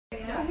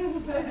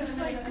Just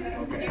like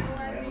realizing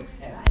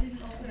I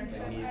didn't open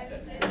exercise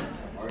today.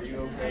 Are you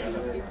okay?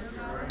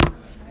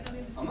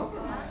 I'm not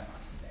gonna lie.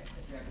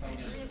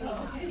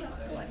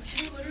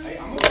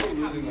 I'm okay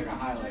losing like a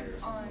highlighter or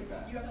something like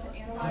that. You have to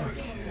analyze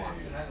it.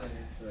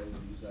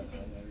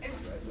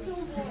 It's so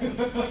boring.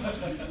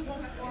 It's the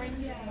most boring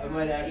thing. I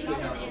might actually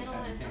have a pen.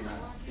 Hang on.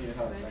 Give me a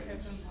second.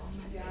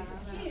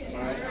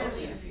 Alright.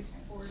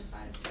 4 to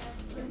 5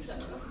 steps.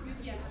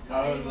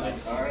 How was that?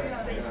 Alright, I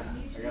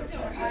gotta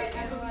practice.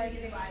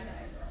 Analyzing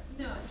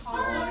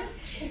toddler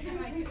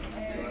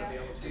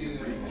area.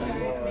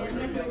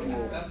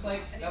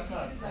 That's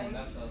not a pen,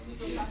 that's a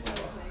legit A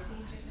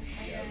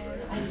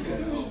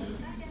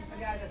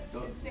guy that's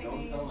Don't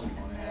singing, tell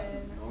anyone, and yeah.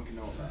 then No one can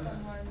know about it.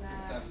 someone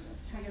that's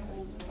trying to get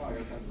older. Oh, I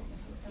got a pencil.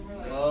 And we're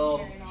like Well,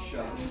 comparing all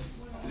shut up. of them.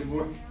 Did it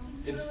work?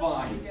 It's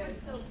fine.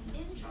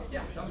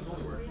 Yeah, that was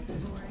totally working.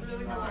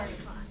 Really boring.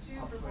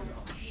 Super boring.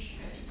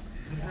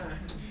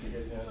 You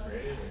guys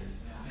separated or?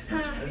 If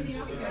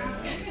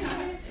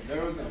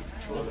there was a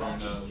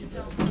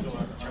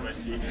to my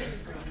seat.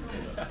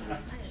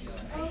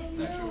 It's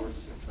actually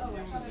worth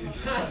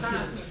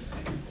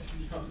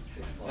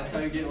That's how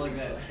you get like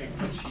that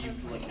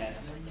achieved like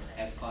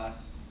S class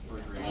for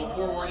a grade. We'll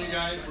forewarn you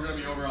guys, we're gonna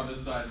be over on this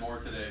side more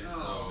today,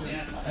 so.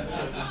 Yes.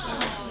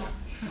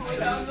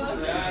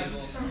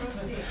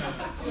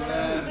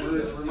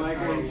 We're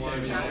migrating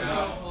to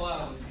Now. Pull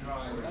out the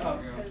drawing.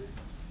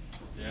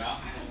 Yeah.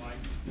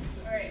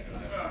 Alright.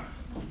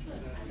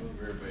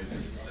 Everybody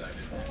just a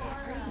second.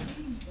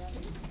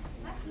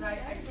 I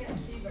can't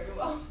see very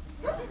well.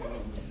 I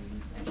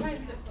try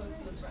and sit close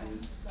to the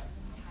front.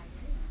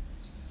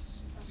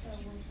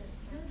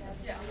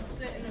 Yeah, I'll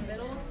sit in the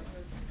middle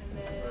and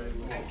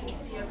then I can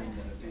see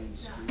everything.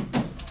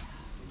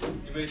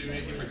 Anybody do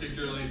anything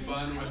particularly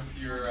fun with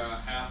your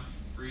half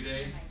free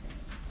day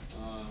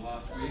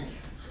last week?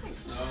 The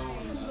snow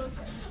and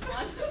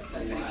I'm so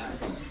excited.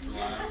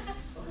 relax.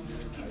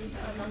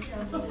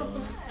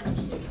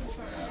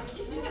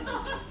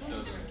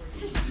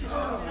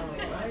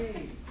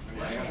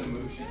 I got to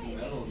move sheets of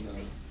metal in the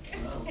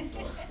snow, so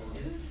it's cool.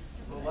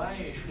 Well, why?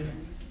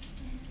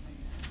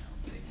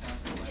 They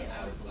canceled my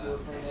last class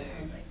today,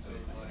 so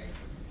it's letting.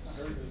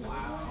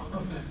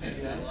 Wow.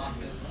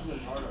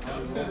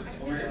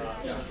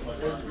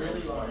 It's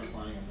really hard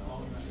flying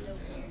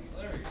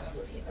Larry, that's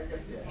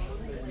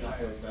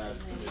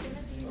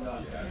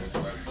Just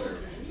right there,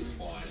 just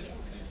fine.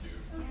 Thank you.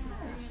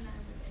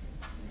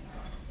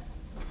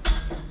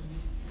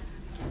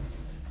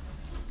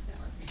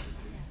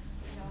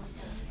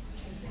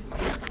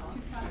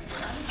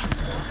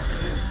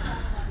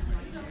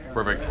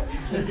 Perfect.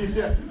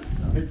 Yeah.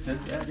 Makes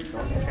sense, yeah. Okay.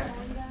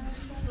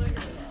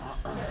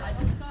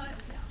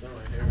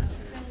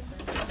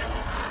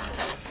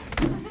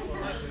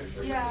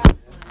 Yeah.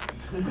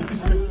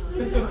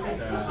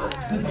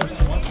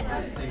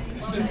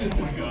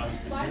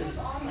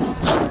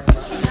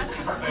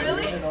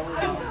 Really?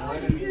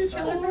 It's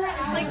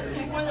like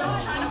before they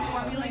were trying to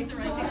formulate the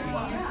recipe.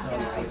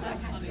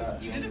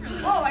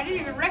 Whoa, I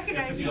didn't even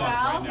recognize you,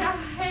 Al.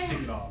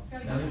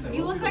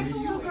 You look like the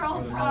little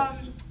girl from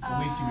At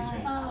least you would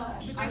take.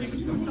 Just take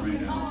someone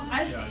right now. I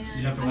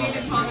made a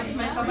comment to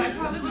myself. I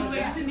probably look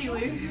like Cindy Lou.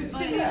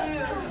 Cindy Lou.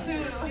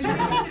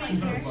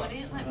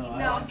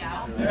 No.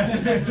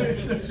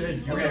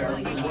 Okay,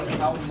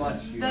 how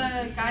much you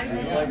The guy who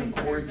like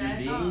a quarter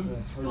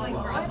bean? So like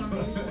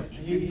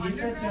He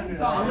said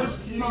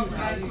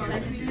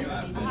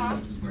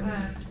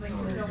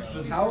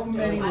how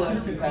many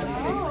lessons have you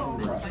taken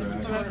from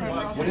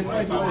Crush? What if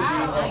I told you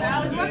I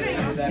was wondering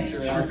that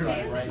extra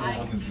outside right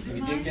now? If you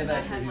didn't get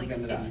that shirt, he's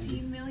gonna die.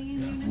 15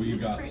 million We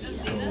got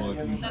so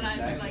lucky. that I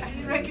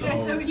didn't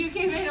recognize. So when you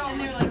came in and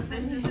they were like,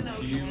 this isn't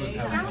okay. He was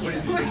having What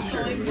is this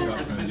shirt?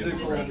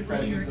 Physical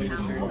presence of the shirt,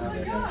 not the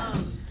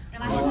guy.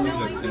 And I had no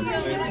idea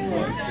what I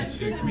was The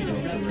chick made it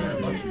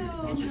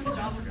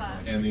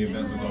correct. And the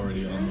event was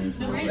already on there,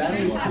 so it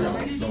was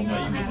like, so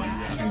much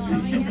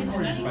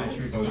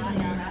posting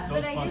it.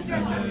 But I did your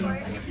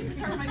homework. I can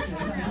start my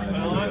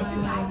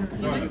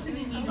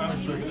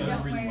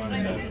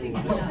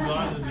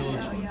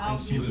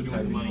He was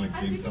typing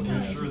like in somewhere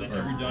as sure that or,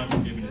 every dime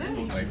you're giving is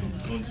like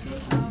going to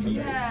meat.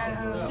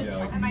 Yeah. Yeah,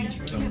 like I might meat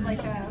just somewhere. get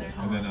like a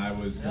And then I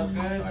was going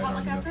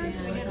sidearming up there to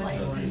like start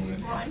juggling it.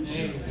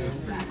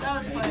 that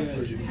was fun. I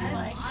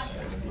like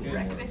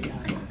breakfast.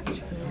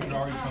 You're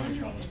already coming,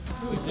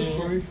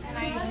 Charlie. And I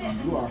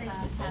You are.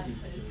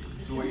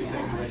 So what you're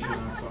saying is I should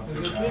not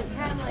sponsor that?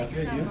 had like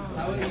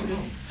some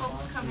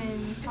folks come in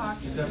and talk.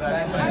 Why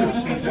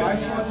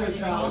sponsor a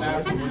child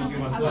after we're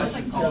doing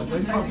college?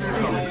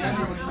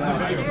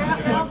 They're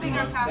helping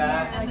our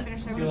pastor like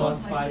finish their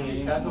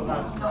That does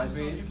not surprise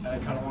me. I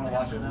kind of want to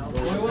watch it now.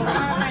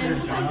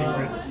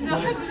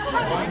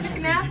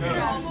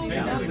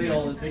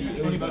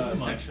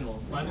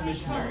 Sectionals. Find a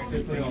missionary.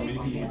 That's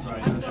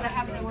what I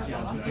have in the work.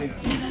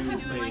 We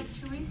do it like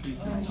 2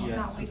 weeks.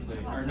 Not weeks.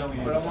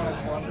 But I want to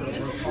sponsor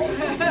a college.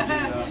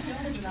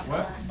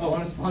 What? I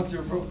want to sponsor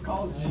a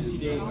college. Also,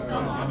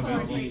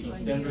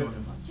 Denver.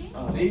 See?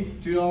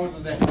 $2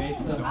 a day.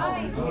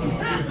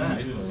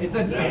 It's a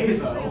day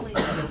though.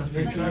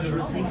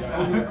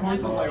 Over the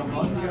course of like a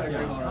month, you gotta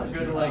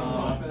go to like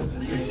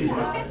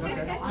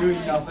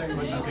doing nothing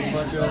but just being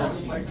chill.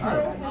 Like,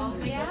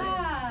 alright.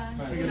 Yeah.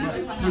 For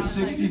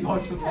 $60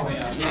 a month.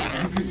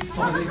 You could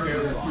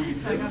sponsor like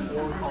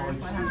 4 college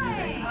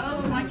students.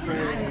 Oh my God.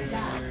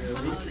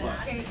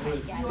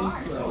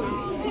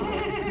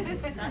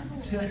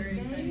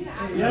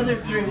 The other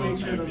 3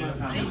 weeks of the month.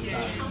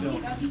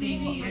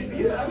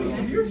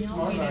 If you're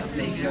smart about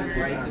it, you get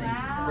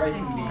rice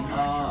and beans. I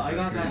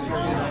got that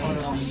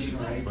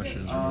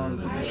Questions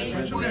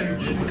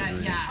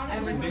Yeah, I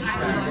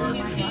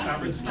was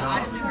Average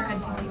job,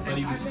 but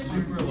he was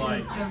super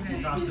like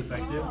cost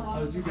effective.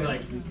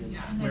 Like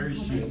wear his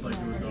shoes like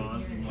they were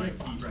gone and like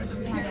eat rice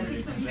and beans every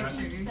day from that.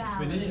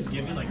 But they ended up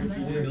giving like $4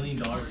 million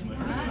to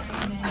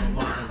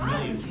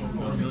millions,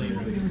 $4 million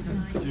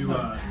to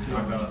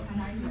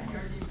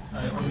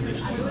That's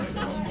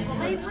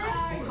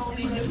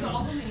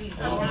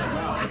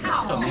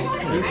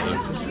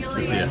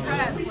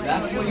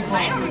what you call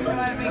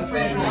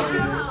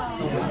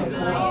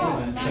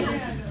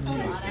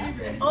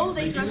Oh,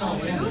 they dress you?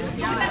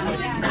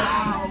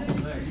 Wow.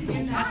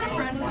 That's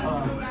impressive.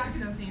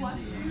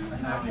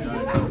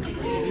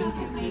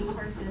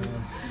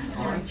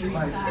 Honestly,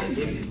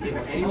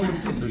 if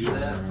anyone can do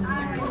that,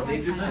 they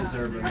just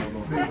deserve a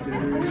Nobel Prize.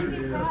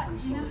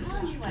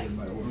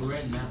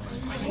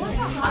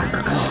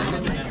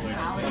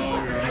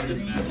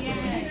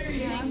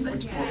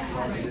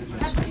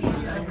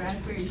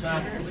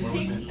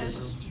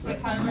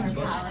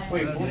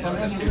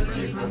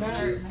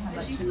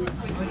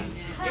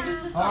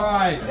 All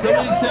right,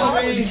 somebody tell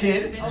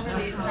me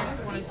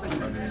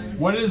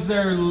what is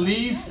their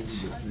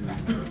least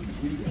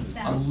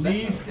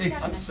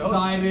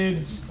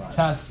excited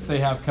test they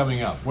have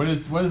coming up? What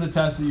is the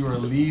test that you are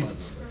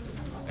least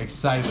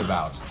excited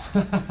about?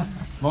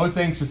 Most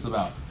anxious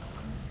about?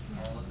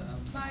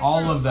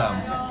 All of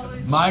them.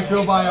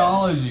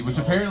 Microbiology, which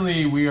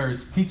apparently we are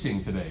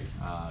teaching today,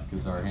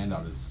 because our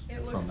handout is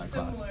from that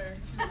class.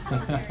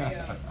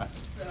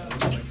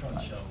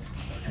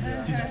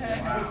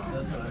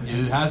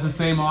 It has the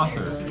same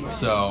author.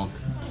 So,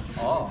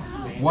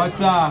 what?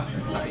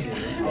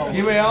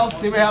 Anybody else?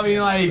 Anybody have any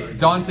like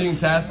daunting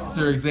tests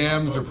or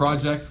exams or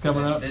projects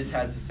coming up? This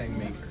has the same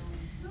maker.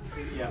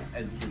 Yeah,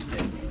 as this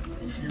did.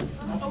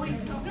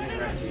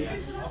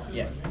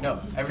 Yeah,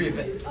 no,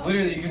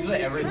 literally, usually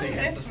everything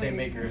has the same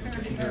maker if it's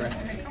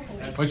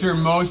indirect. What's your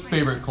most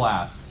favorite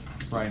class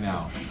right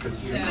now?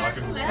 History of rock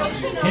and roll.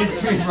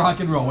 History of rock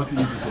and roll. What's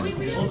the easiest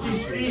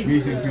one?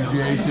 Music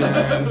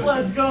appreciation.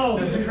 Let's go.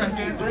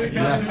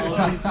 Yes.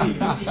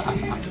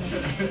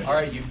 All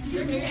right, you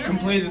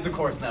completed the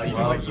course now. You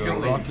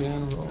can leave. Rock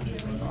and roll.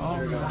 All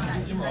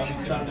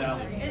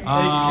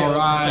All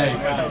right.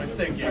 I was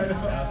thinking.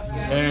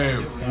 Hey,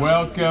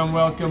 welcome.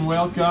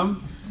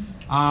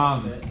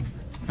 I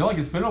feel like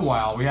it's been a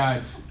while. We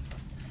had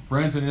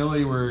Brent and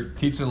Illy were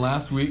teaching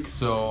last week,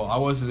 so I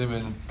wasn't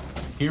even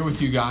here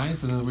with you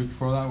guys. And then the week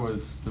before that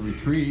was the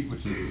retreat,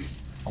 which is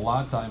a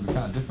lot of time, but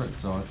kind of different.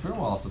 So it's been a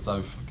while since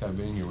I've kind of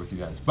been here with you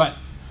guys. But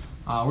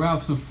we're gonna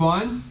have some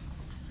fun.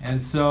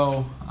 And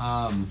so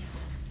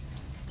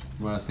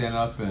you want to stand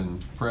up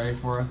and pray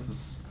for us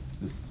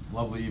this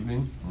lovely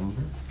evening,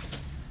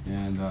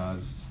 and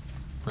just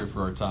pray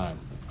for our time.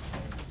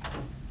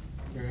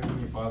 Dear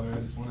Heavenly Father, I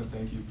just want to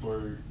thank you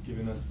for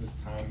giving us this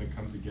time to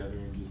come together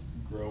and just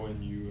grow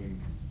in you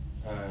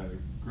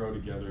and grow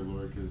together,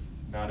 Lord, because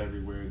not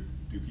everywhere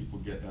do people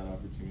get that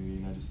opportunity.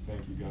 And I just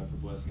thank you, God, for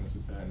blessing us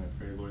with that. And I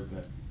pray, Lord,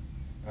 that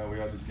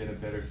we all just get a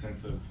better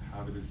sense of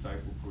how to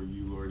disciple for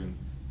you, Lord, and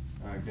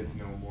get to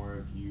know more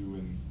of you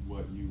and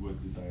what you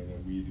would desire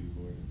that we do,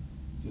 Lord. And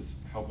just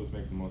help us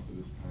make the most of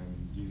this time.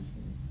 In Jesus'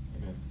 name,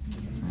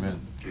 amen.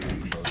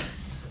 Amen.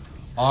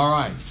 All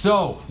right,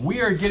 so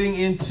we are getting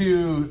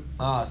into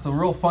some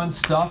real fun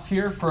stuff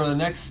here for the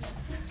next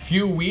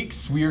few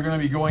weeks. We are going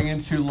to be going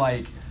into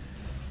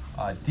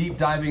deep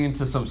diving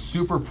into some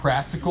super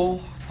practical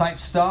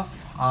type stuff.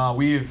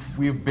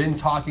 We've been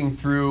talking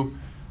through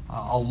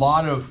a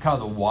lot of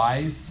kind of the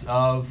whys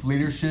of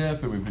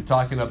leadership, and we've been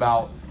talking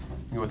about,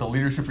 with the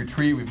leadership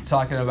retreat, we've been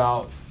talking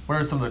about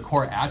what are some of the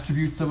core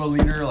attributes of a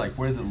leader, like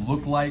what does it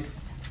look like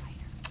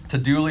to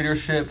do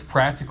leadership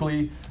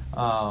practically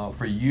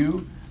for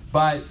you.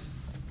 But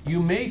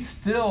you may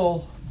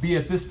still be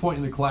at this point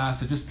in the class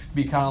to just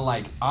be kind of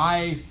like,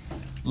 I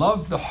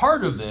love the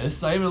heart of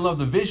this, I even love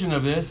the vision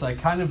of this, I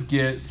kind of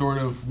get sort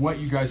of what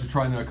you guys are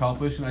trying to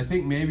accomplish, and I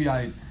think maybe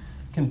I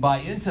can buy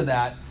into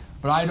that,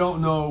 but I don't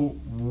know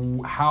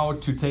how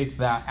to take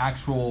that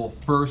actual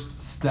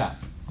first step.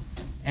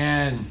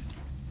 And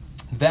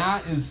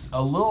that is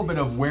a little bit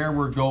of where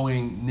we're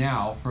going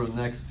now for the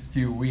next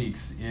few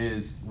weeks,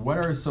 is what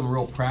are some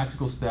real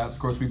practical steps. Of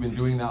course, we've been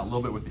doing that a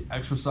little bit with the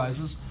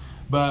exercises,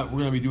 but we're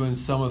going to be doing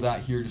some of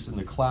that here just in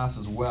the class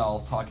as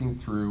well, talking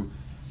through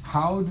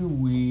how do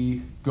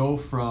we go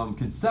from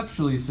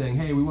conceptually saying,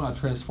 hey, we want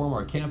to transform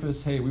our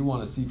campus, hey, we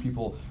want to see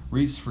people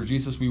reach for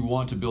Jesus, we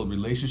want to build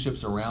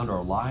relationships around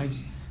our lives,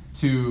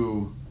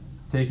 to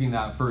taking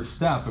that first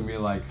step and be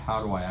like,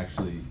 how do I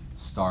actually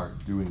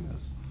start doing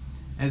this?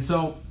 And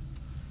so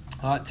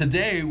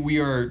today we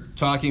are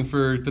talking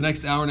for the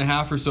next hour and a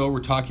half or so, we're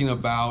talking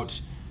about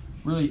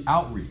really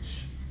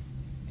outreach,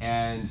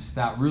 and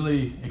that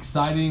really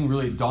exciting,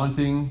 really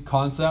daunting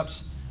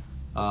concept,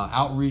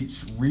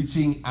 outreach,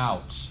 reaching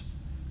out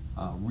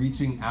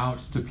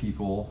to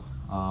people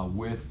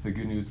with the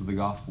good news of the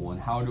gospel.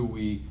 And how do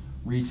we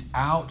reach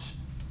out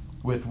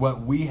with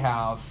what we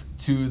have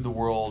to the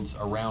world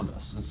around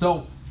us? And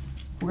so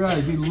we're going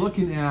to be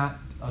looking at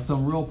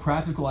some real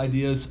practical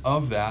ideas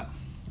of that.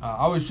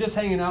 I was just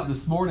hanging out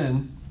this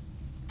morning.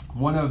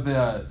 Some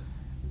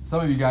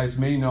of you guys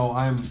may know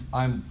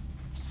I'm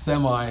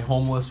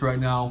semi-homeless right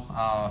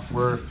now.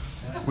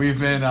 We've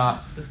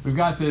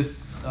got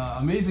this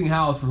amazing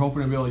house we're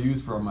hoping to be able to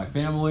use for my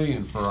family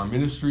and for our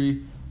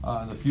ministry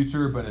in the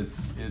future, but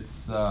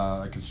it's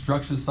a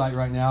construction site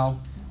right now.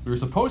 We were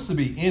supposed to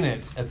be in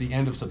it at the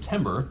end of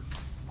September.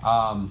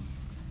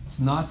 It's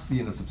not the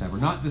end of September,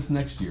 not this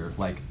next year,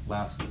 like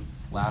last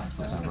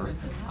September.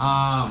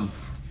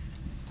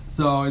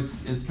 So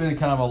it's been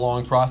kind of a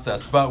long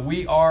process, but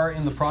we are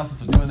in the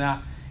process of doing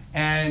that,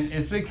 and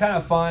it's been kind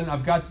of fun.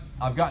 I've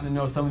gotten to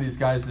know some of these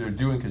guys that are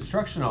doing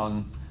construction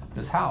on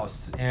this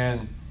house,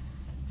 and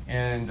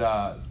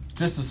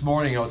just this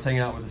morning I was hanging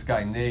out with this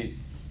guy Nate.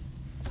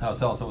 I was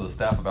telling some of the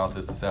staff about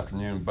this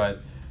afternoon,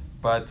 but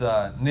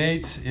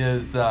Nate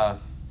is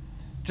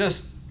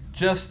just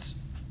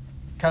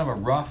kind of a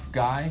rough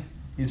guy.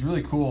 He's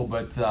really cool,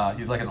 but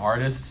he's like an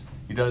artist.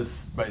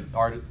 But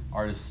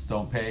artists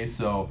don't pay,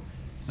 so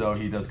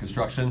he does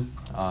construction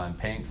and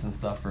paints and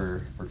stuff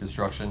for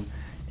construction.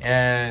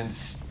 And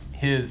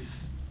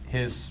his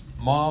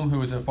mom, who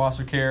was in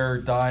foster care,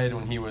 died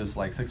when he was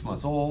like 6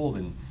 months old,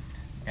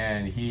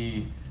 and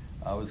he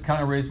was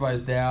kind of raised by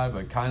his dad,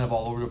 but kind of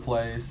all over the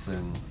place,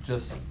 and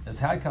just has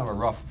had kind of a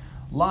rough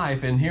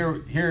life. And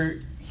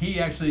here he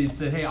actually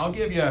said, hey, I'll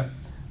give you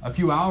a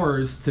few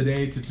hours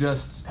today to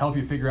just help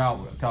you figure out,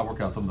 kind of work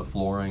out some of the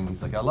flooring.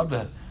 He's like, I'd love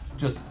to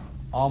just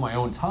on my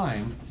own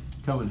time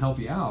come and help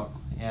you out.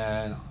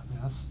 And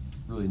that's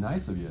really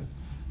nice of you.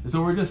 And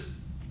so we're just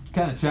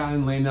kind of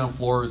chatting, laying down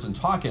floors and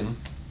talking,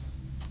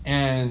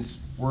 and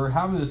we're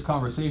having this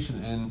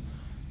conversation, and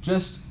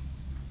just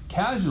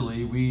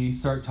casually we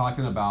start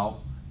talking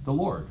about the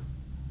Lord.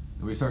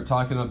 And we start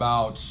talking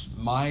about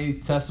my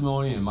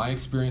testimony and my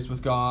experience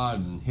with God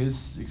and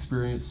his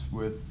experience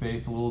with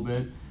faith a little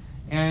bit.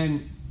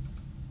 And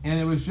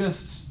it was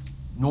just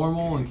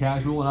normal and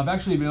casual. And I've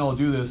actually been able to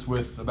do this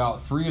with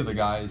about 3 of the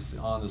guys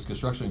on this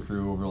construction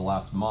crew over the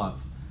last month.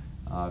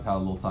 I've had a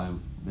little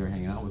time there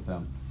hanging out with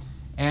them.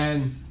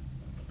 And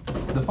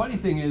the funny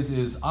thing is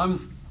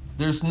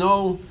there's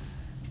no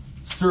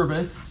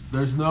service,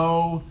 there's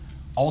no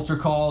altar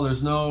call,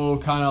 there's no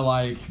kind of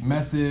like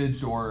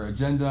message or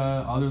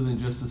agenda other than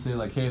just to say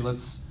like, hey,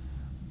 let's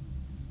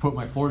put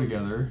my floor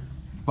together.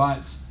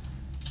 But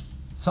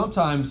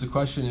sometimes the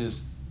question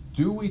is,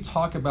 do we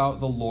talk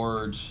about the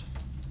Lord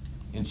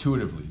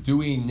intuitively? Do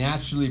we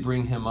naturally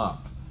bring him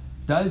up?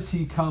 Does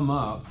he come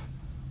up,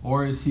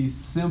 or is he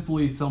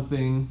simply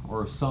something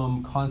or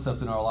some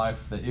concept in our life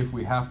that if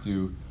we have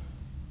to,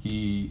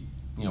 we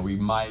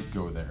might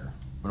go there,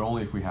 but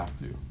only if we have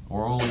to,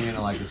 or only in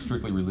like a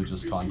strictly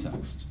religious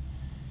context?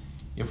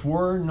 If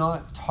we're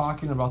not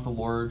talking about the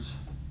Lord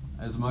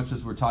as much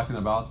as we're talking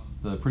about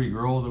the pretty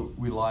girl that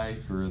we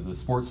like, or the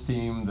sports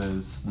team that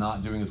is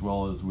not doing as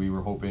well as we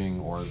were hoping,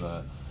 or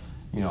the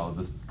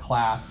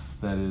class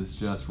that is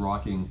just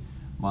rocking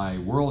my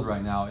world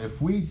right now,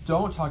 if we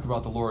don't talk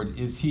about the Lord,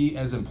 is he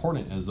as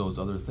important as those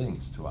other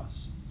things to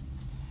us?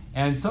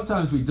 And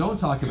sometimes we don't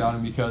talk about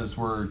him because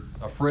we're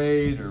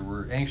afraid, or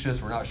we're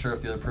anxious, we're not sure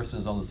if the other person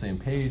is on the same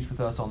page with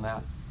us on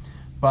that.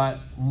 But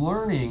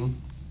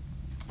learning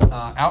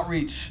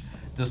outreach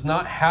does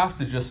not have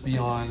to just be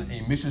on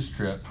a mission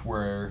trip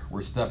where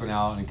we're stepping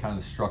out in kind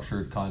of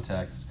structured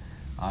context.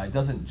 It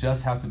doesn't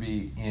just have to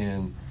be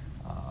in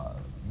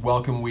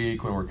Welcome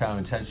Week when we're kind of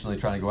intentionally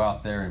trying to go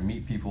out there and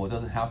meet people. It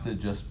doesn't have to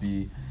just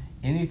be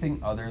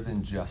anything other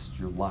than just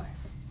your life.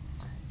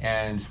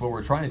 And what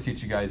we're trying to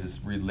teach you guys is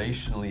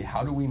relationally,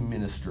 how do we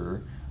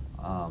minister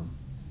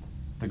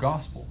the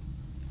gospel?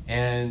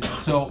 And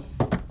so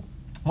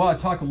I want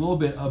to talk a little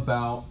bit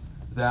about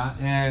that.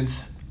 And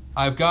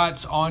I've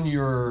got on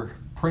your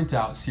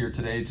printouts here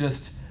today,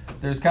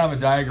 there's kind of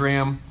a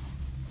diagram.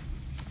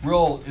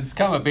 It's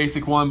kind of a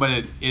basic one,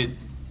 but it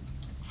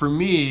for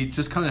me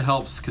just kind of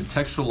helps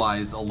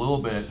contextualize a little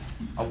bit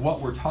of what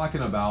we're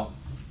talking about.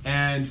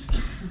 And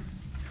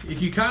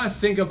if you kind of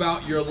think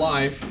about your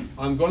life,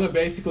 I'm going to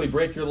basically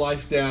break your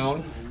life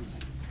down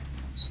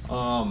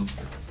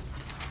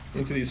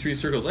into these 3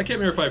 circles. I can't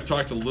remember if I've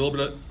talked a little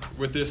bit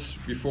with this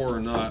before or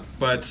not,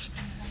 but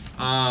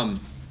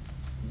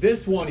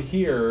this one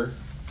here,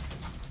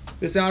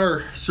 this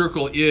outer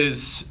circle,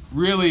 is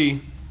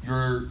really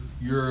your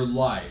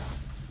life.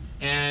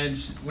 And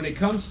when it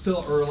comes to,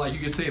 or like you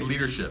could say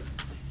leadership.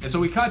 And so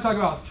we kind of talk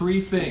about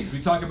three things.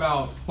 We talk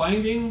about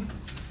finding,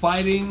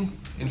 fighting,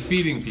 and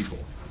feeding people.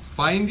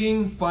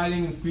 Finding,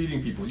 fighting, and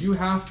feeding people. You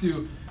have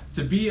to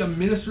be a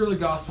minister of the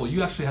gospel,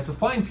 you actually have to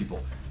find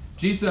people.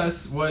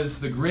 Jesus was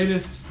the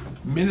greatest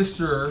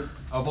minister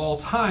of all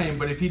time,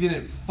 but if he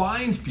didn't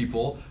find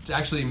people to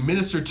actually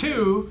minister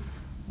to,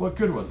 what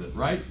good was it,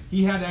 right?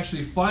 He had to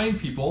actually find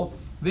people,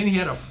 then he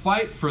had to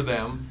fight for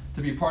them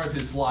to be part of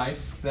his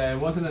life. That it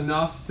wasn't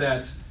enough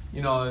that,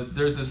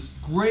 there's this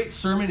great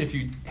sermon. If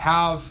you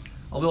have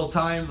a little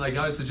time, like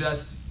I would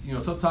suggest,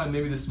 sometime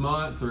maybe this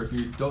month, or if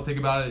you don't think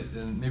about it,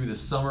 then maybe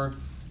this summer.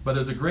 But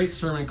there's a great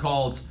sermon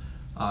called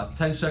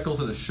 10 Shekels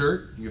and a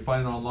Shirt. You can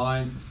find it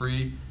online for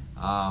free.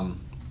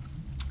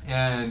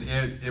 And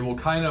it will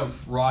kind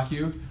of rock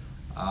you.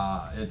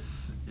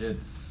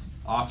 It's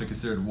often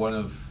considered one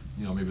of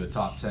maybe the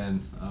top 10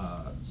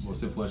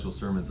 most influential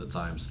sermons at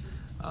times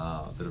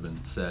that have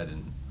been said.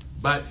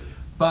 But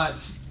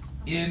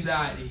in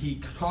that he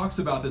talks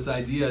about this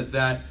idea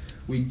that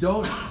we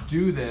don't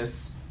do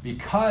this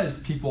because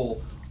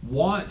people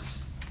want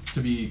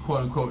to be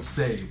quote unquote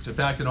saved. In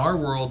fact, in our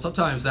world,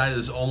 sometimes that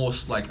is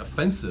almost like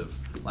offensive.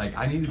 Like,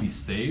 I need to be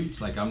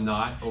saved. Like, I'm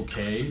not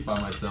okay by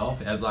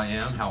myself as I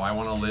am, how I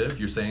want to live.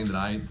 You're saying that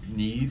I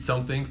need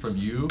something from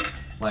you.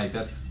 Like,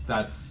 that's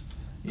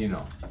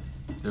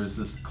there's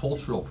this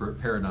cultural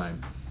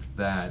paradigm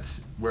that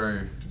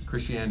where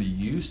Christianity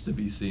used to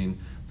be seen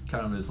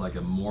kind of as like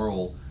a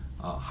moral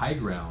high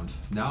ground,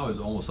 now is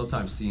almost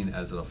sometimes seen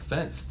as an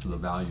offense to the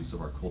values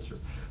of our culture.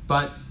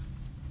 But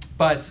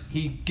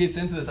he gets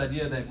into this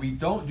idea that we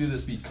don't do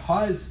this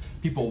because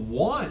people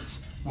want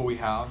what we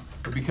have,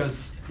 but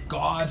because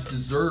God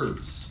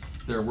deserves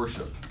their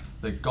worship.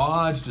 That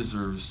God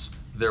deserves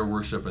their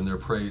worship and their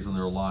praise in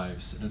their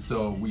lives. And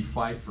so we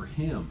fight for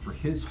him, for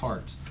his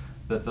heart.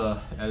 That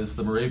as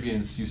the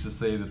Moravians used to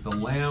say, that the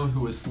lamb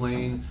who was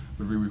slain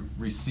would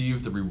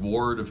receive the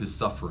reward of his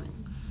suffering.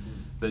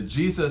 That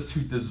Jesus,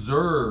 who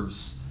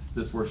deserves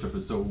this worship,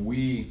 and so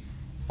we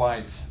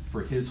fight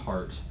for his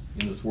heart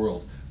in this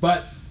world.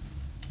 But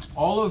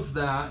all of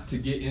that to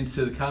get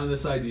into kind of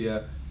this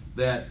idea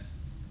that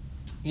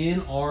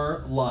in our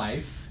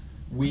life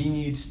we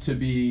need to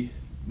be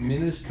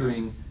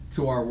ministering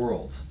to our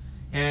world.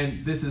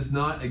 And this is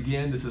not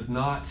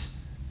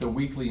the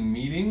weekly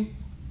meeting.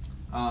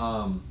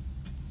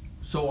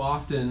 So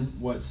often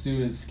what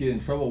students get in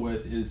trouble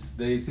with is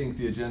they think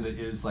the agenda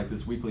is like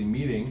this weekly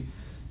meeting,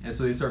 and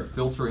so they start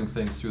filtering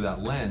things through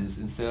that lens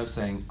instead of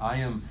saying, I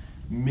am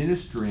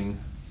ministering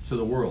to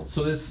the world.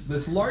 So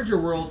this larger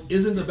world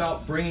isn't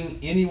about bringing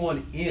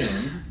anyone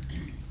in.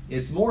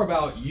 It's more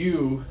about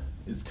you.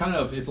 It's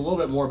a little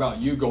bit more about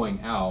you going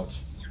out.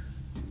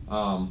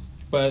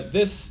 But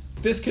this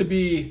could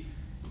be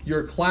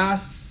your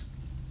class.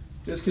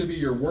 This could be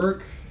your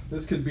work.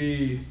 This could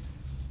be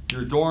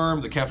your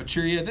dorm, the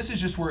cafeteria. This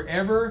is just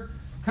wherever,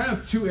 kind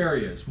of two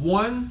areas.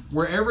 One,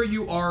 wherever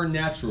you are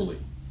naturally.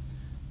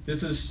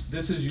 This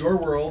is your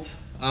world.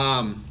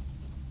 And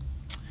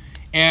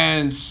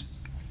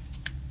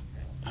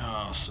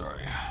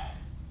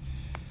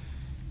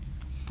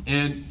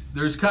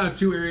there's kind of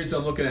two areas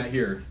I'm looking at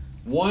here.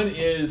 One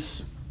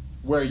is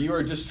where you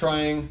are just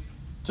trying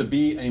to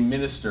be a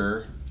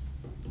minister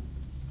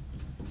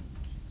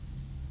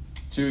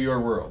to your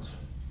world.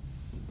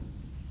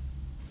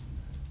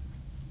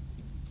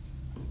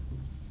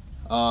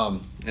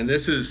 And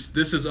this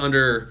is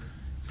under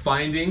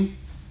finding.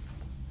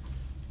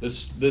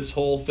 This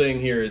whole thing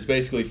here is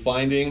basically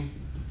finding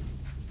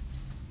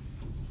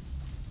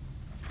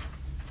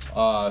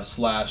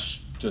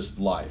 / just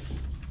life.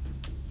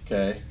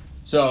 Okay?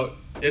 So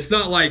it's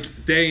not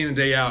like day in and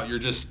day out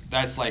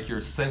that's like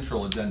your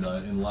central agenda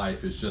in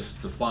life is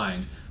just to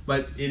find.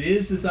 But it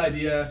is this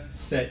idea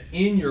that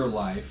in your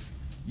life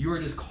you are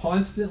just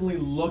constantly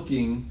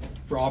looking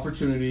for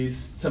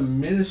opportunities to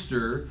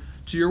minister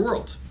to your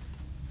world.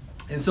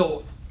 And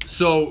so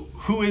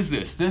who is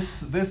this?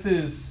 This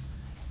is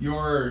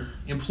your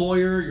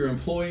employer, your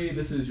employee,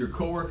 this is your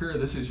coworker,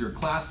 this is your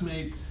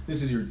classmate,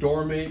 this is your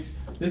dorm mate,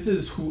 this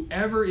is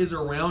whoever is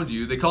around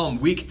you. They call them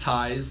weak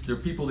ties. They're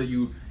people that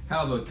you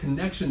have a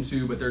connection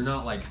to, but they're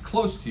not like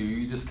close to you.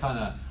 You just kind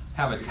of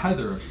have a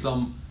tether of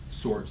some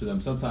sort to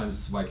them,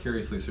 sometimes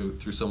vicariously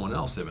through someone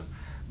else even.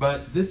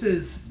 But this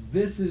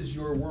is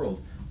your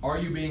world. Are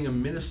you being a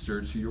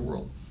minister to your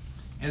world?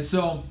 And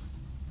so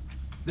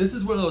this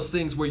is one of those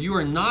things where you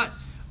are not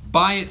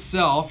by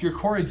itself. Your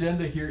core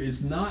agenda here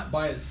is not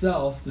by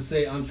itself to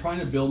say, I'm trying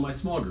to build my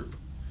small group.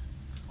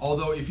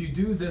 Although if you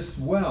do this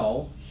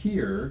well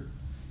here,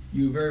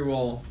 you very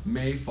well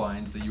may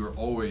find that you are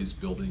always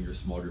building your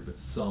small group at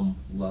some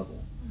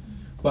level.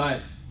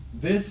 But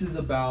this is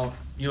about,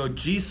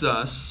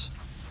 Jesus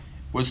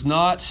was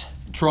not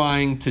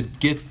trying to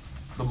get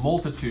the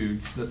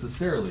multitudes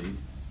necessarily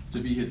to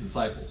be his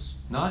disciples.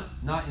 Not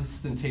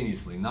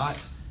instantaneously,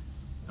 not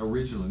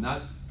originally,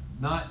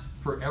 not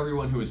for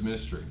everyone who is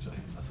ministering to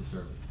him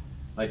necessarily.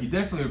 Like, he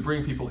definitely would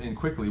bring people in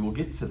quickly. We'll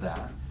get to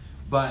that.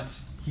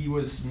 but he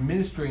was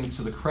ministering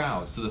to the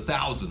crowds, to the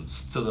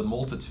thousands, to the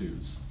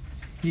multitudes.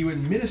 He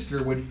would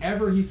minister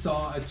whenever he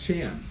saw a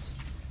chance.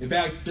 In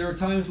fact, there were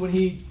times when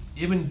he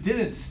even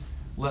didn't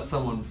let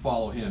someone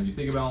follow him. You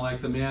think about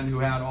like the man who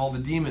had all the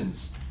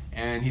demons,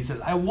 and he says,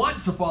 I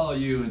want to follow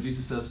you. And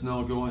Jesus says,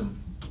 no, go and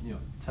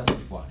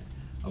testify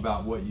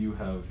about what you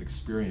have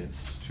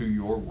experienced to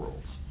your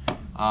world.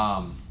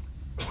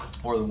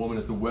 Or the woman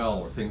at the well,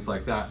 or things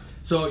like that.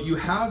 So you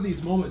have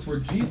these moments where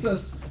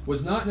Jesus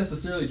was not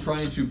necessarily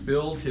trying to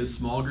build his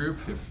small group,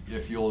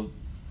 if you'll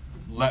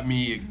let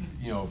me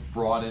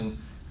broaden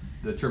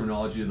the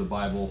terminology of the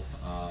Bible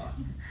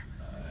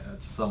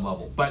at some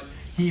level. But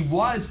he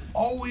was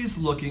always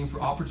looking for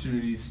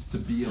opportunities to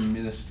be a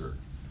minister,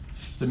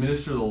 to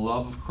minister the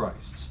love of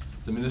Christ,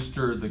 to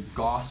minister the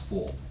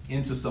gospel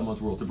into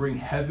someone's world, to bring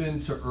heaven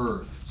to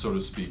earth, so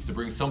to speak, to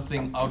bring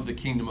something of the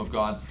kingdom of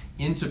God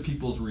into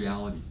people's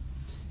reality.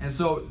 And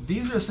so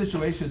these are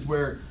situations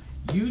where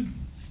you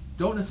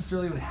don't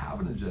necessarily even have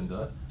an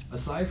agenda,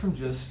 aside from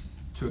just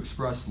to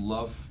express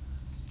love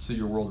to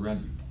your world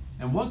around you.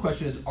 And one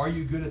question is, are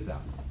you good at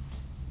that?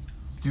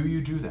 Do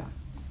you do that?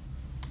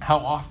 How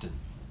often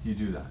do you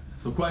do that?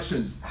 So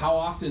questions, how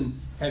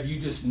often have you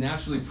just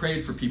naturally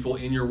prayed for people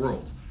in your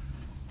world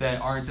that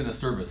aren't in a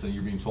service and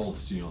you're being told,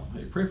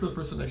 hey, pray for the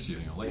person next to you,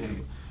 lay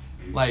hands.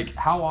 Like,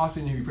 how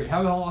often have you prayed?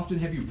 How often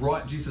have you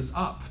brought Jesus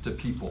up to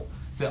people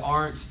that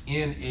aren't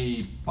in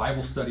a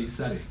Bible study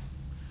setting?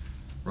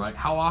 Right?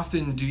 How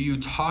often do you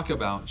talk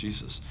about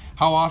Jesus?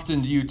 How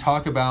often do you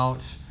talk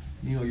about,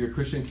 your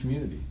Christian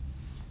community?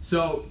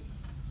 So,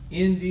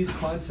 in these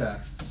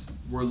contexts,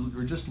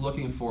 we're just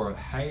looking for,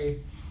 hey,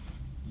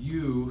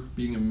 you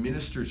being a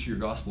minister to your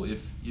gospel.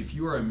 If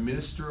you are a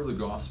minister of the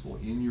gospel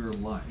in your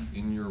life,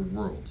 in your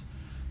world,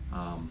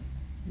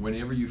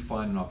 whenever you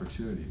find an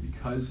opportunity,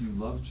 because you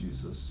love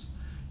Jesus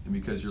and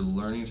because you're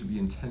learning to be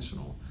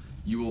intentional,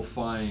 you will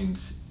find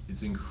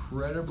it's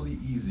incredibly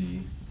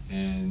easy,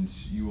 and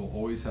you will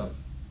always have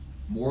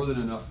more than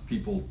enough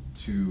people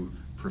to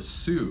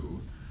pursue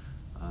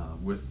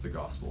with the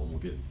gospel, and we'll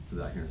get to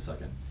that here in a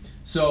second.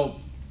 So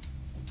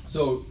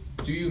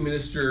do you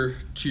minister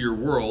to your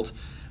world?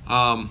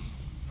 Well,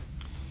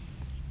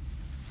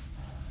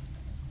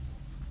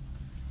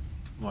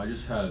 I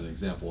just had an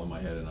example in my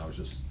head, and I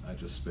just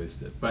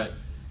spaced it. But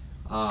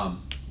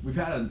we've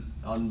had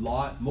a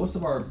lot. Most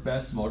of our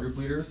best small group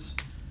leaders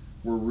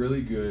were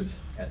really good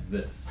at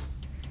this.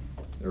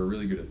 They were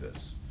really good at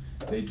this.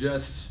 They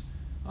just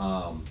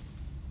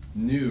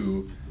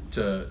knew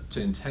to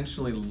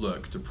intentionally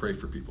look to pray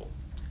for people.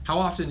 How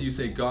often do you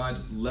say,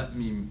 God, let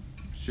me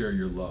share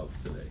your love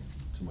today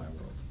to my world?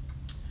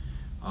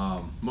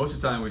 Most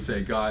of the time we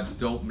say, God,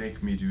 don't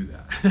make me do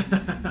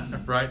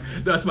that. Right?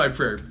 That's my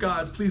prayer.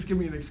 God, please give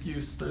me an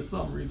excuse. There's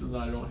some reason that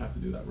I don't have to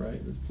do that,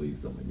 right?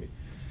 Please don't make me.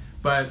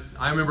 But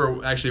I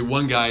remember actually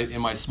one guy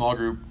in my small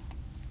group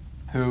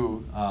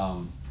who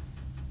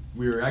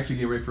we were actually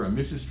getting ready for a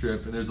mission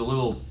trip, and there's a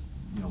little,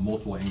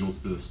 multiple angles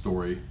to this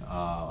story.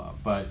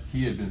 But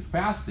he had been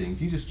fasting.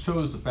 He just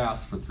chose to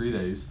fast for 3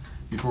 days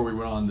before we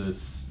went on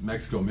this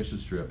Mexico mission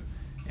trip.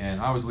 And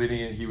I was leading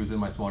it. He was in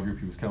my small group.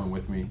 He was coming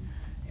with me.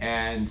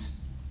 And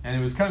it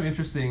was kind of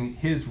interesting.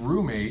 His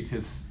roommate,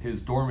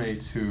 his dorm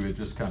mate, who had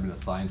just kind of been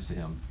assigned to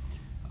him,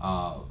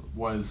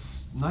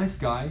 was a nice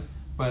guy,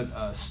 but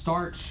a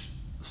staunch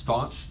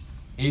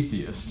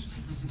atheist.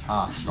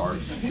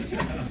 Staunch.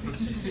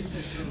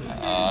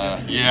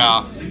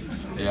 Yeah,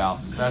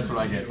 that's what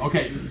I get.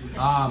 Okay.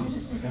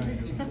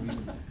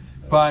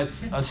 But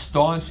a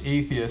staunch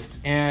atheist,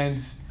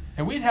 and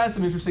we'd had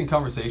some interesting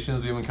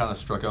conversations. We even kind of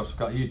struck up.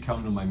 He had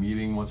come to my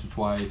meeting once or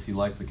twice. He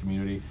liked the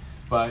community,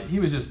 but he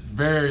was just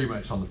very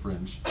much on the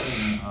fringe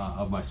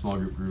of my small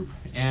group.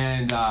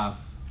 And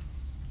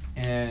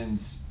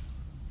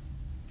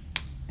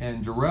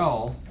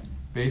Darrell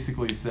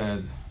basically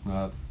said,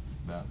 no, that's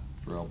that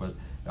Darrell, but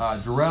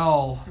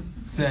Darrell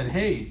said,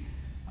 hey,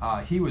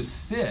 he was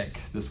sick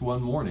this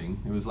one morning.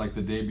 It was like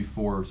the day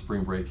before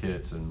spring break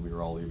hit, and we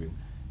were all leaving,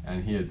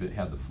 and he had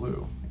the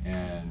flu.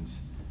 And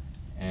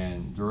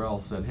Darrell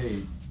said,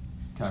 hey,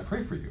 can I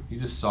pray for you? He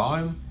just saw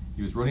him.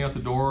 He was running out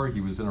the door.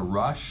 He was in a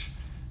rush,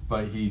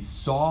 but he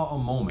saw a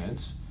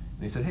moment,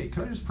 and he said, hey,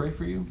 could I just pray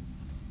for you?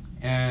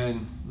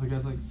 And the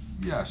guy's like,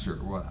 yeah, sure,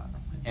 why not?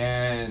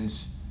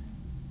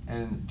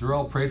 And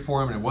Darrell prayed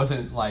for him, and it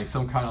wasn't like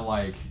some kind of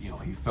like,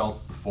 he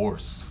felt the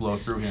force flow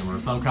through him,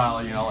 or some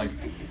kind of like,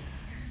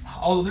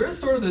 although there is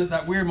sort of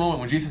that weird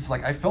moment when Jesus is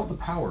like, I felt the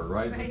power,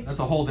 right? That's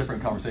a whole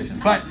different conversation.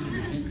 But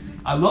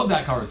I love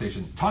that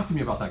conversation. Talk to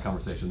me about that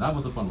conversation. That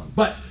was a fun one.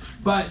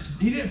 But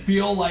he didn't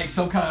feel like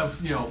some kind of,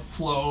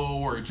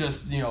 flow or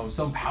just,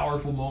 some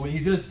powerful moment.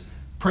 He just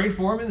prayed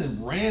for him and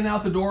then ran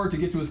out the door to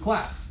get to his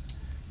class.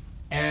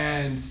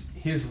 And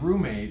his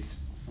roommate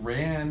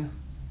ran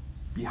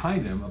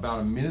behind him about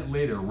a minute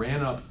later,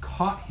 ran up,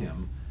 caught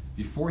him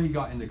before he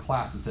got into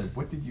class and said,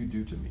 what did you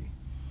do to me?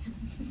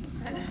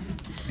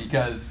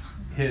 Because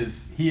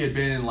he had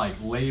been like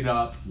laid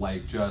up,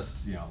 like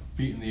just,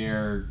 feet in the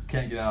air,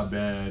 can't get out of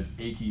bed,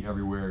 achy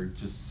everywhere,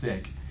 just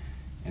sick.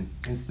 And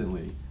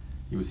instantly,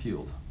 he was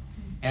healed.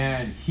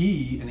 And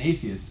he, an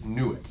atheist,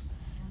 knew it.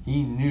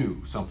 He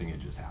knew something had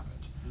just happened.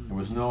 There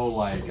was no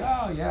like,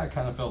 oh yeah, I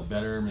kind of felt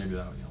better, maybe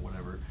that,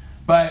 whatever.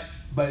 But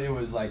it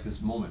was like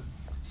this moment.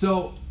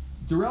 So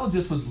Darrell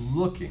just was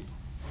looking.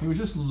 He was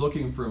just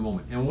looking for a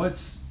moment. And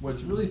what's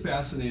really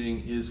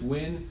fascinating is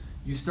when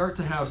you start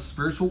to have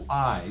spiritual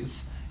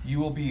eyes, you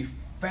will be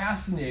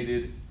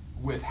fascinated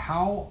with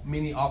how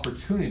many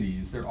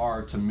opportunities there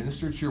are to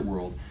minister to your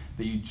world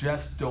that you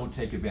just don't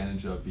take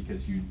advantage of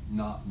because you're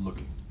not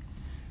looking,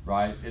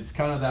 right? It's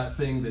kind of that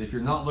thing that if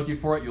you're not looking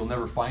for it, you'll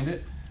never find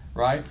it,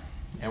 right?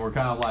 And we're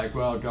kind of like,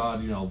 well,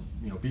 God,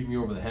 beat me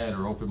over the head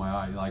or open my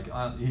eye. Like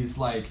he's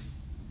like,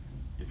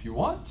 if you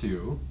want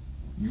to,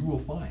 you will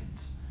find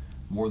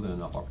more than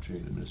enough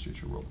opportunity to minister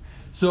to your world.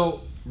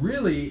 So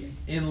really,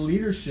 in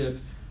leadership,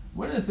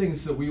 one of the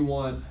things that we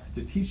want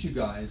to teach you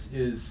guys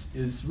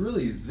is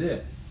really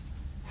this.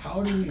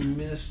 How do we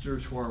minister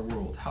to our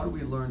world? How do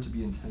we learn to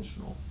be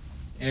intentional?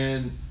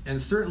 And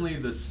certainly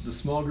the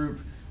small group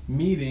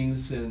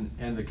meetings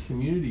and the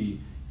community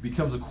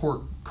becomes a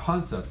core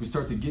concept. We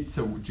start to get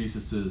to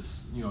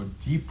Jesus's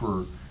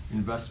deeper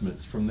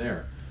investments from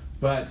there.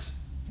 But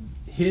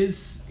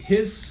his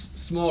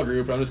small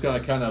group, I'm just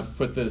going to kind of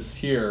put this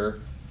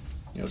here,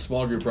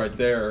 small group right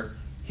there.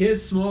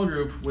 His small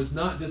group was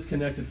not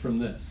disconnected from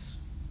this.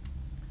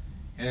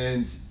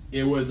 And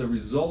it was a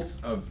result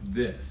of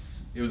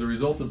this. It was a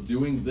result of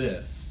doing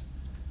this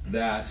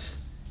that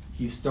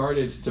he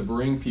started to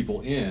bring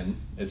people in.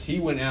 As he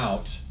went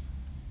out,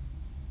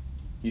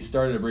 he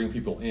started to bring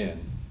people in.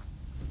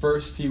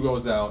 First, he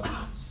goes out.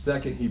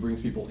 Second, he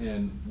brings people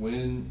in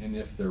when and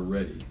if they're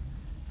ready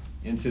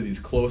into these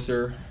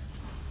closer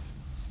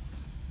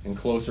and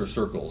closer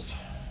circles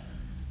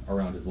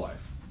around his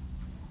life.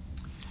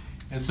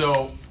 And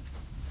so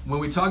when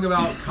we talk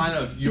about kind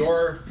of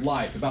your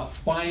life, about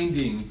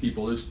finding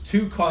people, there's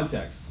two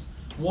contexts.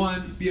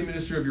 One, be a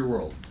minister of your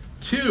world.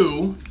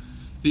 Two,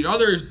 the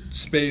other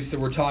space that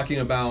we're talking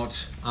about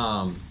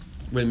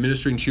when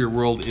ministering to your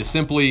world is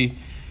simply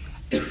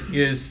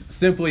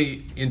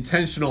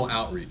intentional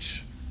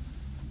outreach.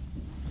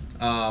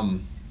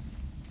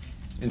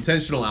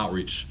 Intentional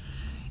outreach.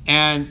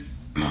 And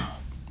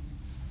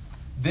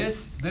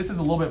this is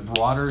a little bit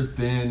broader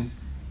than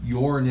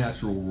your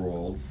natural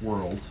world,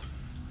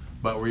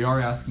 but we are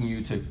asking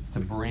you to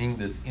bring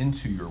this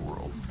into your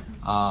world.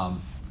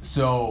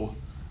 So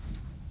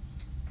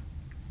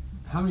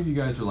how many of you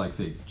guys are like,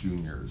 say,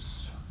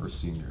 juniors or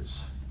seniors?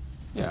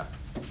 Yeah.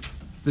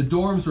 The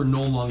dorms are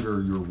no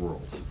longer your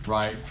world,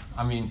 right?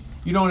 I mean,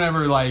 you don't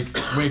ever like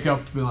wake up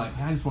and be like,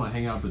 I just want to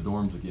hang out at the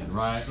dorms again,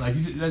 right? Like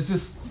that's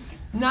just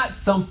not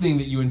something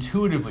that you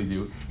intuitively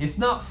do. It's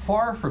not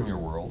far from your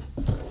world,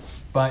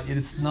 but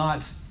it's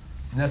not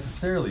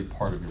necessarily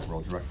part of your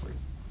world directly.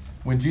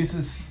 When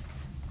Jesus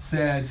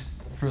said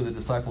for the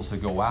disciples to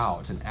go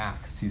out in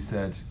Acts, he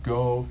said,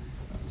 go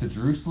to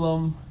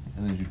Jerusalem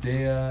and then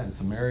Judea and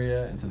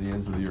Samaria and to the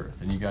ends of the earth.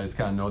 And you guys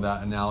kind of know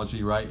that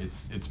analogy, right?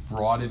 It's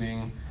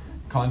broadening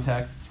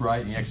contexts,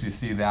 right? And you actually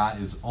see that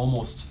is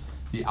almost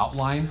the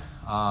outline.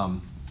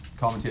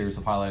 Commentators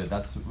have highlighted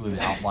that's really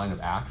the outline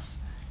of Acts,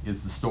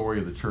 is the story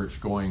of the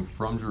church going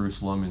from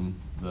Jerusalem in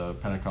the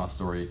Pentecost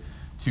story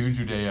to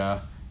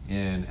Judea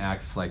in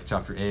Acts like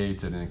chapter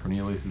 8 and in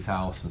Cornelius'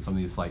 house and some of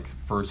these like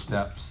first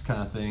steps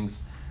kind of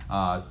things,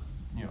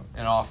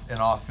 and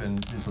off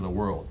into the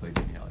world. They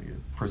get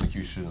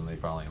persecution and they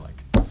finally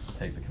like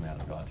take the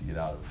command of God to get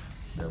out of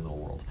their little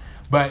world.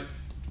 But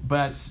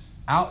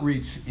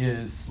outreach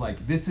is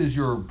like, this is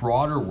your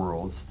broader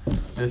world.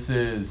 This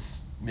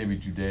is maybe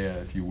Judea,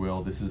 if you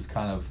will. This is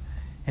kind of,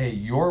 hey,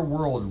 your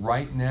world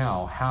right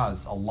now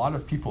has a lot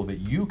of people that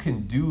you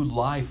can do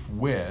life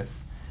with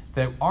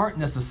that aren't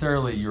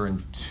necessarily your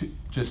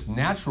just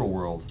natural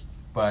world,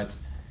 but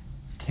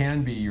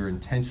can be your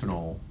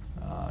intentional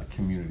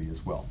community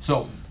as well.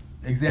 So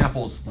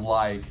examples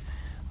like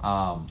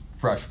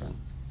freshmen,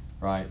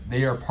 right?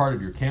 They are part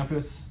of your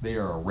campus. They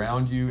are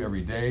around you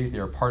every day. They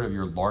are part of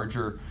your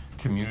larger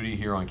community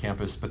here on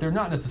campus, but they're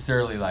not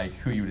necessarily like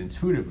who you would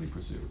intuitively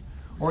pursue.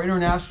 Or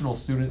international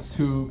students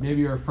who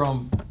maybe are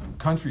from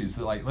countries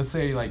that, like, let's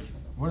say like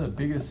one of the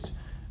biggest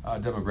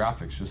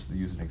demographics, just to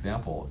use an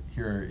example,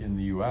 here in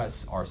the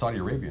U.S. are Saudi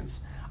Arabians.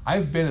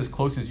 I've been as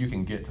close as you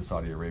can get to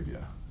Saudi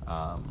Arabia.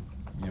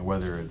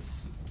 Whether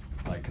it's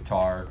like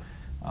Qatar,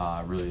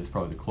 really is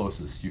probably the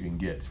closest you can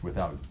get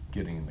without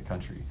getting in the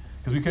country.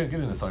 Because we couldn't get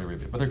into Saudi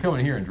Arabia, but they're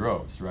coming here in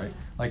droves, right?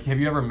 Like, have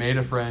you ever made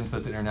a friend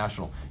that's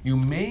international? You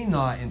may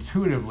not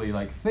intuitively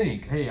like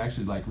think, hey, I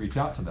should like reach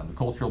out to them. The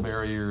cultural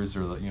barriers,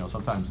 or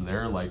sometimes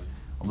they're like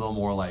a little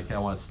more like, hey, I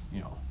want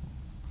to,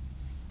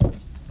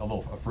 a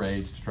little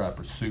afraid to try to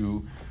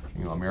pursue,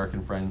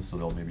 American friends, so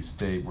they'll maybe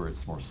stay where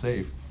it's more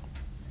safe.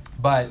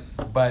 But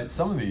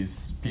some of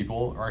these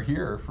people are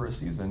here for a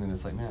season, and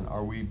it's like, man,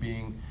 are we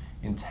being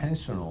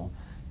intentional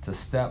to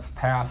step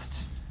past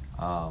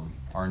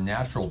our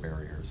natural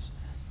barriers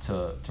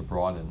to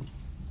broaden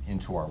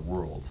into our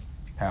world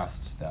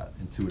past that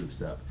intuitive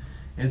step?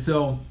 And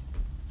so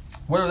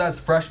whether that's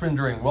freshmen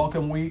during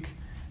welcome week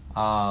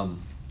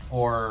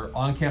or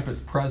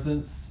on-campus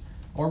presence,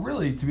 or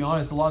really, to be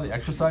honest, a lot of the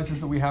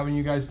exercises that we have and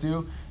you guys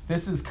do,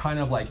 this is kind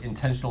of like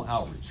intentional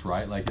outreach,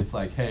 right? Like it's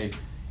like, hey,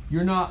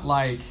 you're not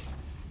like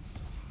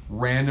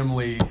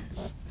randomly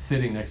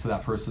sitting next to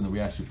that person that we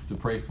asked you to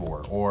pray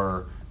for,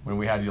 or when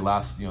we had you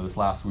this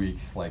last week,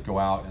 like go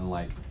out and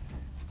like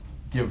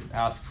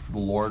ask the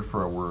Lord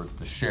for a word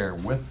to share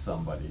with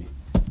somebody.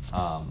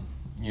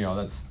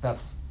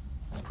 That's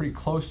pretty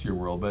close to your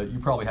world, but you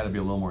probably had to be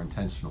a little more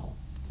intentional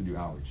to do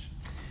outreach.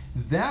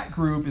 That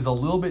group is a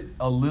little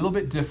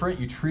bit different.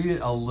 You treat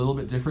it a little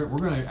bit different. We're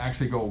going to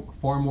actually go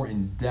far more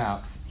in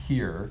depth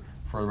here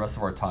for the rest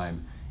of our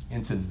time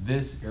into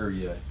this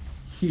area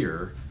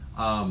here,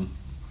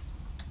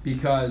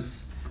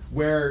 because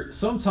where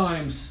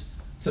sometimes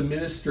to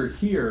minister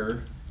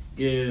here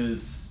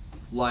is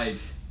like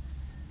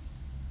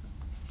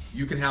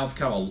you can have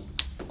kind of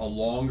a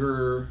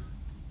longer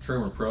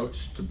term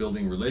approach to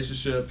building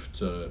relationship,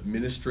 to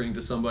ministering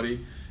to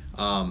somebody.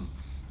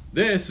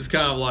 This is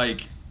kind of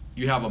like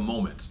you have a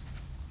moment,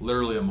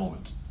 literally a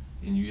moment,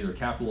 and you either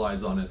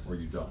capitalize on it or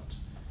you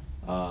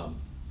don't.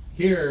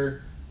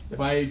 Here, if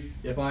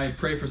I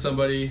pray for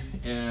somebody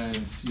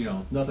and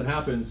nothing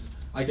happens,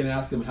 I can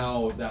ask them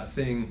how that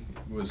thing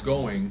was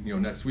going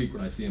next week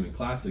when I see them in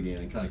class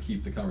again, and kind of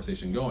keep the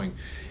conversation going.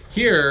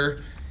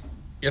 Here,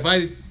 if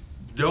I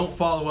don't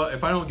follow up,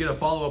 if I don't get a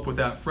follow up with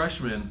that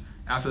freshman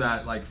after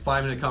that like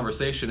 5-minute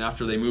conversation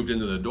after they moved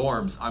into the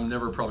dorms, I'm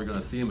never probably going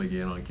to see them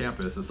again on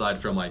campus, aside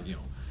from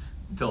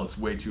until it's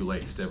way too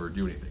late to ever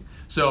do anything.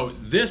 So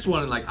this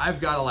one, like, I've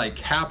got to like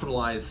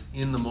capitalize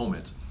in the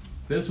moment.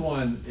 This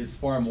one is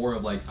far more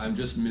of like I'm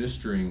just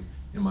ministering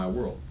in my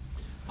world.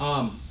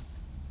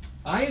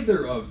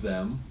 Either of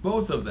them,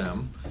 both of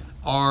them,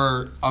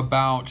 are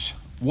about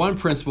one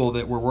principle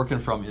that we're working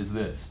from is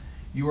this.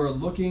 You are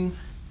looking,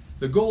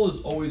 the goal is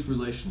always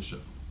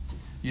relationship.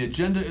 The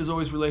agenda is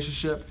always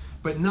relationship,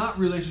 but not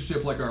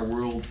relationship like our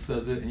world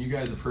says it, and you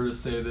guys have heard us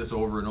say this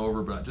over and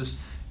over, but just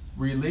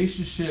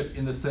relationship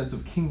in the sense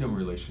of kingdom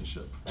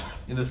relationship,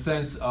 in the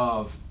sense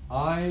of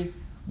I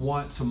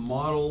want to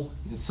model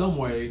in some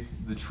way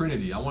the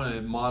Trinity. I want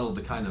to model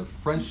the kind of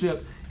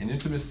friendship and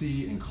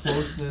intimacy and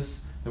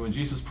closeness that when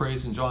Jesus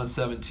prays in John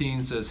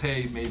 17 says,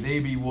 hey, may they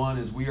be one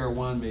as we are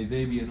one, may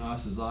they be in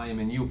us as I am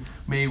in you.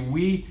 May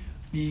we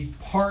be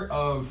part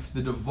of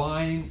the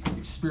divine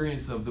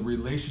experience of the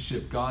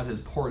relationship God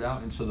has poured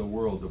out into the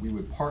world, that we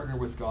would partner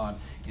with God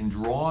in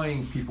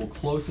drawing people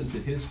close into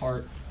his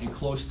heart and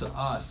close to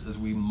us as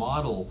we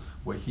model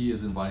what he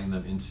is inviting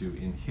them into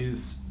in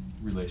his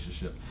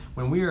relationship.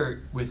 When we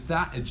are with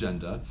that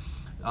agenda,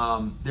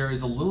 there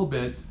is a little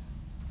bit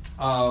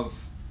of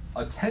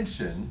a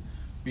tension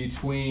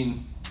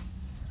between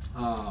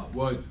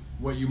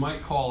what you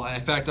might call,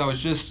 in fact, I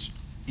was just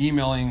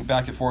emailing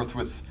back and forth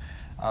with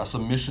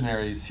some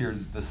missionaries here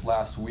this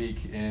last week,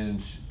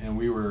 and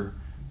we were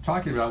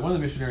talking about, one of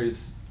the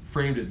missionaries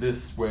framed it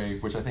this way,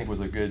 which I think was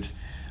a good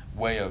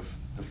way of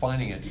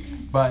defining it.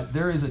 But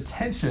there is a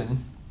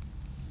tension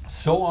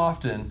so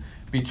often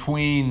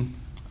between,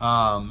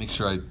 make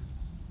sure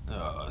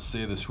I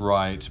say this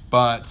right,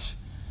 but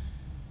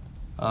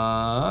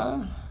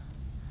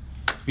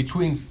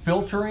between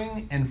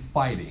filtering and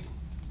fighting.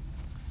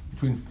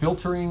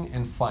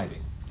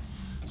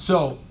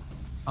 So,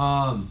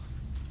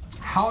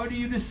 how do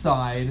you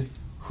decide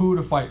who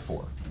to fight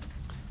for?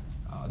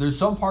 There's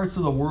some parts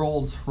of the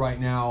world right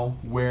now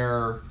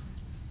where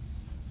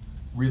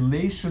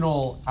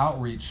relational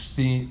outreach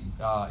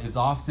is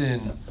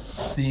often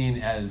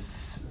seen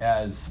as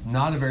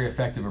not a very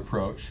effective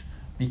approach,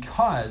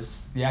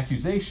 because the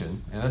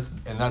accusation,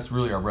 and that's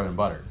really our bread and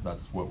butter.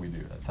 That's what we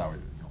do. That's how we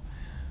do it.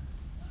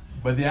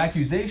 But the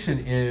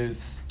accusation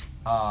is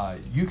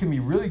you can be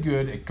really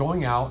good at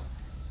going out,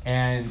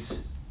 and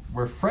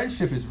where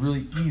friendship is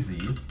really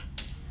easy,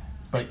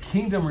 but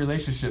kingdom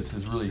relationships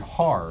is really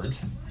hard.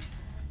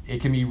 It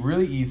can be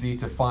really easy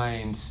to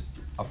find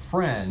a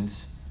friend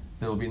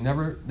that will be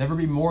never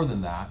be more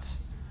than that.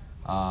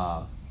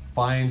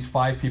 Find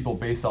 5 people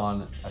based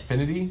on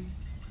affinity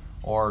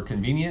or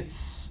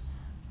convenience,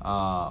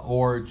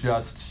 or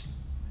just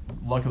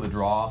luck of the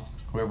draw,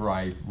 whoever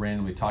I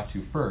randomly talk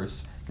to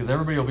first, because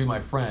everybody will be my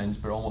friend,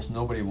 but almost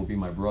nobody will be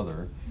my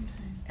brother.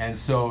 And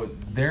so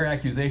their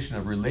accusation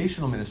of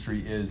relational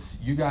ministry is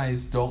you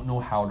guys don't know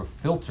how to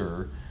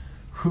filter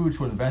who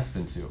to invest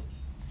into.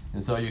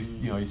 And so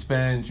you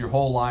spend your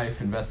whole life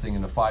investing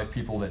into 5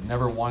 people that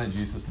never wanted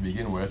Jesus to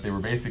begin with. They were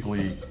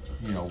basically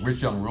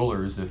rich young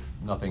rulers, if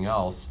nothing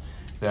else,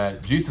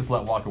 that Jesus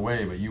let walk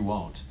away, but you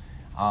won't.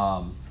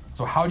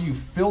 So how do you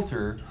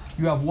filter?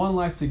 You have one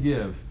life to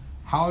give.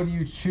 How do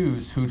you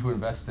choose who to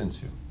invest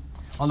into?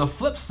 On the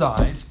flip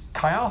side,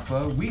 Chi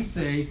Alpha, we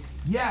say,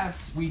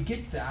 yes, we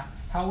get that.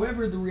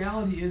 However, the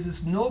reality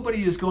is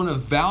nobody is going to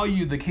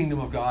value the kingdom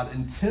of God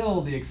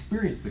until they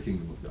experience the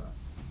kingdom of God.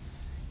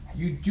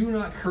 You do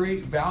not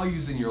create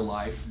values in your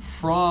life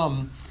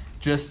from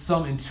just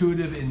some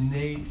intuitive,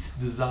 innate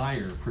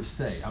desire, per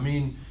se. I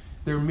mean,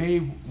 there may,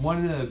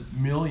 1 in a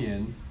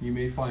million, you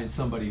may find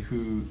somebody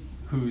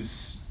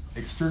whose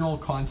external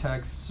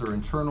contexts or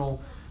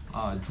internal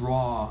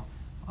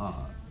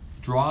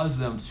draws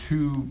them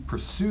to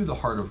pursue the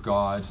heart of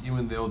God,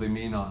 even though they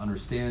may not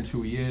understand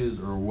who He is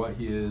or what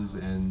He is.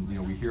 And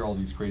we hear all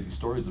these crazy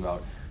stories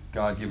about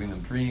God giving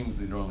them dreams.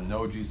 They don't even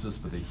know Jesus,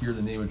 but they hear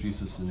the name of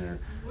Jesus in their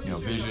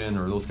vision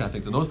or those kind of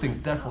things. And those things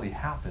definitely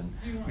happen.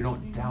 We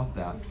don't doubt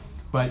that.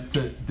 But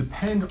to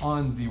depend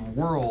on the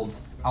world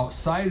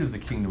outside of the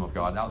kingdom of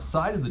God,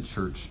 outside of the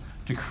church,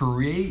 to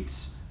create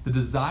the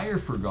desire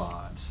for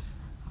God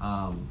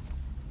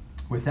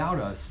without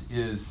us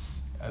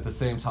is at the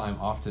same time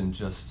often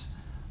just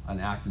an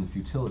act in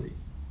futility.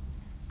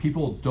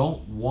 People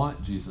don't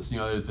want Jesus.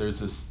 There's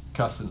this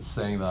Cousins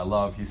saying that I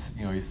love.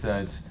 He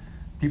said,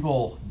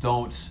 people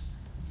don't,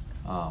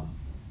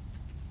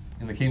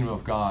 in the kingdom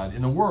of God,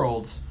 in the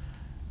world,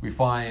 we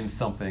find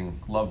something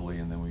lovely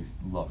and then we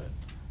love it.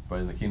 But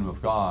in the kingdom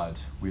of God,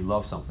 we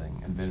love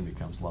something and then it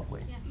becomes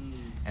lovely. Yeah.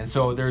 And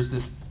so there's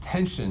this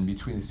tension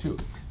between these two.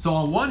 So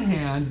on one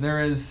hand,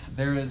 there is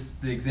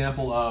the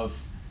example of,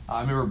 I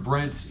remember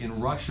Brent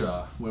in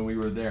Russia when we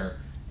were there.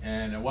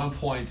 And at one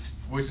point,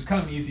 which is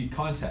kind of an easy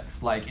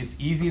context, like it's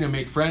easy to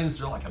make friends.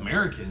 They're like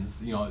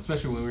Americans,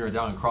 especially when we were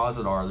down in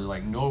Krasnodar. They're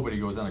like, nobody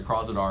goes down to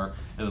Krasnodar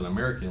as an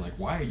American. Like,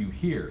 why are you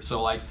here?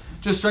 So like,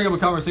 just strike up a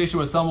conversation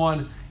with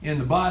someone in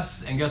the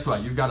bus, and guess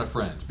what? You've got a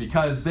friend,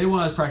 because they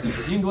want to practice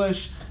their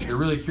English. They're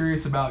really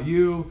curious about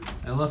you,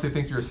 unless they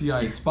think you're a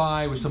CIA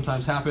spy, which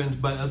sometimes happens.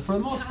 But for the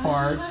most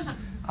part,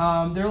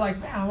 they're like,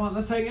 man,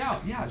 let's hang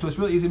out. Yeah, so it's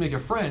really easy to make a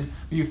friend.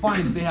 But you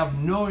find they have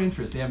no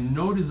interest. They have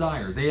no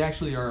desire. They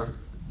actually are,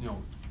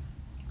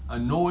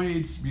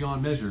 annoyed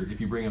beyond measure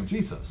if you bring up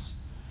Jesus.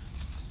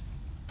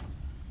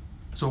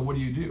 So what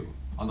do?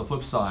 On the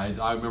flip side,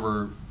 I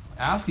remember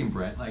asking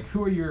Brent, like,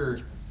 who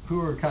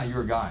are kind of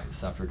your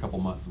guys after a couple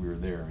months that we were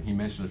there? And he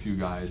mentioned a few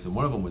guys, and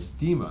one of them was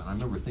Dima. And I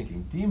remember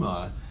thinking,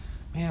 Dima,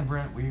 man,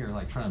 Brent, we are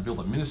like trying to build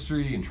a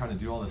ministry and trying to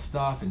do all this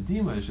stuff, and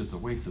Dima is just a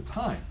waste of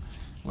time.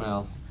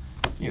 Well,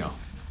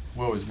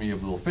 woe is me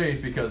of little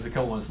faith, because a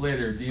couple months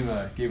later,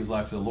 Dima gave his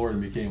life to the Lord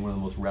and became one of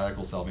the most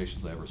radical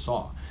salvations I ever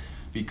saw,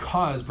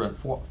 because Brent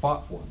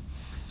fought for him.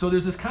 So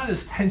there's this kind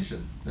of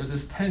tension. There's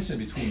this tension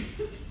between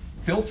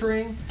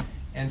filtering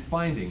and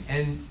finding.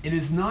 And it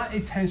is not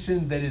a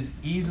tension that is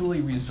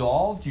easily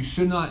resolved. You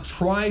should not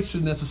try to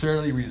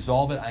necessarily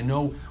resolve it. I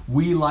know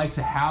we like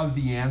to have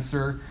the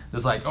answer.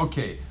 It's like,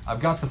 okay, I've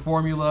got the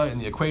formula and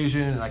the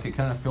equation, and I can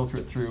kind of filter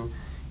it through.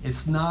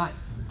 It's not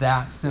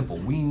that simple.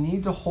 We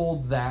need to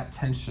hold that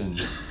tension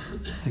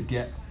to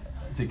get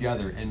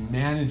together and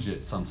manage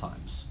it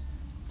sometimes.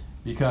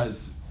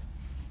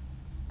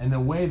 And the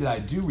way that I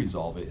do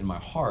resolve it in my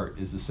heart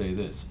is to say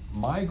this: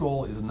 my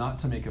goal is not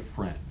to make a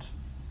friend,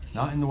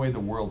 not in the way the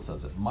world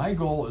says it. My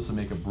goal is to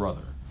make a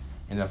brother.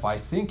 And if I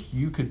think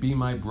you could be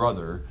my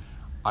brother,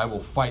 I will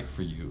fight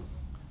for you.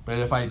 But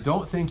if I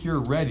don't think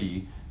you're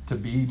ready to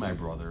be my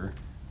brother,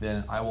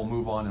 then I will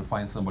move on and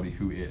find somebody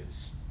who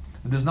is.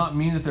 It does not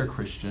mean that they're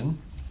Christian.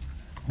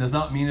 It does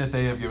not mean that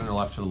they have given their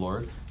life to the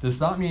Lord.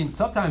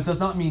 Sometimes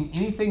does not mean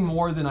anything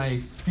more than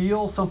I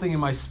feel something in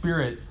my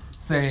spirit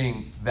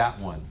saying, that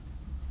one,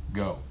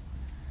 go.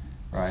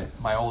 Right?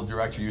 My old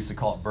director used to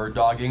call it bird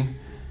dogging.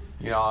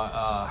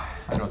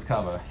 I know it's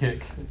kind of a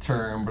hick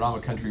term, but I'm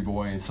a country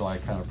boy, and so I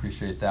kind of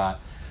appreciate that.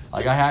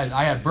 Like I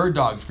had bird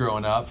dogs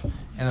growing up,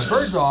 and a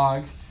bird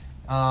dog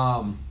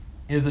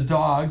is a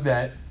dog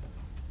that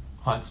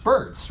hunts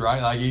birds,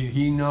 right? Like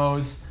he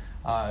knows,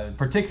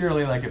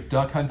 particularly like if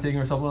duck hunting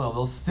or something,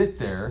 they'll sit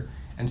there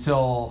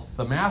until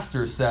the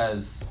master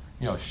says,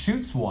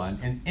 shoots one,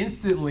 and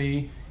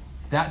instantly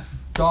that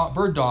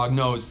bird dog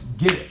knows,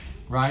 get it.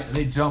 Right? And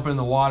they jump in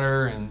the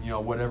water and,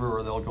 whatever,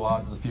 or they'll go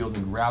out to the field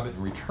and grab it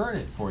and return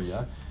it for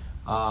you.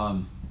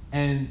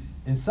 And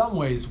in some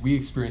ways, we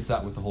experience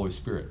that with the Holy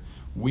Spirit.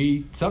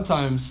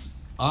 Sometimes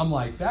I'm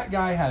like, that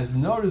guy has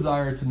no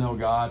desire to know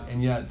God,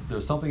 and yet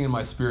there's something in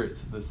my spirit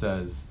that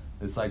says,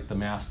 it's like the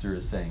master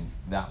is saying,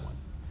 that one,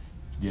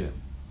 get him.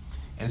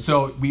 And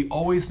so we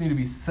always need to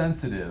be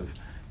sensitive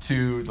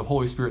to the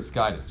Holy Spirit's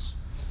guidance.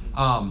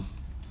 On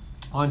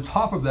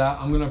top of that,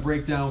 I'm going to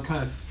break down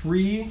kind of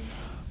three,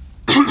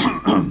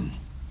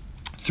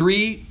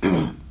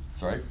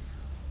 sorry,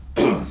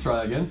 let's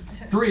try that again.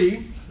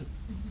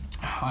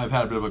 I've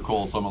had a bit of a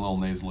cold, so I'm a little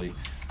nasally.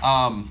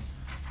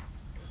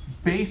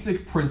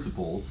 Basic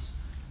principles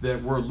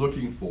that we're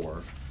looking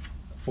for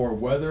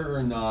whether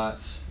or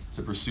not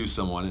to pursue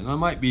someone. And I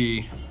might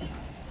be,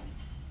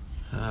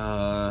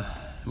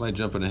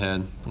 jumping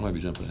ahead. I might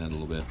be jumping ahead a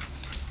little bit.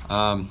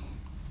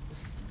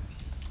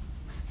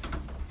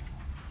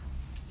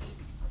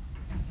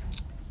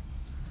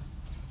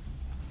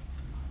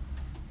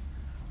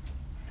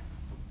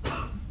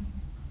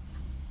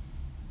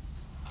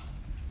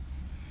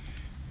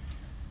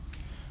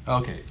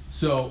 Okay,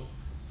 so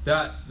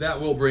that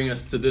will bring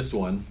us to this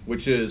one,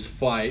 which is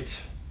fight.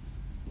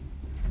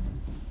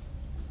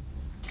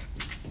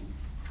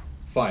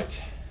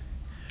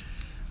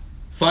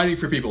 Fighting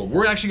for people.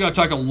 We're actually going to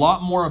talk a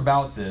lot more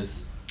about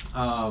this.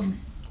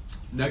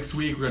 Next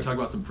week, we're going to talk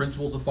about some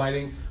principles of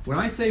fighting. When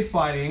I say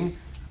fighting,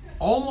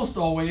 almost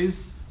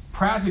always,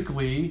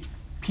 practically,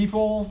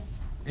 people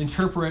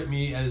interpret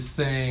me as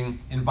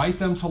saying, invite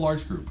them to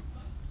large group.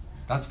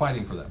 That's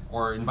fighting for them.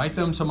 Or invite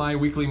them to my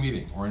weekly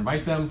meeting. Or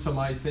invite them to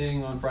my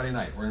thing on Friday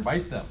night. Or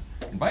invite them.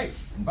 Invite.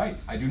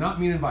 I do not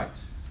mean invite.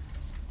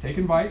 Take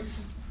invite.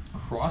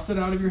 Cross it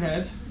out of your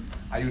head.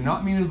 I do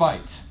not mean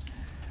invite.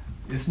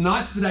 It's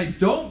not that I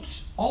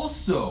don't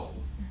also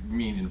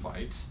mean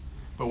invite.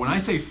 But when I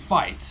say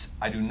fight,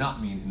 I do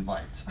not mean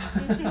invite.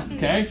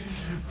 Okay?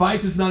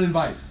 Fight is not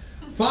invite.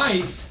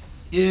 Fight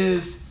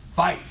is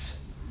fight.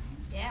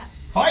 Yeah.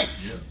 Fight.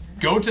 Yeah.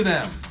 Go to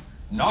them.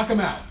 Knock them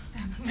out.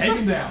 Take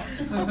them down.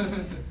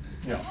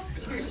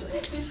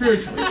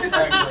 Spiritually.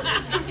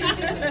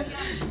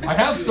 I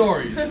have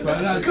stories,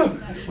 but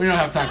we don't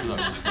have time for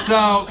those.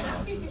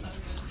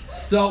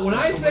 So when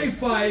I say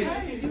fight,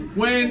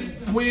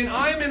 when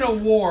I'm in a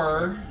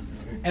war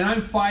and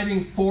I'm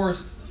fighting for,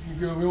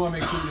 we want to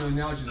make sure the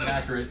analogy is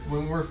accurate.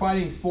 When we're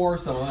fighting for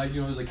someone, like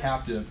as a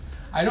captive,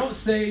 I don't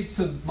say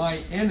to my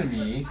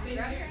enemy,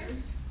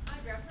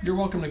 "You're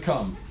welcome to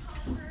come.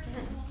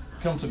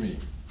 Come to me."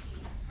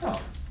 No.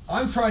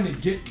 I'm trying to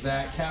get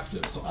that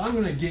captive. So I'm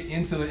going to get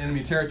into the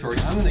enemy territory.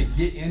 I'm going to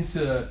get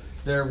into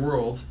their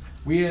world.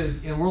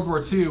 In World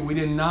War II, we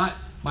did not,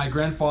 my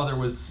grandfather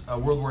was a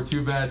World War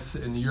II vet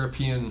in the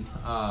European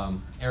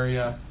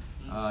area.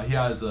 He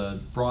has a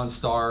Bronze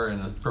Star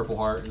and a Purple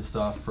Heart and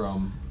stuff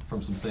from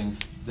some things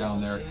down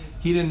there.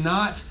 He did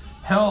not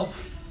help,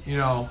 in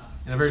a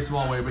very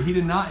small way, but he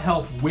did not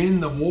help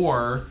win the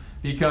war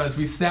because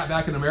we sat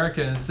back in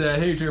America and said,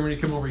 "Hey, Germany,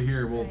 come over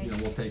here. We'll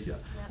take you."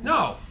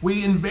 No,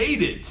 we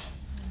invaded.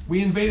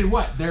 We invaded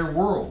what? Their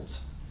world.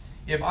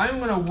 If I'm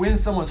going to win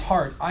someone's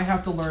heart, I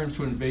have to learn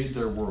to invade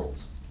their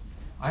world.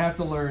 I have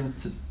to learn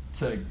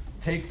to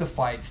take the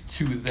fight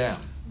to them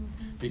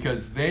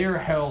because they are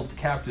held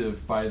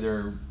captive by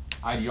their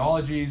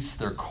ideologies,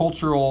 their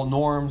cultural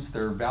norms,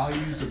 their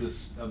values of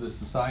this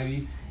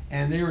society,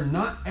 and they are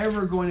not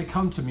ever going to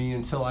come to me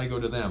until I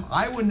go to them.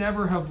 I would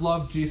never have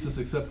loved Jesus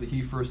except that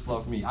he first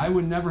loved me. I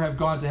would never have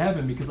gone to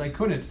heaven because I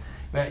couldn't.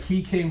 That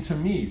he came to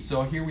me.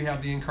 So here we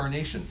have the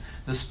incarnation.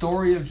 The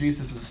story of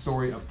Jesus is a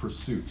story of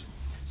pursuit.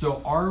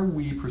 So are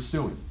we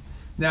pursuing?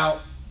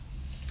 Now,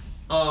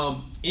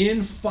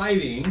 in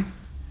fighting,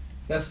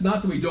 that's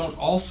not that we don't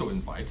also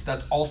invite.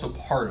 That's also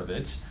part of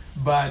it.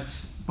 But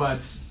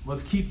let's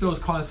keep those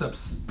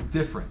concepts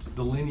different,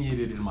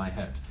 delineated in my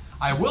head.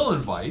 I will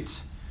invite,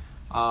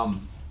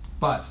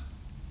 but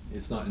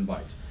it's not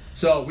invite.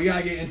 So we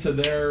gotta get into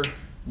their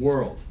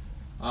world.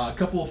 A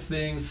couple of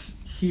things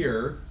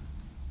here.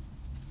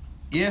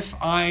 If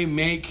in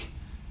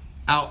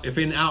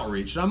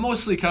outreach, and I'm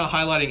mostly kind of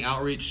highlighting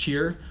outreach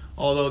here,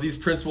 although these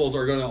principles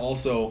are going to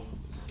also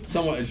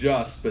somewhat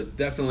adjust, but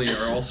definitely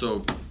are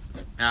also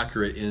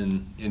accurate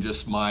in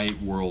just my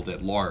world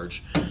at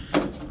large.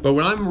 But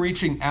when I'm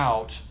reaching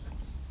out,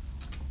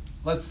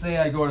 let's say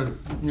I go to,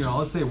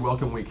 let's say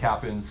Welcome Week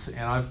happens,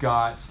 and I've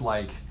got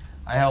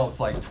I helped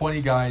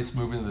 20 guys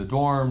move into the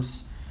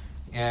dorms,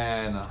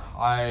 and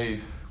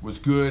I was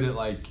good at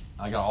I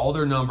got all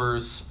their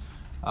numbers.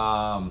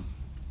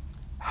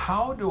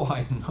 How do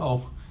I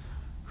know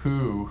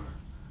who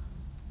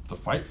to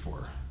fight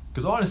for?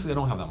 Because honestly, I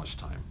don't have that much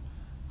time.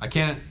 I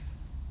can't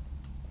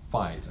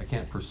fight. I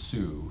can't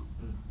pursue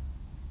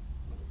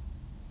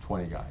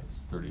 20 guys,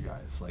 30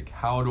 guys.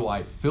 How do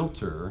I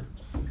filter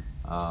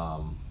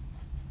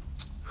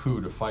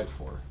who to fight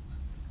for?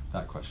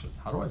 That question.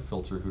 How do I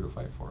filter who to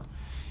fight for?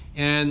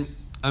 And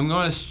I'm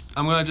going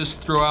to just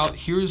throw out,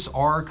 here's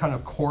our kind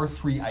of core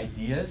 3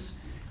 ideas.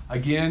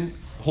 Again,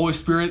 Holy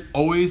Spirit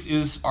always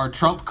is our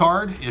trump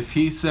card. If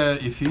he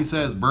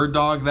says bird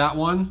dog that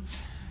one,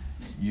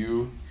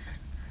 you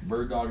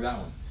bird dog that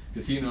one,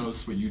 because he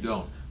knows what you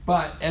don't.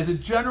 But as a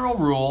general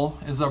rule,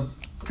 as a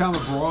kind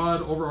of a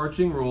broad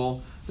overarching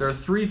rule, there are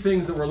 3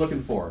 things that we're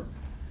looking for.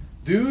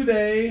 Do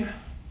they?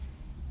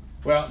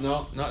 Well,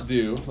 no, not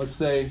do. Let's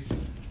say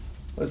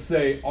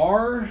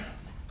are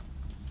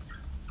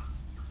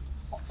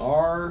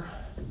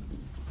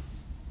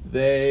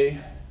they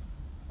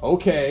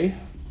okay?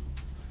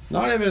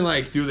 Not even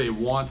do they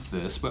want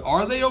this, but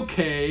are they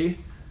okay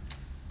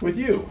with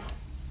you?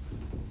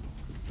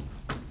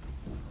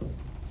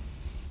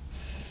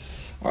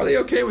 Are they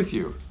okay with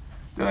you?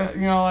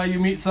 You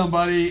meet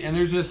somebody and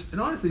there's just, and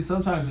honestly,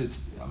 sometimes it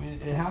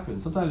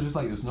happens. Sometimes it's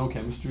just there's no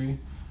chemistry,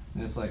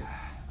 and it's I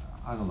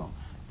don't know.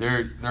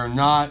 They're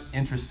not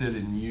interested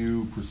in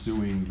you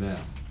pursuing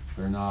them.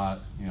 They're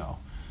not,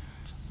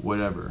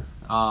 whatever.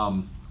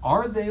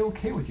 Are they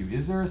okay with you?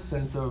 Is there a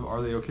sense of,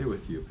 are they okay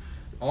with you?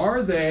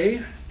 Are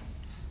they?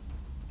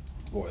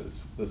 Boy,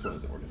 this one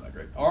isn't working that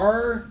great.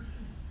 Are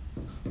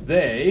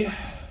they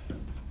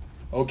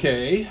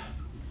okay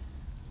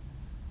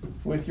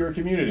with your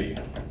community?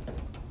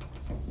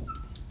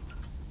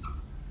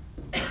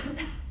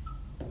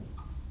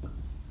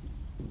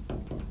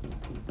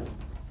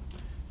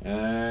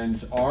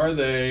 And are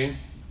they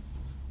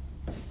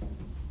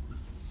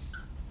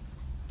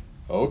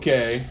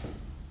okay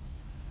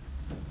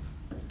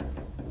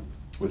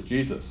with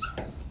Jesus?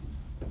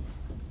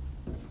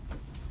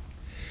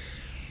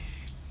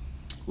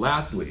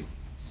 Lastly,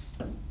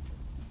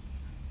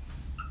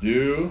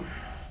 do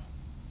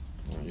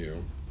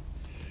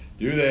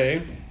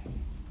they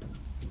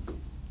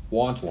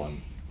want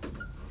one?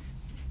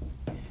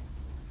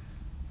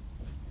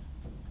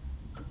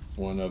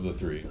 One of the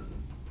three.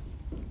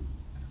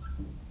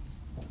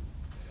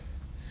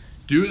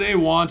 Do they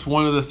want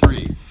one of the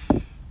three?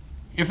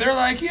 If they're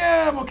like,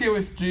 yeah, I'm okay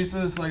with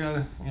Jesus, I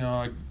got,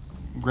 like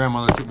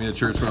grandmother took me to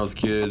church when I was a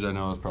kid, I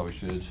know I probably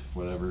should,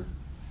 whatever.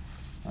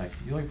 Like,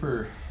 you looking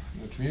for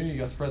community, you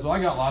got some friends? Well,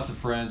 I got lots of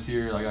friends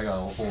here, like I got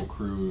a whole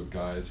crew of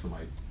guys from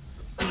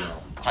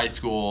high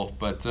school,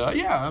 but if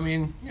you want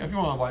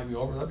to invite me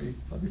over, that'd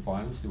be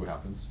fine, we'll see what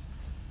happens.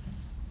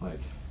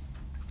 Like,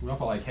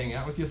 if I hang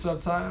out with you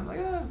sometime, like,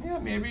 yeah,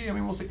 maybe,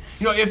 we'll see.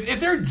 If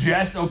they're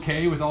just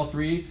okay with all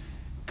three,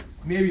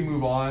 maybe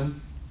move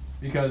on,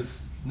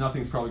 because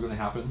nothing's probably going to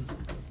happen.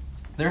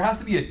 There has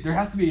to be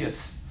a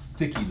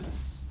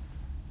stickiness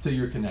to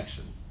your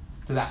connection,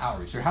 to that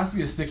outreach. There has to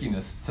be a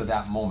stickiness to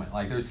that moment.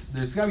 Like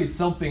there's got to be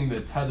something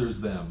that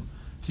tethers them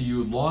to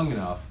you long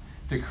enough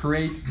to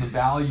create the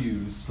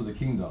values for the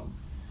kingdom.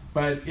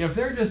 But if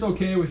they're just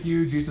okay with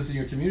you, Jesus, and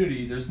your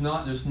community, there's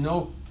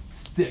no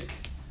stick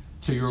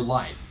to your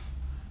life,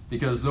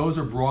 because those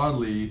are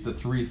broadly the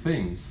three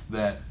things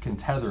that can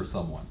tether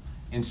someone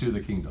into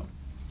the kingdom.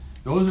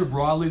 Those are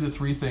broadly the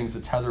three things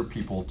that tether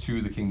people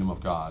to the kingdom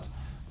of God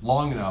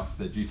long enough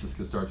that Jesus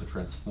can start to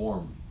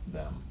transform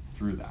them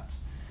through that.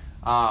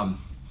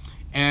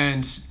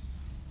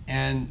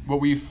 And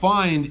what we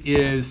find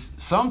is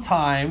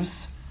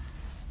sometimes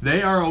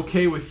they are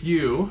okay with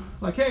you,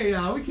 like, hey,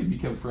 we could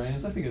become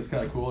friends. I think it's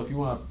kind of cool. If you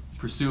want to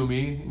pursue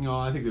me,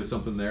 I think there's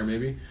something there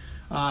maybe.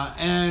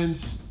 I'm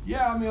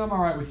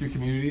all right with your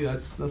community.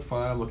 That's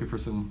fine. I'm looking for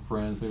some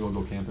friends. Maybe I'll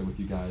go camping with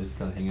you guys,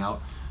 kind of hang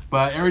out.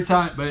 But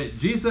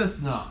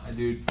Jesus, no,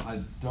 dude,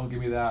 don't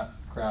give me that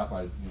crap.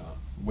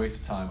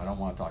 Waste of time. I don't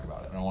want to talk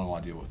about it. I don't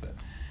want to deal with it.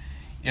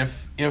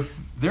 If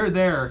they're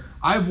there,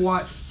 I've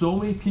watched so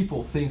many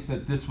people think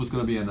that this was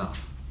going to be enough.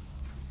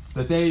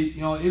 That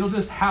it'll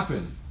just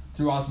happen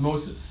through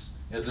osmosis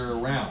as they're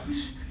around,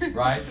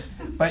 right?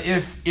 But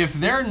if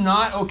they're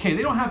not okay,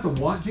 they don't have to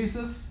want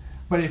Jesus,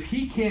 but if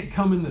he can't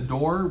come in the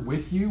door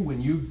with you when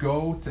you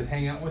go to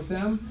hang out with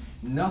them,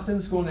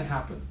 nothing's going to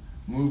happen.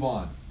 Move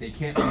on. They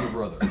can't be your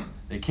brother.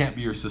 They can't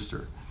be your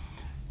sister.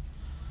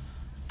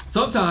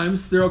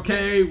 Sometimes they're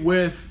okay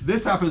with,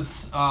 this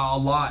happens a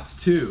lot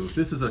too.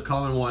 This is a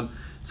common one.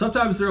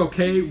 Sometimes they're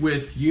okay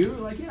with you,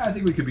 like, yeah, I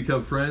think we could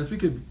become friends. We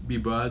could be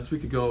buds. We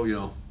could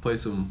go, play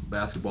some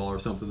basketball or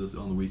something this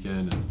on the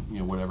weekend,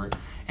 and whatever.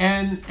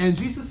 And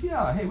Jesus,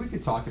 yeah, hey, we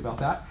could talk about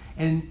that.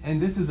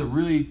 And this is a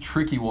really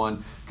tricky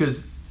one,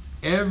 because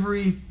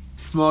every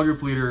small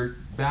group leader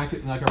back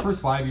in our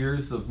first 5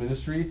 years of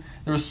ministry,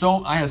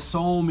 I had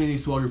so many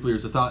small group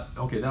leaders that thought,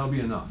 okay, that'll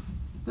be enough.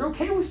 They're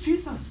okay with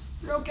Jesus.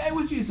 They're okay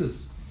with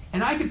Jesus.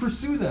 And I can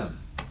pursue them.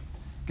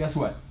 Guess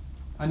what?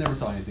 I never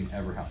saw anything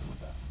ever happen with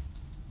that.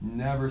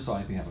 Never saw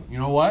anything happen. You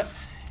know what?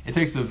 It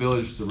takes a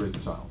village to raise a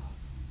child.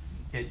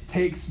 It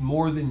takes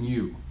more than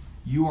you.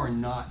 You are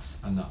not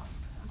enough.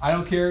 I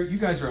don't care. You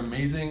guys are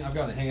amazing. I've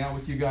got to hang out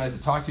with you guys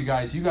and talk to you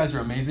guys. You guys are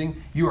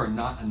amazing. You are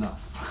not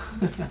enough.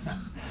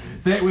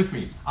 Say it with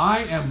me.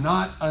 I am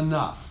not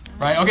enough.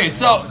 Right? Okay,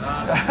 so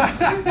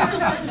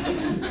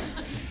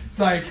it's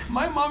like,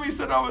 my mommy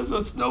said I was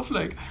a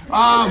snowflake.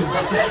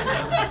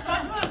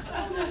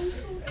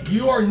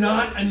 You are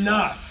not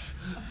enough.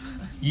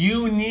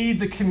 You need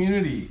the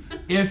community.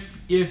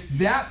 If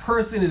that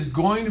person is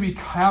going to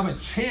have a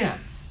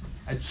chance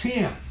at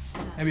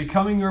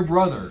becoming your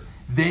brother,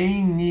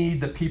 they need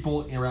the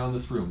people around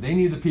this room. They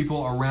need the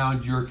people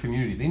around your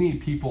community. They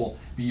need people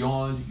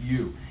beyond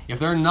you. If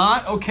they're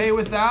not okay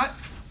with that,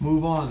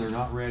 move on. They're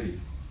not ready.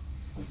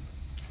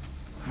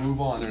 Move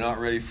on. They're not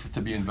ready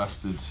to be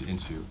invested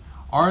into.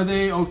 Are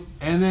they?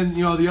 And then,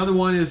 the other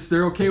one is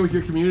they're okay with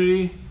your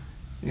community.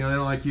 They don't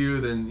like you,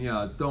 then,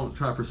 don't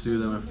try to pursue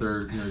them if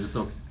they're, just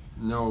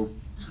no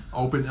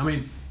open.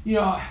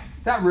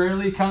 That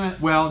rarely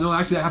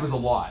actually that happens a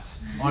lot,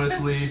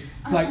 honestly.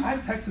 It's like,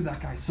 I've texted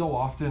that guy so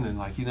often and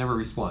he never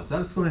responds.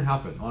 That's going to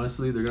happen.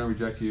 Honestly, they're going to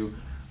reject you.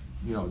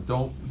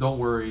 Don't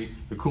worry.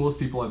 The coolest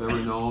people I've ever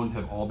known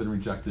have all been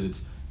rejected.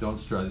 Don't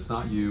stress. It's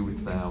not you,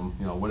 it's them,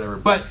 whatever.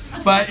 But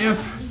if,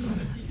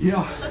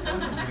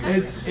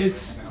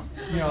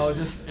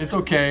 it's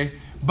okay.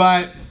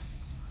 But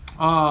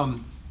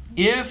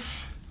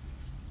if,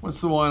 what's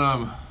the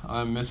one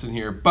I'm missing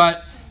here?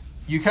 But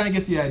you kind of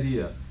get the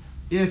idea.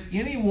 If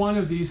any one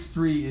of these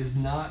three is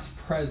not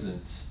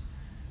present,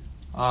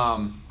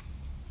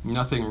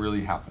 nothing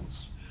really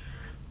happens.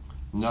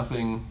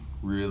 Nothing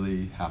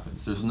really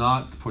happens. There's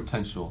not the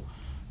potential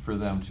for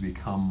them to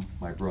become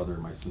my brother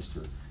and my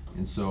sister.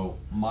 And so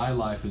my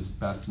life is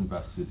best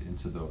invested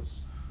into those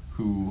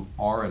who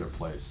are at a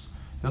place.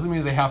 Doesn't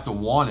mean they have to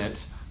want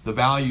it. The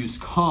values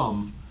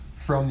come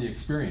from the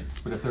experience.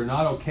 But if they're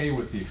not okay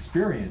with the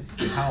experience,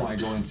 then how am I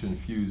going to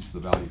infuse the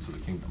values of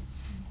the kingdom?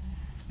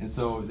 And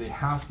so they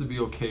have to be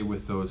okay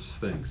with those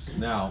things.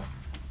 Now,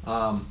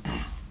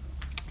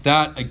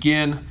 that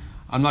again,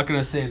 I'm not going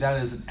to say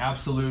that is an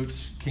absolute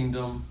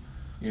kingdom,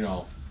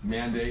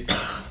 mandate.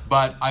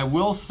 But I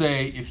will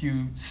say, if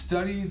you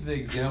study the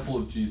example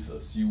of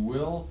Jesus, you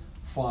will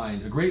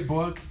find a great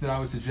book that I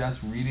would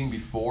suggest reading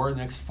before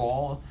next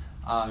fall,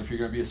 if you're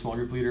going to be a small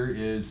group leader,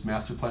 is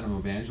Master Plan of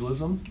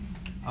Evangelism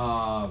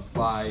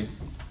by,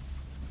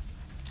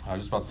 I was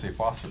just about to say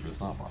Foster, but it's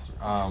not Foster.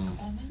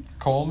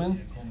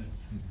 Coleman?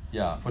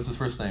 Yeah, what's his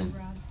first name?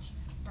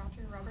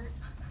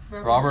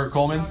 Robert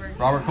Coleman.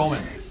 Robert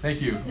Coleman. Thank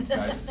you,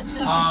 guys.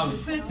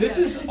 This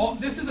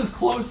is as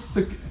close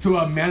to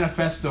a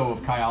manifesto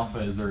of Chi Alpha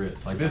as there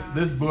is. Like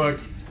this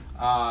book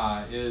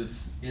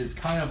is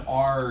kind of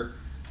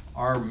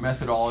our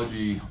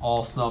methodology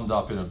all summed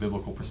up in a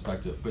biblical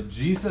perspective. But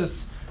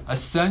Jesus,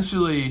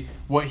 essentially,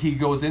 what he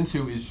goes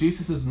into is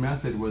Jesus'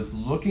 method was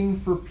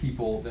looking for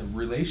people that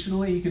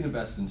relationally he can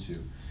invest into,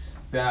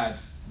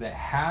 that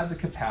had the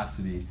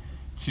capacity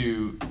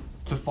to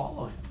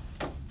follow him.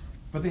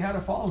 But they had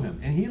to follow him.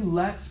 And he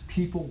let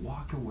people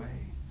walk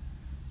away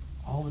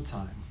all the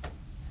time.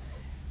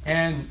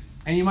 And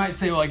you might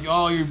say, like,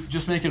 oh, you're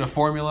just making a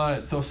formula.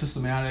 It's so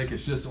systematic.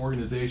 It's just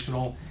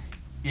organizational.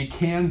 It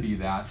can be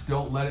that.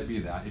 Don't let it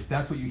be that. If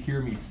that's what you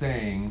hear me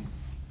saying,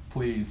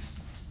 please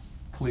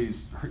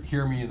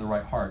hear me in the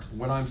right heart.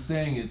 What I'm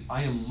saying is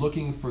I am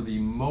looking for the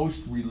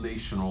most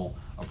relational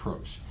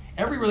approach.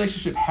 Every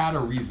relationship had a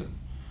reason.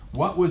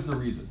 What was the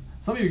reason?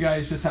 Some of you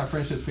guys just have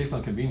friendships based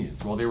on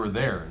convenience. Well, they were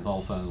there, and all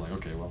of a sudden, like,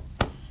 okay, well,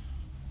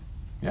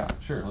 yeah,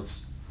 sure,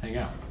 let's hang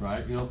out,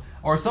 right?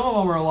 Or some of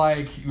them are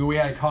like, we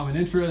had common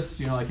interests,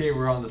 like, hey,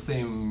 we're on the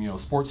same,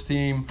 sports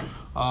team,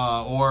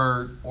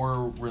 or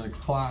we're in a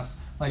class.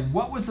 Like,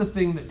 what was the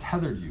thing that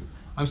tethered you?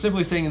 I'm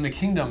simply saying in the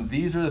kingdom,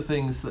 these are the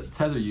things that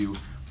tether you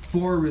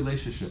for a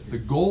relationship. The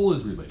goal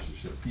is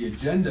relationship. The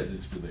agenda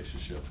is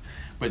relationship.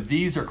 But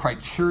these are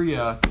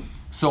criteria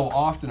so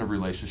often of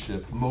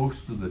relationship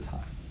most of the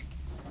time.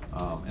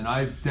 And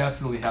I've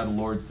definitely had the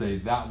Lord say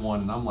that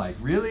one, and I'm like,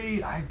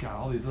 really? I've got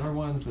all these other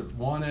ones that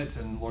want it,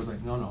 and the Lord's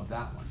like, no,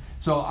 that one.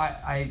 So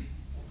I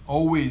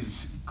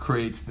always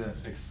create the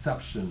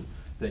exception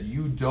that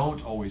you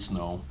don't always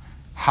know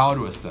how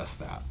to assess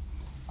that.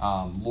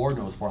 Lord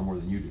knows far more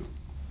than you do.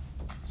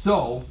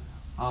 So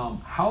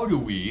how do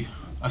we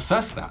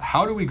assess that?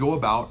 How do we go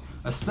about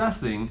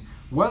assessing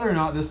whether or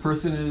not this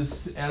person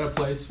is at a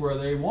place where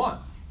they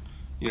want,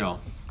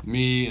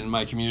 me and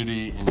my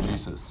community and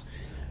Jesus?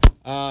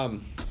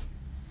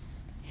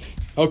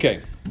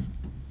 Okay.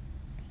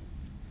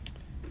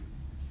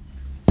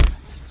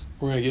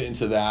 We're going to get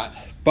into that,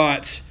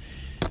 but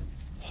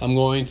I'm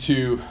going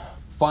to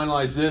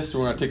finalize this.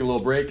 We're going to take a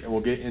little break, and we'll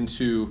get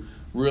into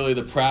really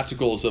the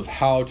practicals of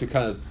how to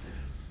kind of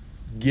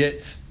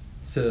get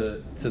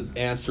to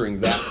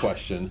answering that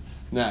question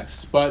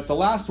next. But the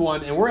last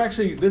one,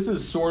 and this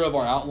is sort of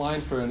our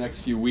outline for the next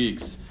few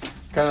weeks,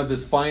 kind of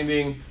this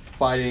finding,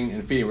 fighting,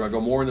 and feeding. We're going to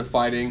go more into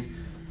fighting.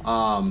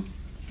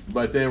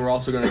 But then we're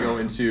also going to go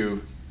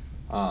into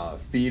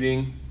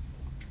feeding.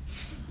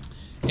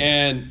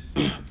 And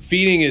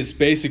feeding is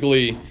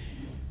basically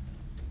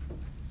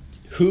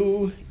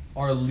who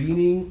are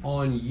leaning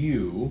on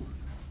you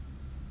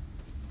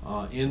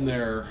in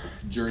their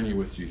journey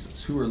with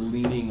Jesus. Who are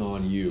leaning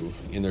on you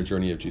in their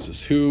journey of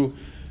Jesus? Who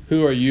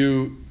are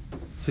you?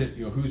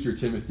 Who's your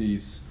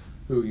Timothy's?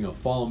 Who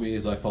follow me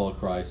as I follow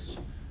Christ?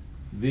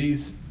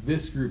 This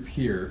group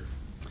here,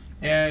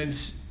 and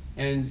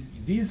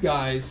these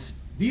guys.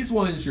 These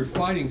ones you're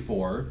fighting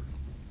for,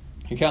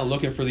 you're kind of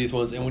looking for these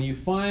ones, and when you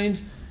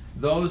find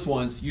those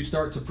ones, you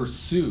start to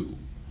pursue.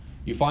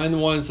 You find the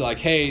ones like,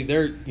 hey,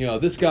 they're,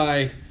 this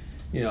guy,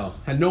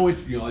 had no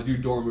interest. I do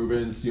door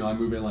move-ins. I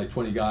move in like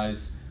 20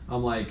 guys.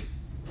 I'm like,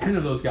 10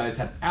 of those guys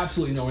had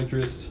absolutely no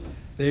interest.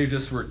 They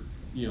just were,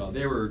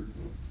 they were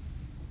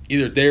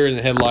either there in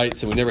the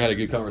headlights and we never had a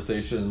good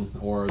conversation,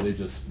 or they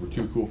just were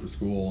too cool for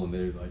school and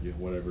they're like,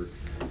 whatever,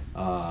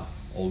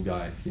 old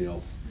guy,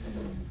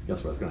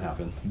 guess what's going to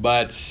happen.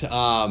 But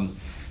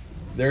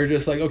they're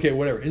just like, okay,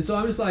 whatever. And so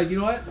I'm just like, you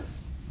know what?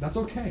 That's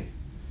okay.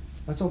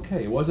 That's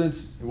okay. It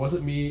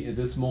wasn't me at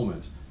this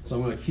moment. So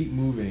I'm going to keep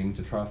moving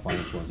to try to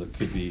find ones that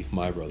could be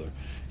my brother.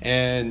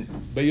 But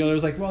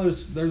there's like, well,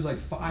 there's like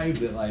 5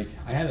 that like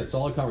I had a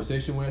solid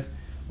conversation with.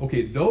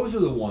 Okay, those are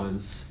the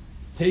ones.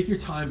 Take your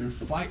time and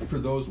fight for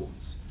those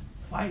ones.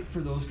 Fight for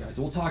those guys.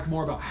 We'll talk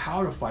more about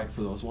how to fight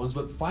for those ones,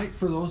 but fight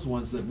for those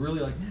ones that really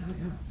like,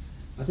 yeah,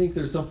 I think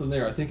there's something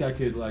there. I think I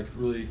could like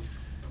really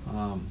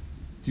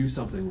do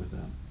something with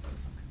them.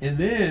 And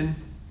then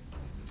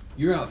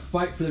you're going to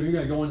fight for them. You're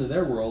going to go into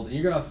their world, and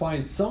you're going to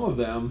find some of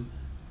them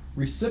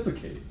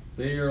reciprocate.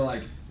 They are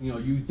like,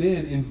 you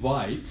then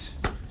invite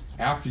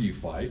after you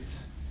fight.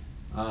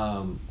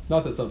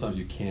 Not that sometimes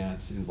you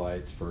can't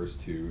invite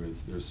first too.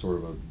 There's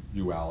sort of a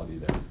duality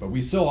there. But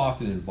we so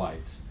often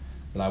invite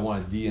that I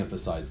want to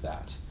de-emphasize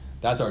that.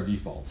 That's our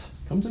default.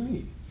 Come to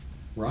me,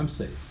 where I'm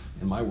safe,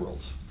 in my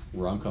world,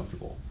 where I'm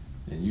comfortable,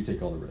 and you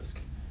take all the risk,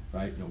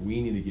 right?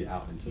 We need to get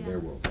out into their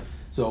world.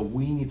 So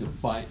we need to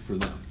fight for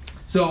them.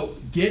 So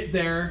get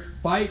there,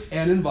 fight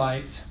and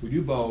invite. We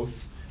do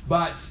both.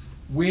 But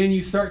when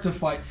you start to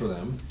fight for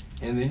them,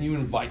 and then you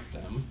invite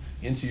them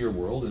into your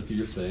world, into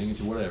your thing,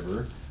 into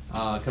whatever,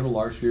 come to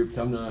large group,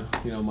 come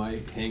to my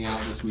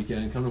hangout this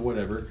weekend, come to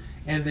whatever,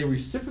 and they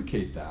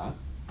reciprocate that,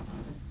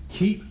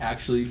 keep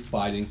actually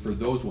fighting for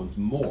those ones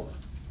more.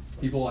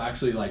 People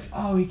actually like,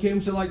 oh, he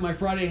came to like my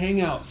Friday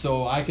hangout,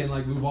 so I can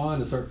like move on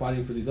and start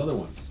fighting for these other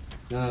ones.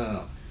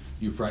 No.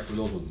 You fight for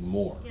those ones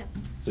more. Yeah.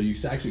 So you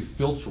actually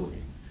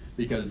filtering,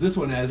 because this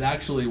one is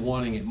actually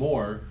wanting it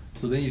more.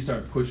 So then you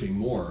start pushing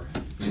more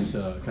into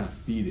kind of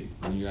feeding,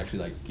 and you're actually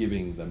like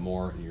giving them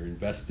more, and you're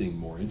investing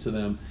more into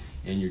them,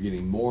 and you're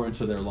getting more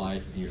into their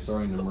life, and you're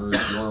starting to merge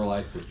your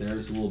life with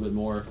theirs a little bit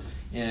more.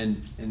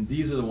 And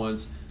these are the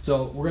ones.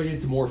 So we're going to get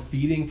into more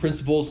feeding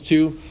principles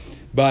too,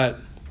 but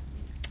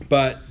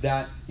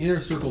that inner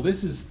circle,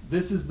 this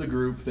is the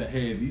group that,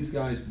 hey, these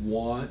guys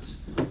want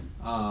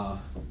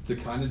to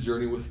kind of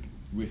journey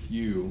with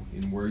you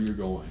in where you're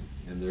going,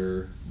 and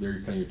they're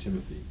kind of your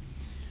Timothy.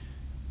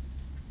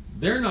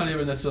 They're not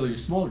even necessarily your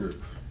small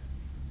group.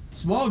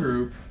 Small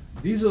group,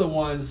 these are the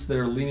ones that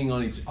are leaning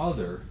on each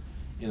other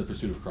in the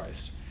pursuit of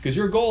Christ. Because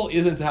your goal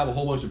isn't to have a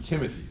whole bunch of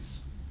Timothys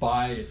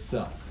by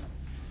itself.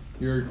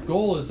 Your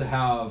goal is to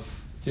have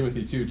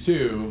Timothy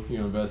 2:2,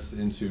 invest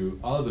into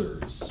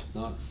others,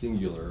 not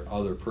singular,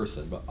 other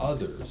person, but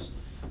others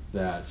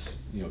that,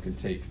 can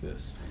take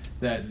this.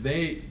 That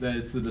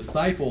it's the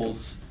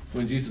disciples,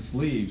 when Jesus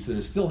leaves, that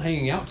are still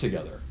hanging out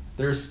together.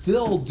 They're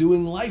still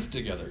doing life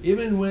together,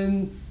 even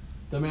when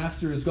the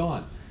master is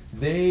gone.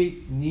 They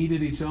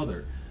needed each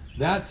other.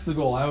 That's the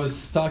goal. I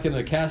was talking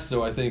to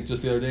Casto, I think,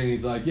 just the other day, and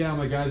he's like, yeah,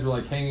 my guys were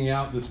like hanging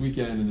out this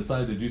weekend and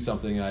decided to do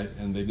something,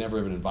 and they never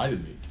even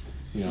invited me.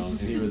 And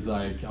he was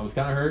like, I was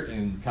kind of hurt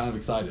and kind of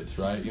excited,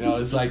 right?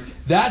 It's like,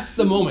 that's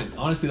the moment.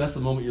 Honestly, that's the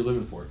moment you're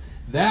living for.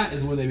 That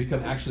is when they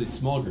become actually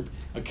small group.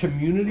 A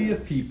community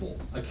of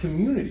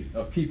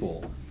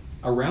people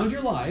around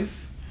your life,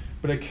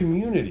 but a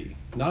community,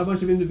 not a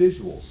bunch of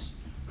individuals,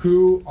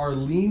 who are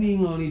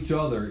leaning on each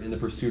other in the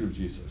pursuit of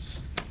Jesus.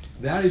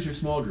 That is your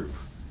small group.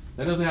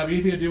 That doesn't have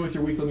anything to do with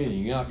your weekly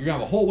meeting. You're going to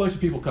have a whole bunch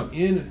of people come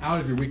in and out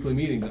of your weekly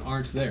meeting that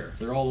aren't there.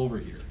 They're all over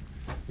here.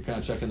 They're kind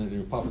of checking,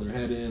 they're popping their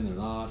head in, they're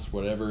not,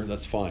 whatever,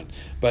 that's fine.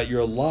 But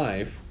you're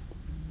alive,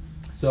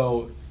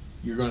 so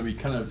you're going to be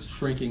kind of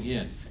shrinking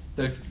in.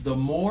 The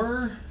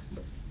more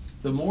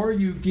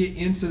you get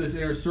into this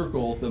inner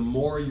circle, the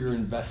more you're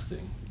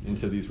investing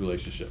into these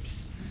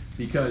relationships.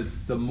 Because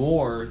the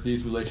more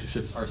these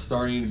relationships are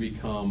starting to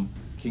become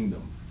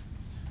kingdom.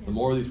 The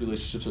more these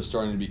relationships are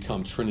starting to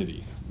become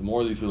Trinity. The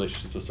more these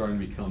relationships are starting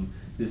to become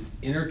this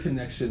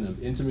interconnection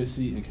of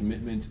intimacy and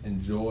commitment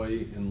and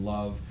joy and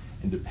love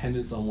and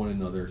dependence on one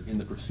another in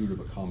the pursuit of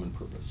a common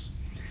purpose.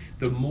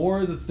 The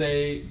more that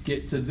they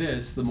get to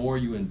this, the more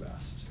you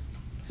invest.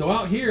 So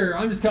out here,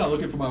 I'm just kind of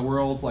looking for my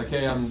world, like,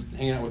 hey, I'm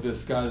hanging out with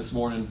this guy this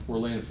morning, we're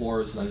laying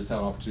floors, and I just have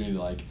an opportunity to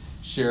like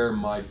share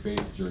my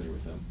faith journey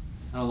with him.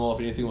 I don't know if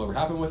anything will ever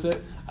happen with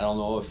it. I don't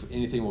know if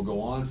anything will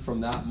go on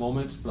from that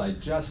moment, but I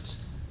just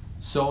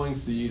sowing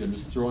seed, I'm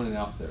just throwing it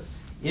out there.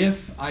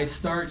 If I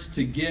start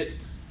to get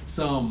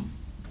some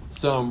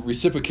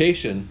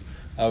reciprocation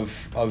of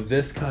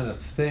this kind of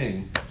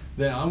thing,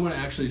 then I'm going to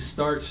actually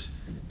start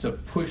to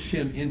push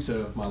him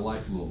into my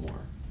life a little more.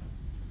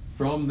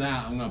 From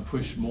that, I'm going to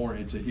push more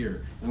into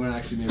here. I'm going to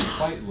actually maybe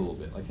fight a little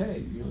bit. Like,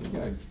 hey, you got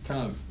to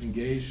kind of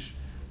engage.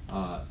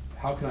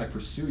 How can I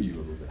pursue you a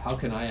little bit? How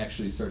can I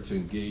actually start to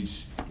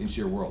engage into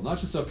your world? Not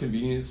just of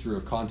convenience or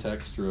of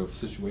context or of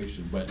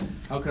situation, but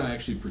how can I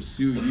actually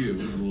pursue you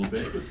a little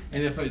bit?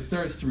 And if it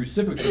starts to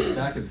reciprocate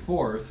back and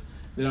forth,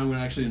 then I'm going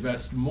to actually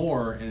invest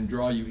more and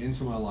draw you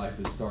into my life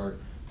and start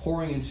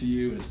pouring into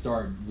you and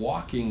start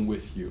walking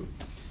with you.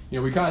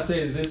 We kind of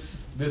say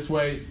this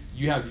way,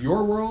 you have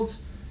your world,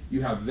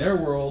 you have their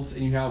worlds,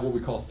 and you have what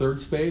we call third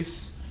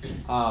space,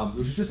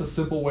 which is just a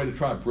simple way to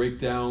try to break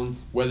down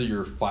whether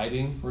you're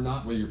fighting or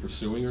not, whether you're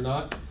pursuing or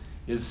not.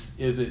 Is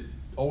it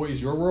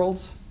always your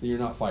world? Then you're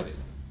not fighting,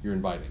 you're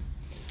inviting.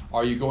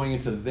 Are you going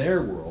into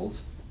their world?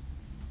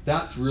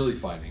 That's really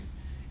fighting.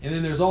 And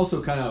then there's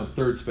also kind of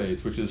third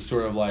space, which is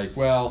sort of like,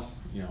 well,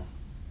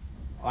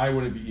 I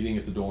wouldn't be eating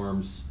at the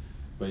dorms,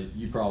 but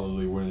you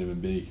probably wouldn't even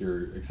be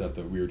here except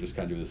that we were just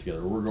kind of doing this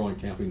together. We're going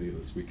camping together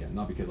this weekend,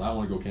 not because I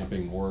want to go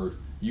camping or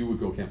you would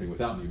go camping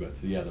without me, but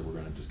together we're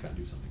going to just kind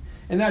of do something.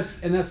 And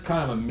that's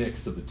kind of a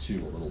mix of the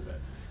two a little bit.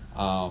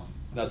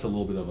 That's a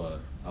little bit of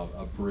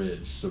a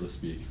bridge, so to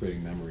speak,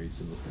 creating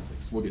memories and those kind of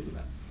things. We'll get to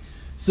that.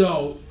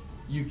 So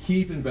you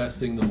keep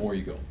investing the more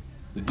you go.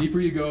 The deeper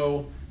you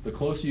go, the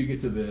closer you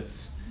get to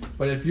this.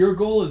 But if your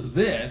goal is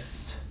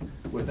this,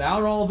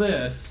 without all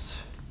this,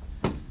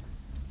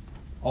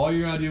 all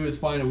you're going to do is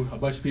find a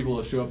bunch of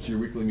people to show up to your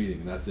weekly meeting,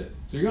 and that's it.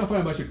 So you're going to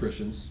find a bunch of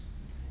Christians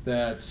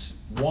that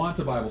want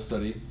a Bible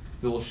study,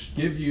 that will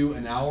give you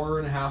an hour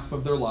and a half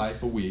of their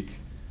life a week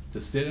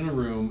to sit in a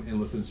room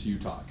and listen to you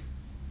talk.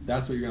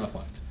 That's what you're going to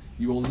find.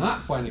 You will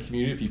not find a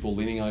community of people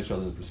leaning on each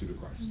other in the pursuit of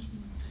Christ.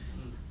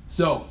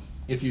 So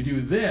if you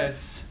do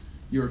this,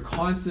 you're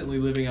constantly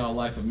living out a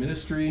life of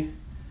ministry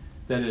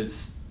that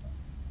is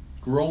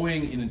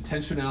growing in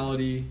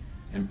intentionality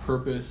and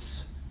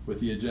purpose with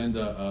the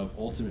agenda of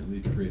ultimately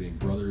creating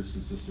brothers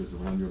and sisters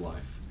around your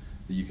life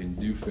that you can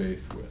do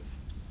faith with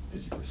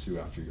as you pursue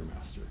after your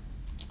master.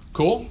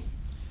 Cool?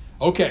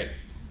 Okay.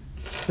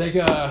 Take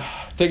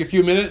a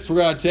few minutes. We're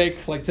going to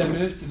take like 10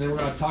 minutes, and then we're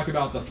going to talk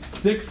about the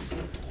 6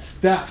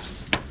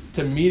 steps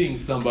to meeting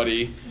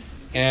somebody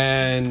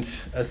and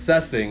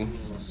assessing,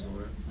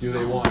 do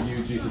they want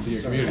you, Jesus, in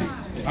your community?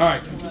 All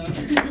right.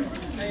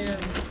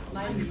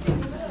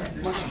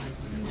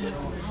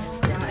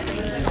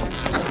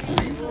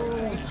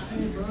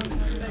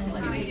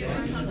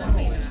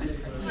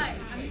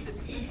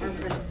 Our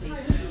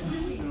presentation,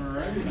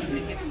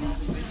 even gets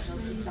situational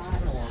with that.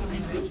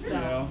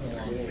 So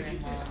it's ran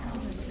long.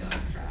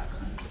 Crap.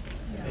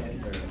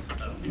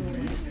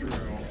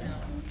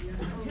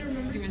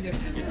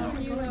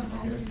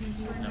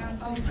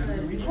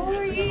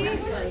 Corey!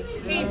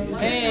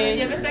 Hey! Do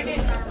you have a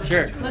second?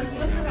 Sure. Let's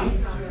look about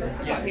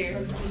presentation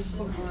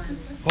on.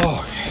 Oh,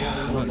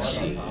 let's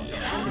see. So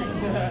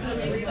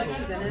the 3 of us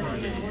presented,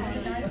 and one of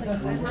the guys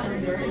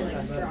was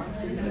very strong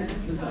presenter.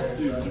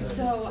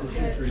 So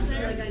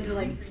I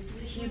did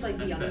he's like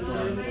the other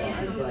one. So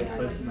I was like, I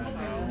was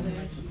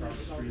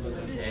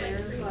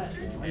there, but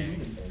I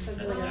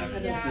feel like I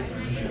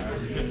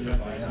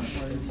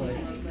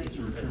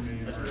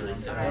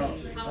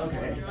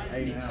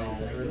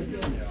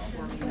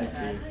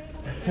just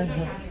had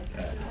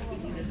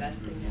the best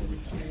thing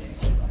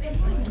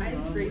I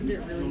phrased it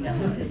really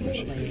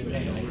delicately,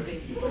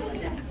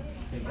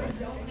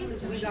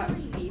 because we got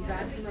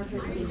feedback from our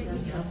presentation,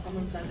 so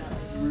someone said that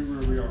we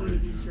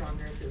would be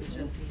stronger if it was just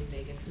me and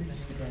Megan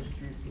presenting it.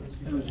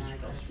 So I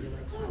kind of feel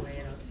like that way,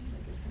 and I was just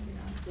like, okay,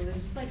 yeah. So it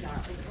was just like that.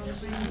 Like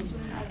honestly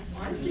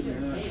it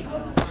went really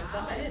well. I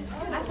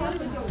thought it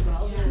would go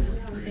well, but I just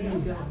didn't think it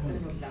would go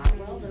that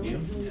well, but it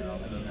went really well.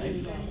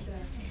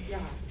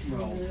 Yeah,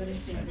 really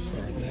understanding.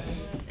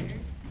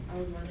 I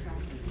would want to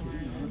practice more,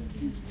 and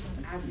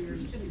then as we were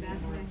just doing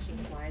more of the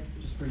slides,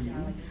 just so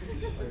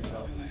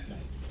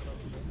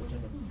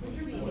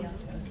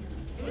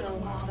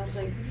that's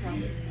like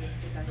probably the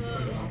best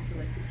decision for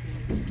like the team,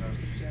 which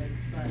is good,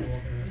 but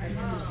I just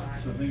feel bad.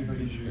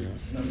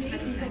 I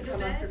think he'll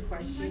come up for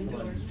questions when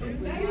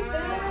we ask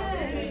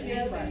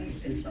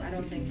questions, but I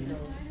don't think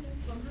he'll.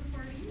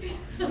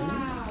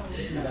 Wow.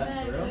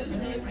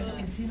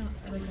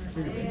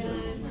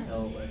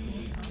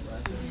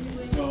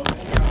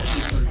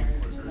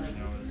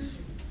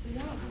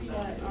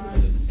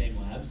 The same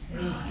labs?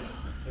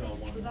 They're all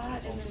one. So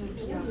that and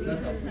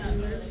then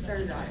we literally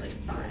started at like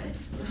 5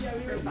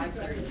 or 5:30.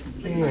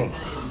 Like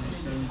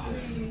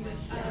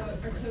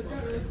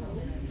 5:30.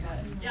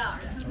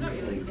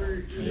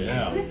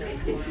 Yeah.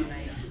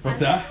 What's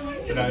that?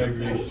 Said I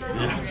agree.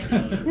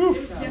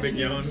 Yeah. Big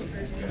yawn.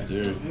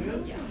 Dude.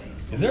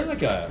 Is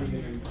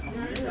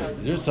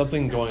there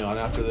something going on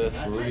after this?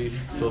 Were we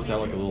supposed to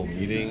have like a little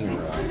meeting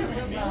or I'm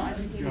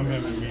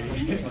having a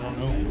meeting. I don't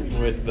know.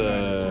 with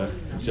the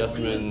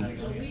Jessamine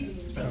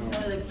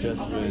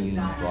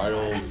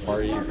bridal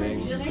party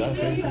thing? Is that a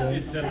thing today?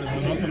 Not that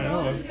I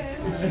know of.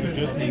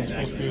 Jessamine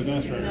supposed to be with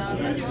us right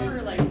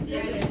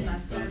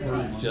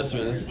now.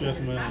 Jessamine is?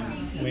 Jessamine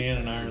and Leanne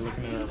and I are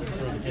looking at our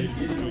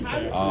presentations.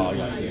 Oh, I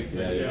got you.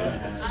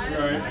 Yeah.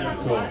 Right.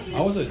 Cool.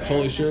 I wasn't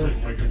totally sure.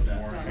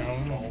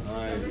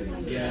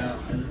 Yeah.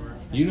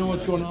 You know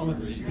what's going on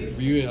with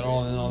you and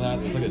all that?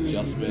 It's like a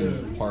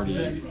Jessamine party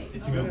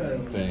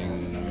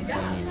thing.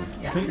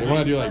 They want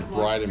to do like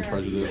Bride and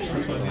Prejudice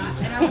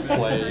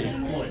play.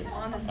 I'm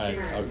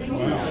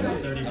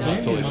not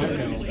totally sure.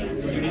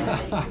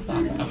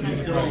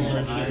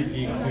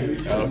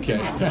 Okay.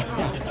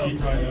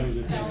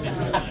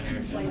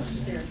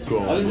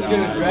 Cool. I was just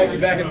gonna drag you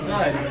back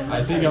inside.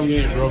 I think I'm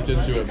getting roped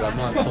into it, but I'm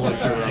not totally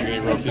sure what I'm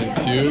getting roped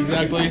into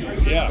exactly.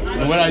 Yeah.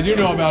 And what I do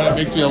know about it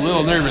makes me a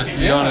little nervous, to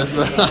be honest.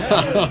 But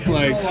I'm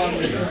like, all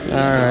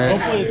right.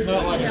 Hopefully it's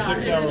not like a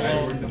 6-hour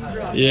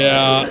long.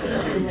 Yeah.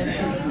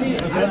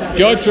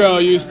 Gotro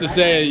used to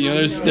say,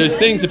 there's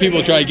things that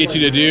people try to get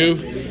you to do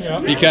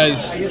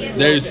because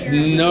there's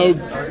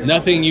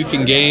nothing you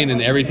can gain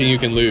and everything you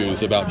can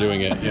lose about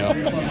doing it.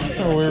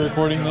 So we're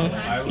recording this?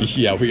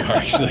 Yeah, we are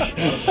actually.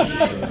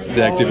 This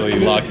actively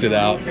locks it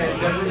out.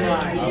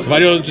 If I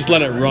don't just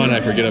let it run,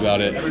 I forget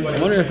about it. I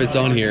wonder if it's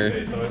on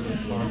here.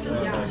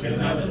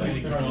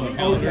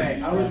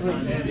 Okay, I was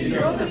like,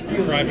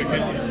 Private.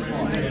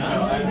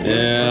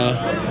 Yeah.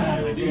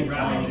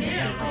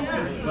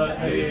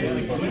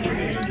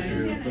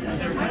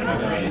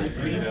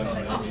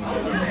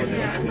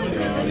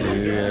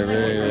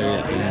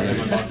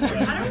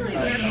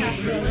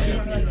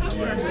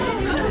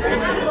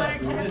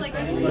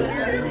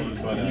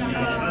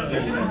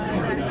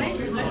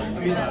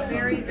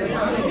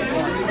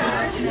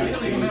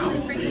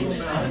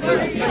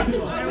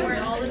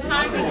 All the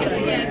time because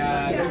again,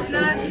 it's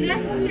not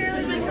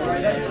necessarily my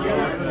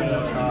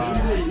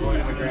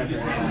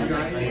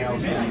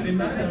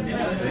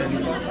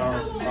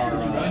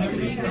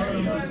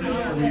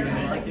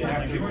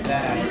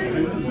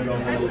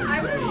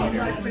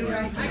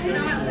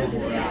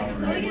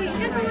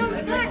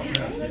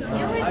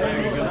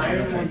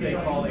There's what they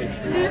call a true.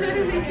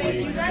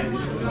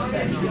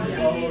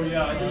 Oh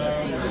yeah.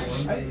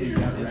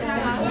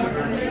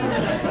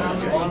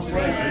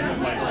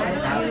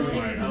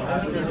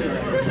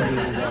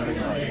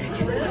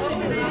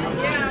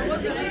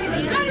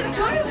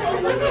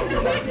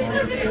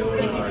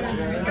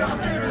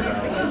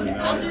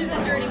 I'll do the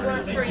dirty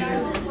work for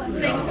you.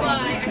 Say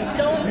goodbye. I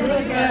don't want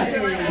to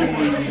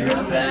You're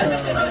the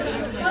best.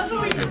 That's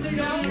what we should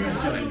do.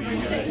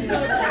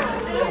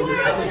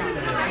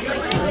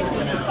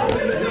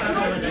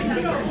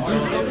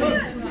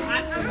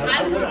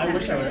 I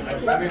wish I would.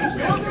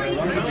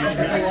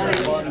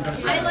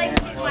 I like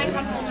my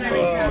customers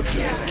very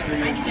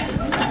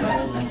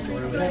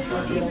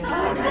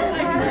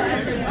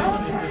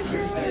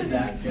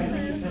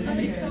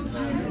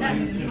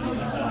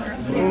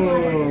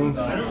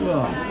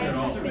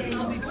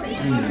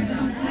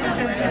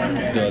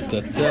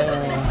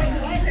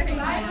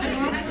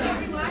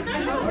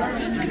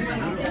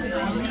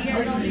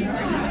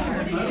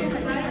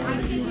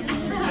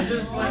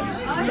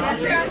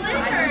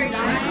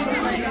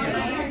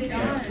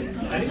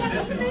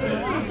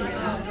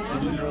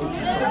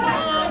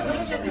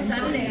it's just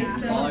Sunday,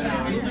 so.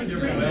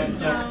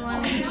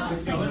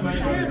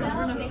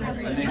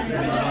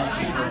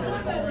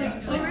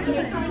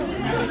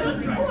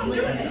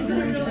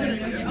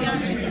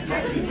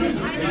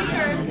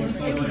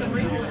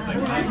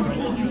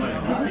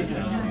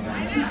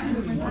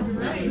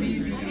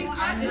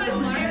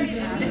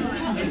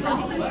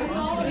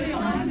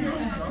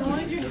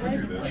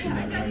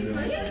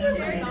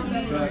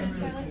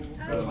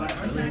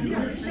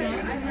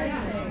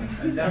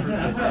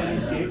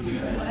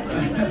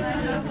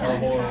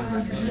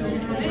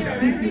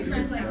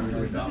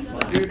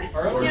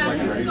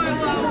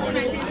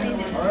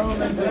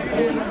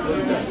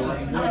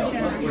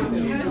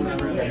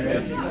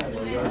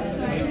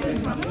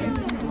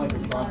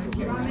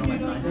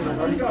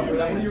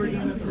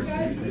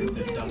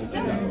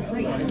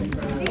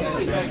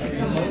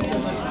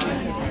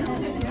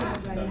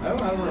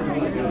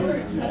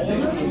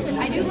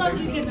 I do love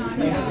you kids.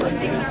 Things are my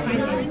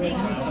favorite thing.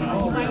 I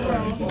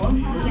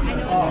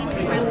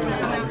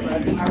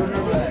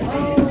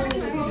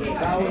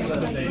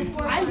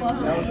love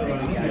it.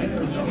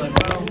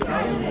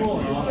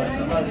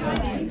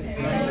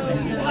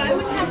 Well, I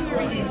wouldn't have to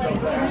read it.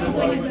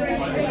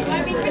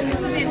 I mean,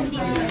 technically they don't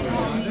keep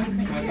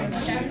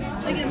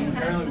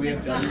apparently we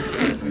have done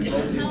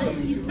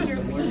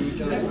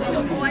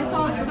oh, I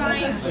saw a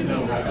sign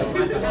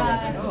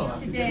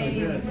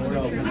today.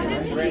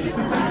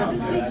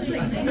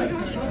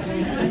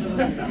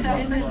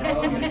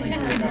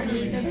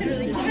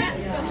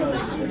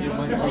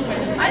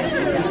 I thought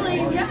it was really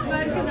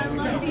fun because I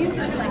love to use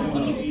something like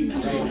keeps.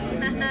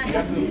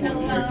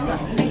 Hello,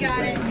 I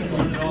got it.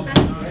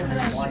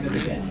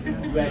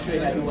 You actually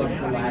had to like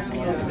the last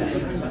one.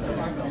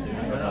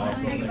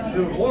 It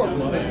was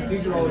horrible. I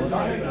think you're all the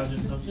time.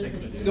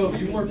 So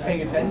if you weren't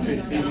paying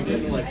attention, so you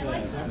didn't like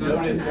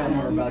notice when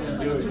we were about to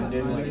do it, you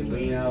didn't like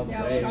lean out of the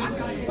way, just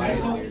like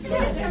fight.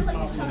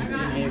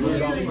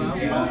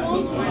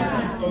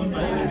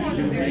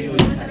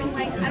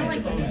 I don't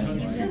like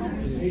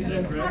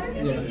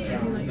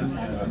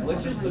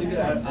Let's just leave it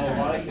at a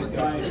lot of kids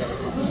got together.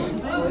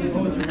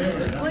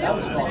 That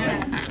was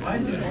fun.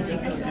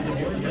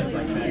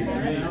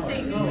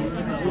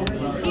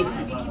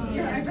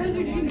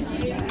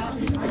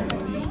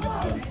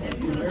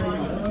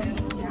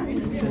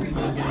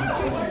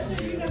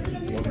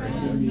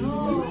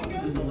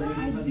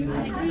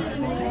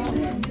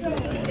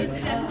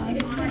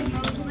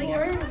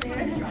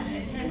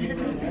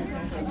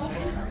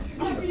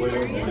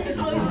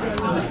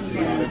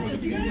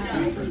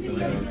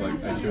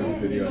 I showed a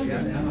video.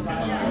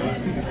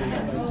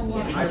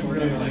 I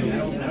really like it.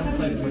 I don't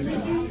play the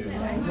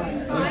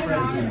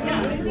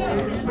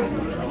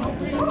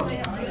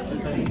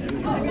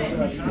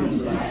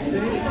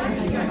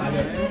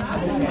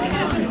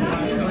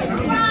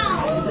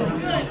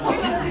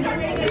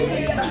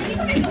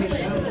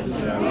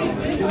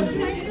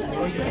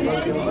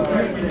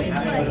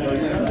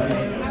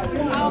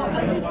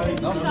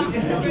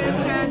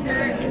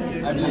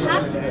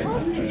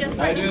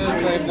I do the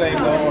same thing,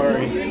 don't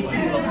worry.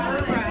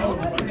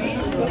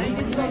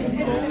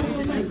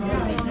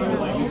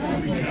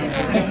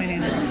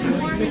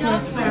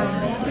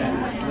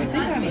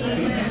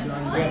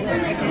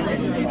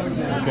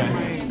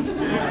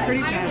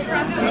 Pretty fast.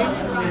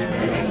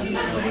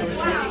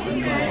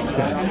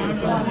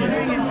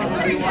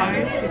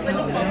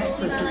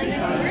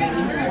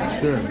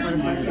 Sure.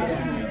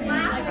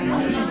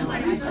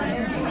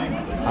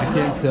 I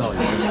can't tell you.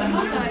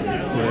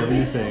 It's whatever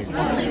you think.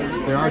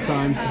 There are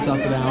times to tough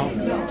it out,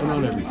 but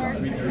not every time.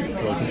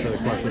 So it's just a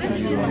question for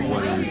you, like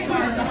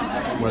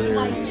whether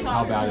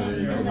how bad it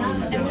is and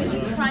whether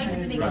you feel like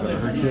whether it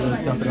hurts you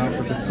to tough it out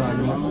for 55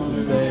 minutes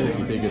this day, if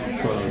you think it's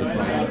going to just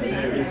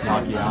like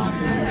knock you out.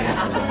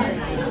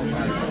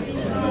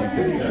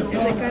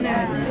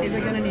 Is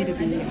it gonna need to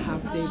be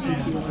half day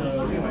PT?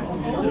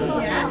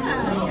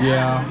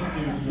 Yeah.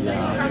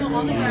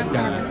 It's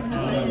kind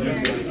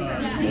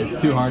of.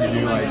 it's too hard to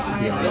do like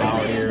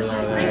now here,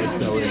 there,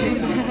 so we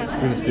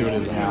just do it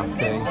as a half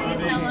thing.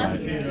 I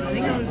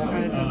think I'll just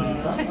try to tell them.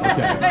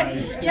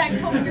 Okay. Yeah,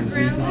 call your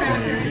graham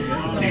cracker.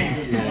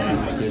 Jesus'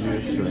 name, give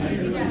you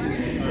strength.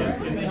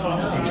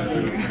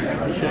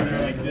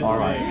 All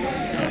right.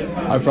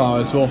 I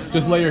promise. Well,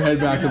 just lay your head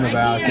back in the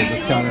back and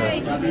just kind of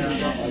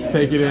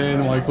take it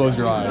in while you close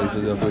your eyes.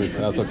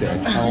 That's okay.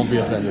 I won't be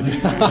offended.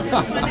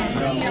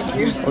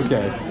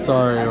 Okay.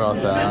 Sorry about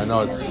that. I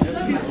know it's...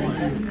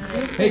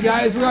 Hey,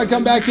 guys, we're going to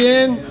come back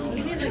in.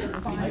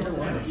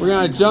 We're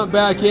going to jump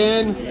back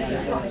in.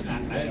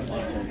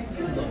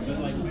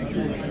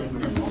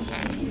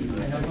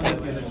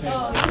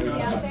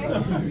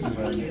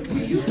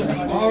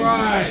 All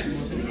right.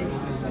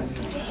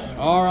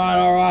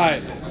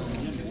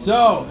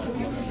 So,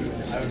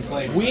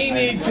 we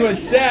need to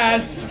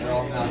assess.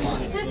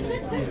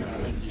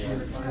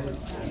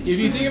 If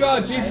you think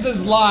about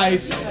Jesus'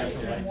 life,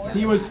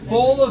 he was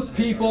full of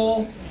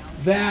people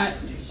that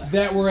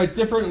were at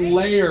different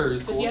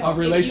layers of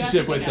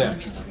relationship with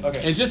him.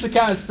 And just to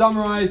kind of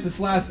summarize this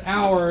last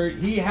hour,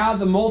 he had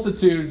the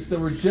multitudes that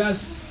were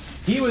just,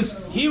 he was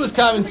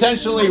kind of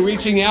intentionally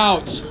reaching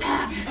out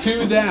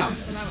to them.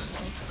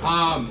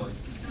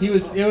 It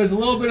was a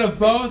little bit of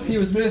both. He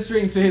was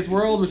ministering to his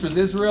world, which was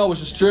Israel,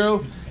 which is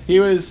true.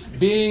 He was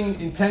being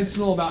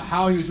intentional about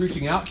how he was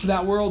reaching out to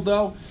that world,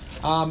 though.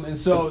 And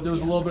so there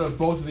was a little bit of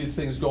both of these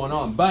things going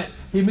on. But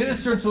he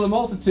ministered to the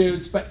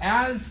multitudes, but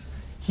as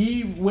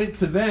he went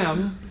to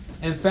them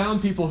and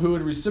found people who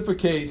would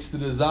reciprocate the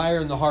desire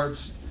in the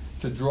hearts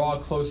to draw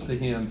close to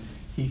him,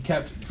 he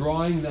kept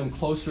drawing them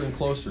closer and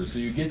closer. So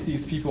you get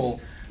these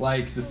people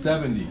like the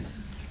 70,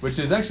 which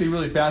is actually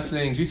really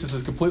fascinating. Jesus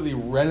is completely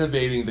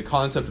renovating the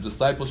concept of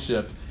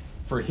discipleship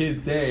for his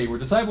day, where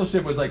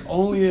discipleship was like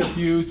only if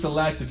you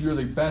select, if you're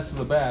the best of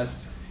the best.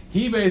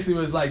 He basically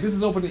was like, this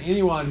is open to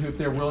anyone who, if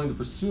they're willing to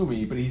pursue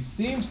me. But he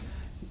seemed,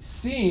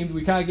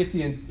 we kind of get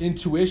the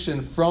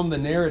intuition from the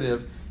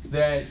narrative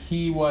that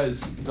he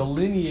was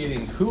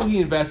delineating who he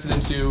invested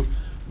into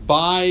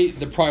by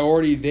the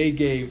priority they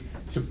gave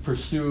to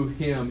pursue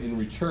him in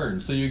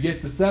return. So you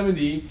get the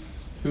 70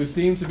 who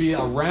seem to be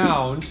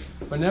around,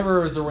 but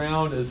never as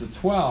around as the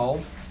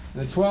 12.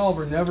 And the 12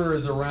 are never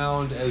as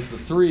around as the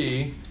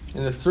 3.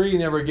 And the 3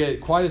 never get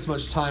quite as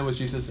much time with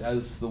Jesus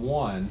as the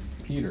 1,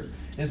 Peter.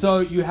 And so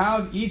you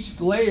have each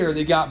layer,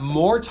 they got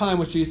more time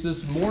with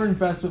Jesus, more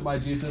investment by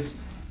Jesus,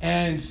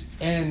 and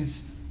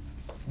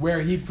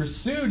where he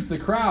pursued the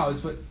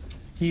crowds, but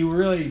he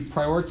really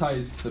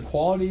prioritized the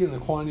quality and the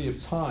quantity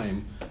of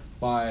time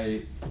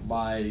by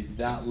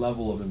that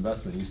level of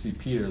investment. You see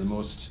Peter, the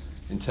most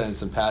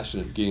intense and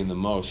passionate, getting the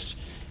most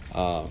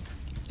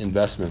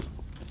investment.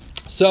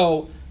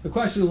 So the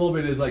question a little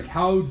bit is like,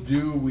 how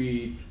do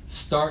we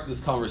start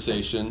this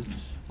conversation?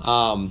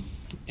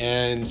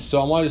 And so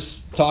I want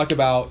to talk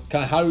about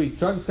kind of how do we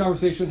start this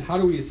conversation, how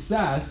do we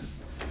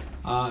assess,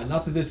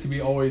 not that this can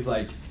be always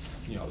like,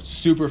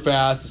 super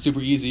fast, super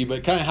easy,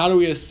 but kind of how do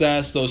we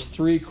assess those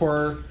 3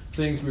 core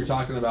things we were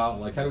talking about,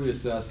 like how do we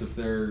assess if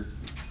they're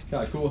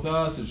kind of cool with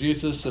us, with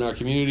Jesus, and our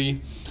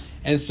community.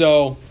 And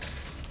so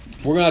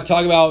we're going to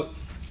talk about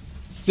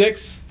 6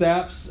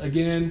 steps.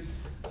 Again,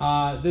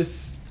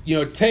 this,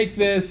 take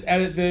this,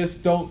 edit this,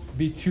 don't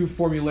be too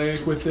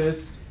formulaic with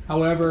this.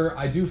 However,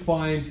 I do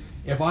find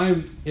if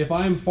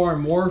I'm far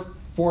more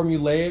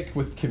formulaic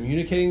with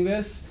communicating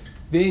this,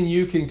 then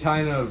you can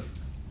kind of,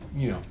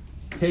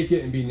 take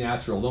it and be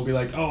natural. Don't be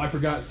like, oh, I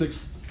forgot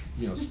 6,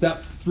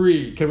 step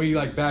 3. Can we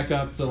like back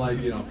up to like,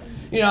 don't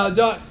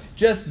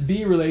just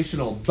be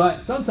relational.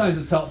 But sometimes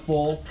it's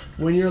helpful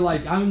when you're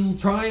like, I'm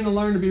trying to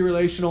learn to be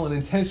relational and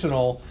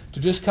intentional, to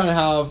just kind of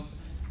have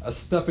a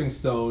stepping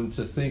stone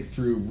to think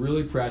through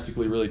really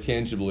practically, really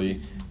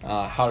tangibly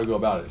how to go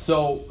about it.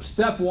 So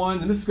step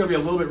 1, and this is going to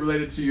be a little bit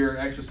related to your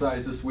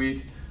exercise this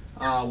week,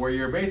 where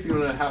you're basically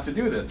going to have to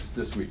do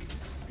this week.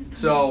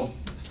 So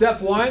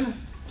step 1,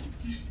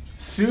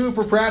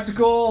 super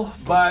practical,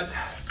 but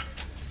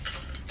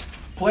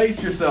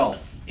place yourself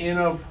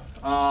in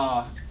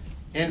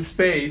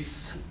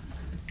space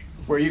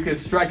where you can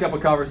strike up a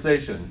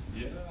conversation.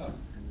 Yeah.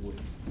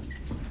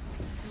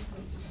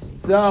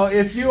 So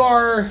if you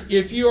are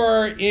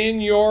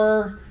in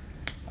your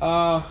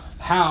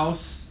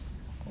house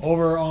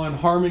over on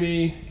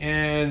Harmony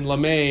and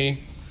LeMay,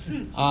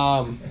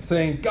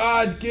 saying,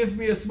 God, give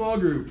me a small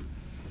group.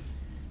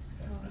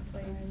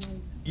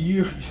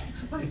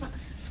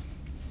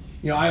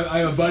 I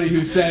have a buddy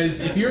who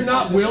says, if you're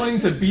not willing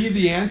to be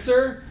the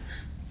answer,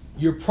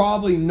 you're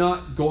probably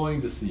not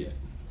going to see it.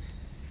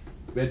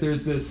 But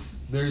there's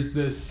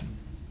this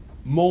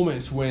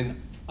moment when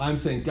I'm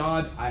saying,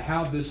 God, I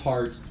have this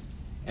heart,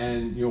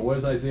 and what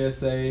does Isaiah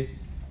say?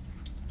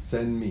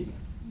 Send me.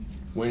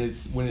 When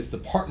it's the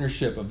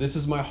partnership of this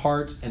is my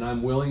heart and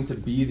I'm willing to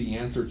be the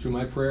answer to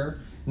my prayer.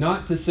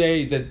 Not to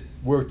say that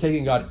we're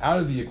taking God out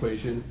of the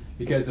equation,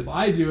 because if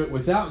I do it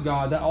without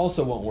God, that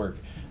also won't work.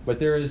 But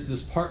there is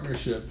this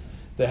partnership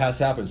that has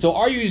to happen. So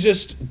are you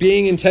just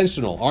being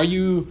intentional? Are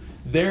you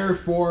there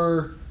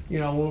for,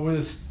 when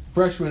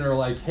freshmen are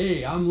like,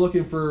 hey, I'm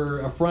looking for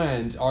a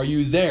friend, are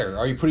you there?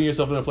 Are you putting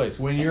yourself in a place?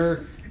 When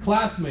your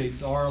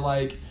classmates are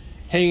like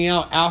hanging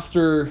out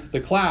after the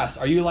class,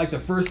 are you like the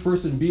first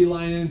person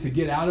beelining to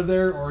get out of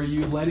there, or are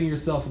you letting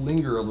yourself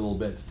linger a little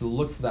bit to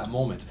look for that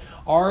moment?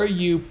 Are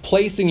you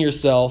placing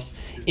yourself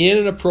in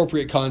an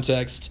appropriate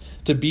context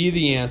to be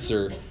the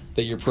answer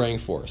that you're praying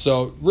for?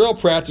 So real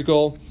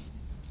practical,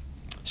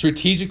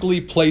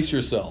 strategically place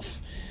yourself.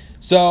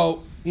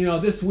 So,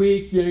 this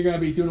week you're going to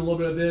be doing a little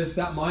bit of this.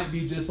 That might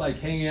be just like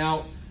hanging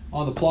out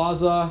on the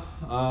plaza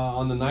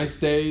on the nice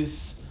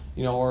days,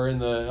 or in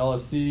the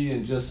LSC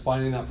and just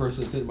finding that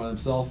person sitting by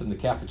themselves in the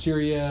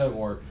cafeteria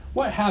or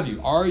what have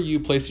you. Are you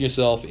placing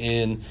yourself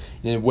in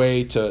a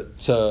way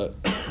to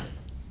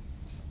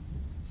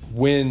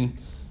win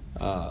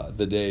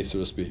the day, so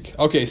to speak?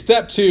 Okay,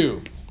 step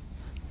 2.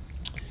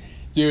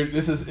 Dude,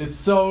 it's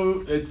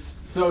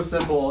so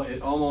simple.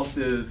 It almost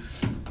is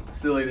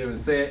silly to even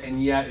say it,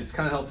 and yet it's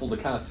kind of helpful to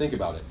kind of think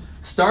about it.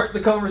 Start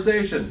the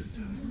conversation.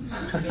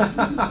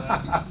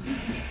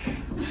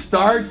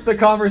 Starts the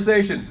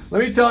conversation.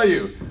 Let me tell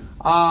you,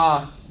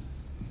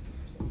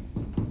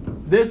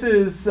 this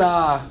is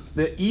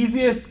the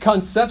easiest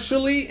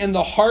conceptually and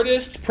the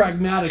hardest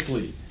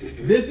pragmatically.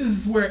 This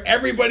is where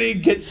everybody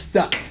gets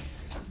stuck.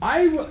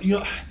 I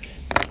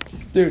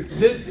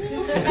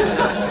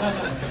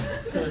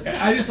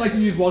just like to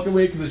use welcome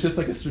week because it's just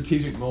like a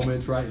strategic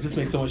moment, right? It just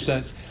makes so much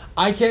sense.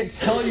 I can't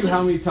tell you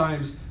how many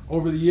times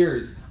over the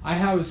years I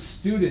have a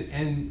student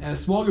and a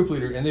small group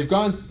leader, and they've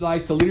gone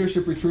like to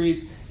leadership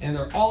retreats, and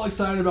they're all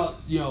excited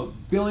about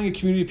building a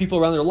community of people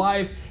around their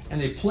life,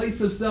 and they place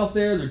themselves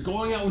there. They're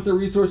going out with their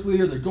resource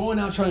leader. They're going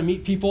out trying to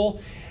meet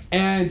people,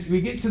 and we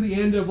get to the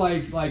end of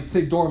like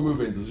say dorm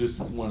move-ins is just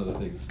one of the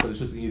things, but it's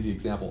just an easy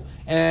example.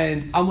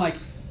 And I'm like,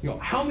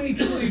 how many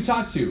people do you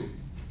talk to?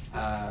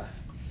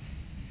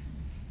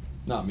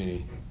 Not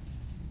many.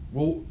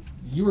 Well,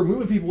 you were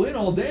moving people in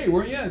all day,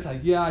 weren't you? It's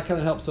like, yeah, I kind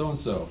of helped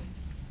so-and-so.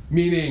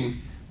 Meaning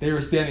they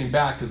were standing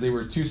back because they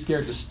were too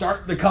scared to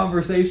start the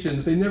conversation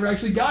that they never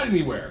actually got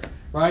anywhere,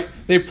 right?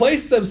 They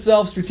placed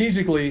themselves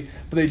strategically,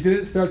 but they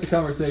didn't start the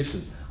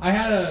conversation. I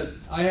had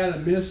a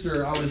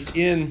minister I was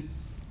in,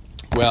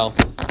 I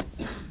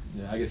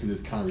guess it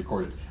is kind of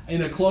recorded,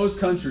 in a closed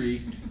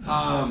country,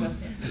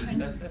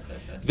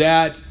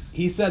 that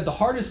he said the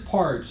hardest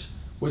part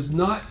was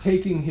not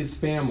taking his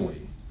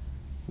family,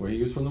 where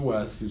he was from the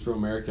West, he was from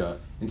America,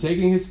 and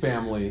taking his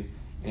family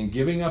and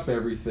giving up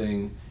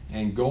everything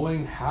and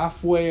going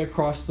halfway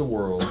across the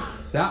world.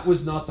 That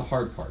was not the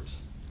hard part.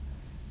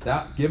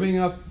 That giving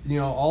up,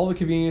 all the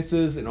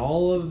conveniences and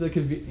all of the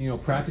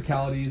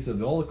practicalities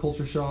of all the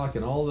culture shock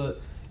and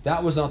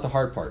that was not the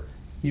hard part.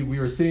 We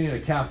were sitting in a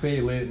cafe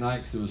late at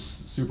night because it was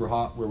super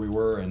hot where we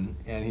were, and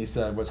he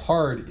said, what's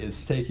hard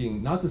is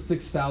taking not the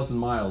 6,000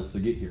 miles to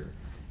get here.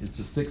 It's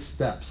the 6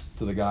 steps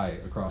to the guy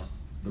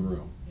across the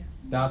room.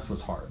 That's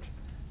what's hard.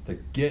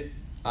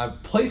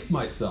 I've placed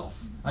myself.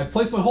 I've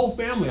placed my whole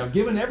family. I've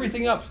given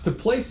everything up to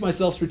place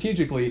myself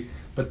strategically,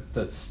 but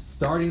that's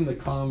starting the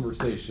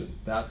conversation.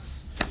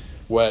 That's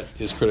what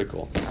is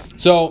critical.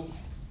 So,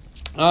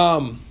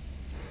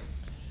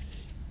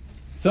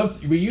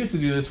 we used to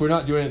do this. We're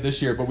not doing it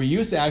this year, but we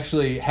used to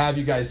actually have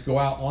you guys go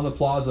out on the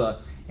plaza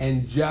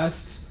and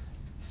just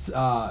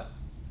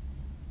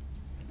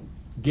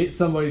get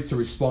somebody to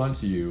respond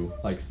to you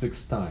like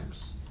 6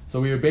 times. So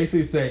we would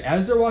basically say,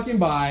 as they're walking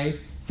by,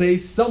 say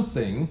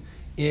something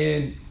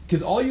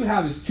because all you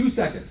have is 2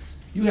 seconds.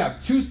 You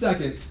have 2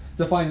 seconds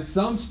to find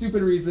some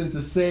stupid reason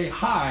to say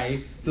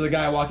hi to the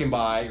guy walking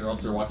by, or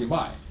else they're walking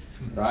by,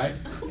 right?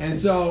 And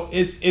so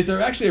it's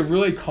actually a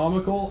really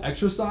comical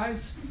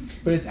exercise,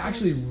 but it's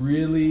actually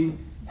really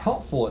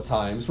helpful at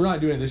times. We're not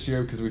doing it this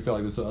year because we feel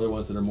like there's other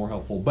ones that are more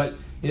helpful, but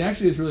it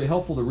actually is really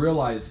helpful to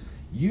realize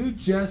you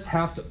just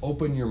have to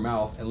open your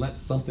mouth and let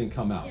something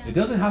come out. It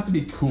doesn't have to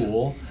be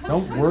cool.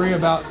 Don't worry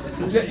about,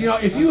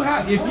 if you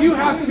have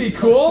to be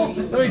cool,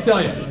 let me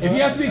tell you, if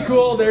you have to be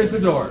cool, there's the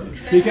door,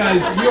 because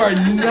you are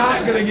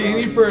not going to get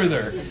any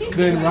further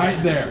than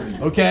right there.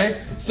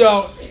 Okay?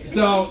 So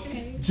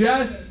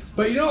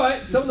but you know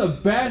what? Some of the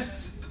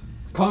best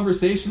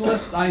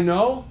conversationalists I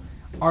know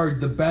are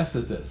the best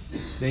at this.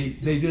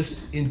 They just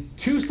in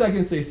 2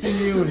 seconds they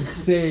see you and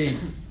say,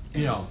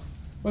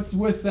 what's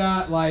with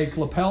that like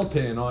lapel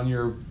pin on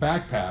your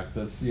backpack?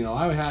 That's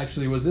I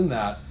actually was in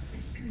that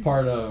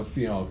part of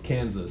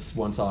Kansas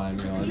one time.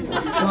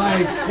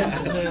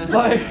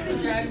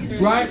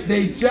 Right?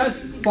 They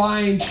just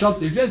find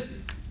something. They're just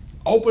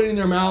opening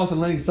their mouth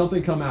and letting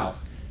something come out.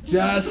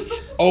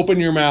 Just open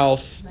your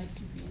mouth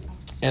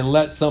and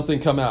let something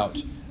come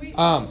out.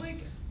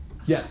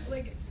 Yes.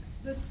 Like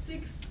the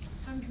 6.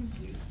 I'm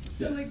confused.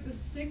 So Yes. like the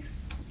 6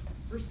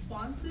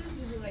 responses,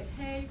 is it like,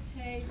 hey,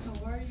 how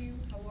are you?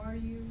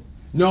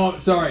 No,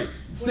 sorry.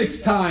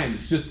 6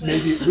 times.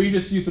 We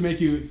just used to make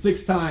you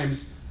 6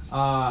 times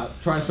try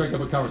to strike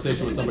up a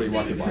conversation with somebody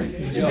walking by.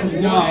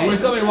 No,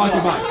 with somebody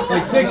walking by.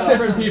 Like 6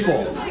 different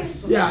people.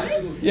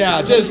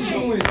 Yeah, just.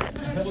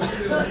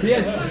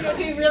 Yes.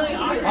 Okay, really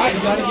awkward.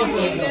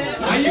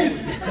 I use.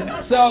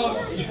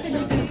 So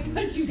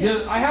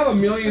I have a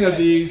million of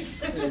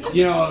these.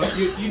 You know,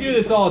 you do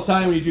this all the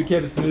time when you do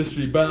campus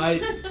ministry,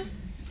 but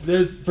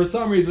there's for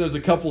some reason there's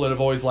a couple that have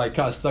always like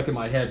kind of stuck in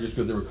my head just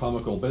because they were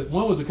comical. But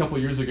one was a couple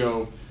years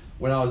ago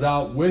when I was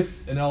out with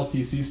an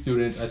LTC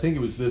student. I think it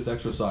was this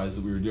exercise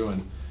that we were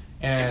doing,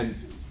 and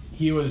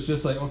he was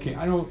just like, okay,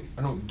 I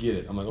don't get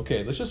it. I'm like,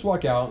 okay, let's just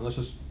walk out.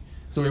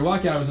 So we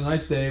walk out. It was a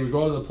nice day. We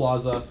go to the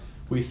plaza.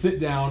 We sit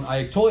down.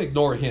 I totally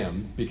ignore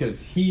him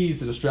because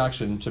he's a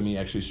distraction to me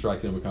actually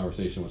striking up a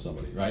conversation with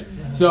somebody, right?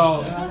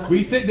 So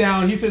we sit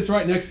down. He sits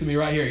right next to me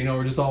right here. You know,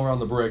 we're just all around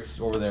the bricks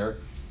over there.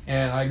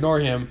 And I ignore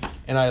him,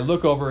 and I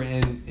look over,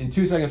 and in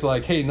 2 seconds, I'm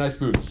like, hey, nice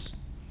boots.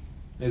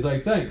 And he's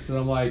like, thanks. And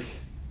I'm like,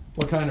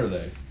 what kind are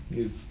they?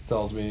 He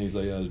tells me, he's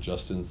like, yeah,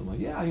 Justin's. I'm like,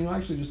 yeah, I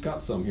actually just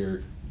got some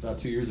here about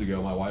 2 years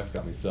ago. My wife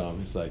got me some.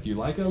 He's like, you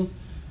like them?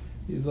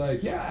 He's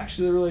like, yeah,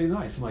 actually, they're really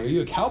nice. I'm like, are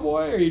you a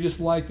cowboy, or you just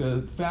like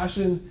the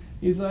fashion?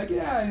 He's like,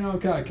 yeah, I'm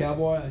kind of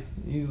cowboy.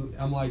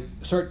 I'm like,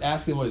 start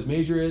asking what his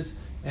major is,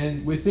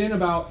 and within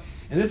about,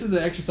 and this is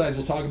an exercise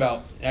we'll talk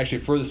about actually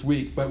for this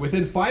week, but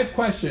within 5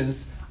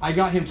 questions, I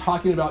got him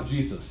talking about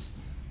Jesus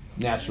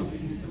naturally.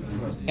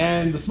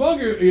 And the small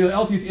group,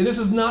 LTC, and this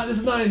is not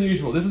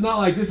unusual. This is not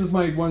like this is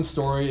my one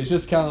story. It's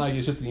just kind of like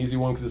it's just an easy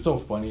one because it's so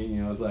funny.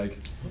 It's like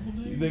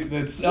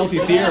the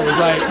LTCer was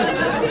like,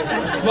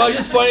 well, it's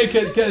just funny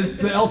because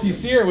the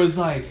LTCer was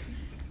like,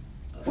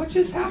 what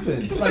just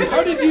happened? Like,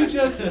 how did you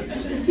just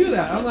do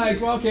that? I'm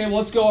like, well, okay, well,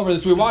 let's go over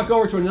this. We walk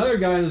over to another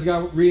guy, and there's a guy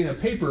reading a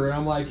paper, and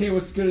I'm like, hey,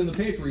 what's good in the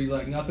paper? He's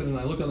like, nothing. And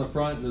I look on the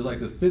front, and there's like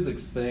the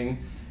physics thing,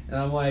 and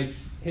I'm like,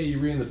 hey, you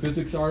reading the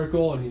physics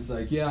article? And he's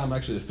like, yeah, I'm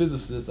actually a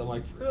physicist. I'm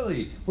like,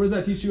 really? What does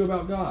that teach you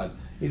about God?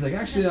 He's like,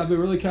 actually, I've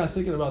been really kind of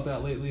thinking about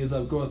that lately as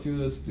I'm going through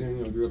this.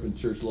 Grew up in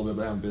church a little bit,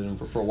 but I haven't been in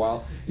for a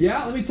while.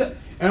 Yeah, let me tell.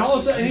 And all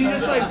of a sudden, he's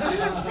just like,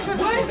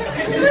 what?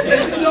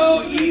 It's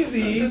so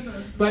easy,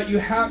 but you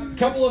have a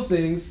couple of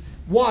things.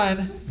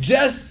 One,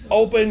 just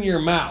open your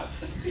mouth.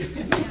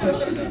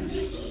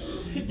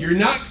 You're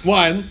not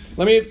one.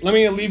 Let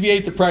me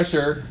alleviate the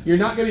pressure. You're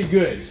not going to be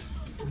good.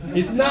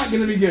 It's not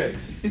going to be good.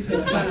 It's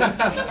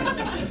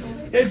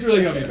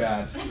really going to be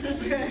bad.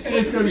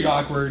 It's going to be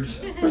awkward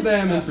for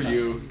them and for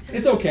you.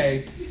 It's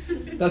okay.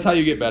 That's how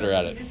you get better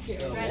at it.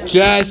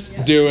 Just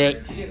do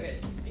it.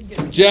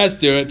 Just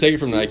do it. Take it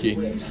from Nike.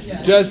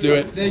 Just do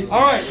it. All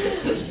right.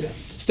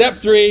 Step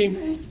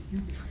 3.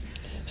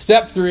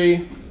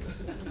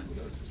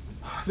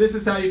 This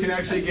is how you can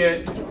actually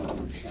get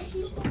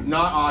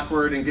not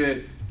awkward and get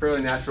it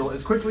fairly natural.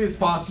 As quickly as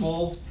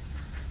possible,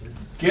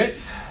 get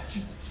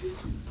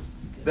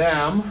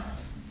them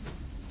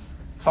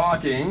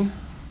talking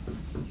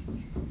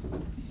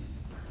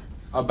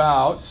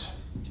about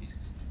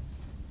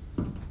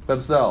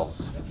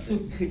themselves.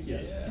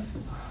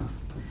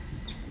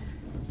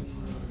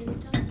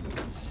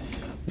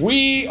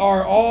 We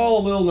are all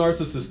a little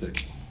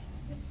narcissistic.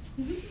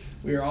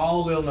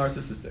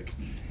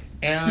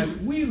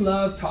 And we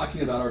love talking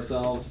about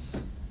ourselves.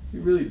 We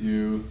really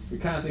do. We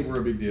kind of think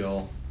we're a big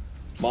deal.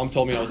 Mom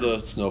told me I was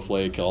a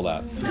snowflake, all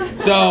that.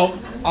 So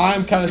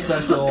I'm kind of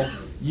special.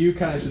 You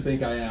kind of should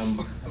think I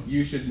am.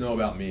 You should know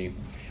about me.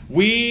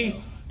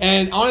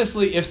 And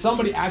honestly, if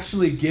somebody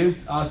actually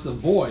gives us a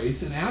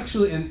voice,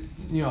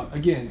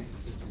 again,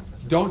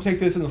 don't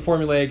take this in the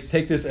formulaic.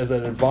 Take this as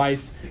an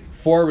advice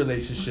for a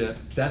relationship.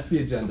 That's the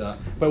agenda.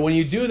 But when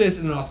you do this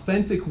in an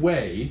authentic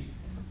way,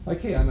 like,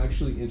 hey, I'm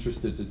actually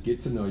interested to get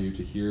to know you,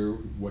 to hear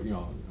what,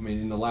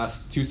 in the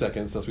last 2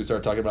 seconds since we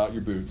started talking about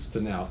your boots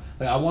to now.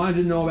 Like, I wanted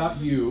to know about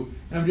you,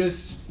 and I'm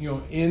just,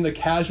 in the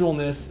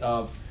casualness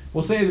of,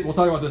 we'll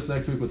talk about this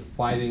next week with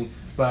fighting,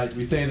 but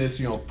we say this,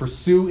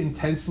 pursue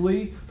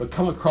intensely, but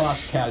come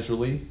across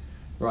casually,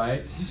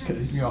 right?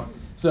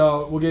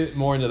 So we'll get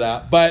more into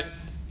that. But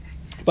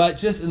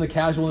just in the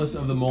casualness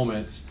of the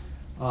moment,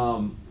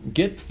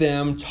 get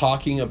them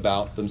talking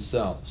about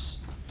themselves.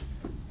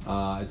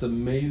 It's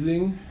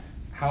amazing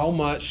how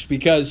much,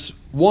 because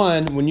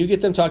one, when you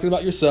get them talking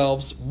about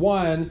yourselves,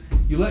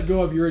 you let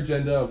go of your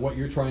agenda of what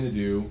you're trying to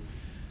do.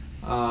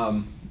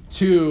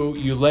 2,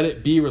 you let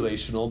it be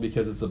relational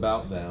because it's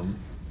about them.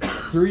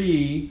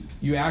 3,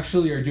 you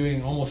actually are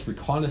doing almost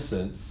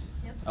reconnaissance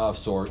of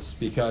sorts,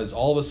 because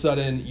all of a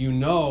sudden you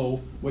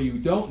know what you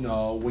don't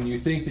know when you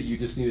think that you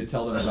just need to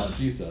tell them about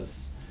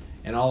Jesus.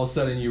 And all of a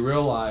sudden you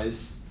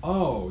realize,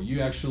 oh,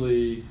 you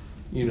actually,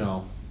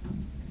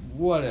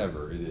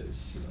 whatever it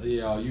is.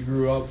 You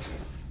grew up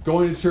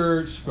going to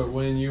church, but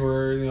when you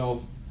were,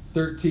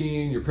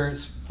 13, your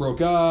parents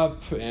broke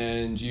up,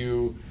 and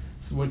you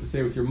went to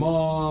stay with your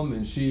mom,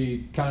 and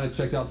she kind of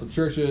checked out some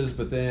churches,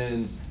 but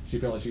then she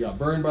felt like she got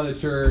burned by the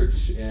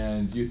church,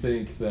 and you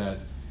think that,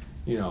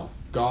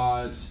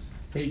 God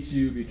hates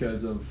you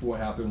because of what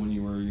happened when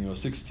you were,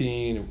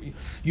 16.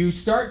 You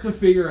start to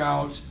figure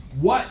out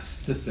what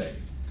to say,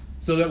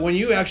 so that when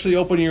you actually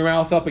open your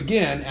mouth up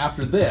again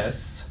after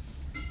this,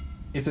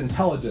 it's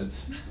intelligent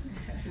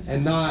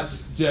and not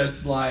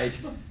just like,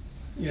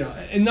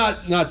 and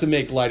not to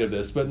make light of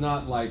this, but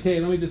not like, hey,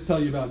 let me just tell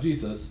you about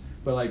Jesus,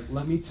 but like,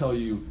 let me tell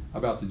you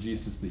about the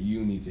Jesus that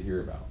you need to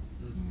hear about.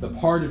 The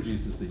part of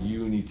Jesus that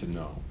you need to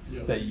know,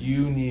 that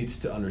you need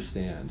to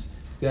understand.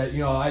 That,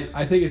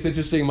 I think it's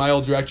interesting. My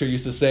old director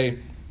used to say,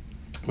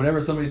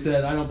 whenever somebody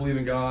said, I don't believe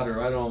in God,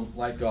 or I don't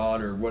like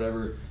God, or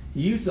whatever,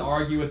 he used to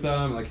argue with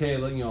them, like, hey,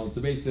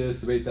 debate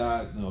this, debate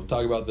that,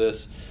 talk about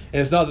this.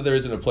 And it's not that there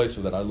isn't a place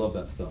for that. I love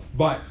that stuff.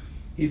 But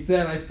he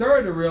said, I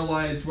started to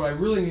realize what I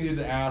really needed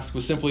to ask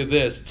was simply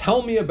this: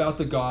 tell me about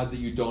the God that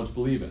you don't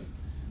believe in.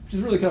 Which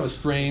is really kind of a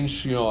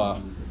strange,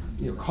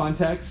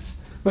 context.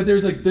 But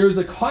there's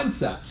a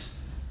concept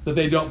that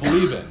they don't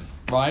believe in,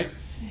 right?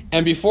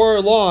 And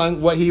before long,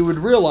 what he would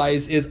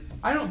realize is,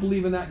 I don't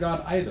believe in that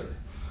God either.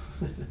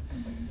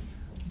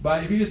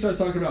 But if you just start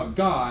talking about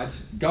God,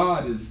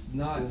 God is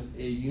not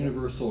a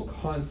universal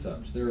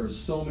concept. There are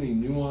so many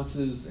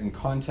nuances and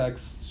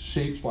contexts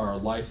shaped by our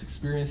life's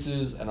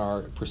experiences and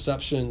our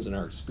perceptions and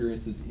our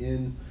experiences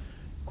in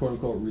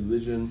quote-unquote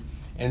religion.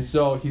 And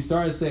so he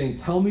started saying,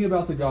 tell me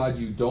about the God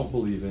you don't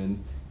believe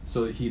in,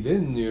 so that he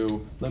then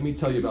knew, let me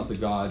tell you about the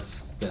gods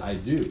that I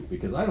do,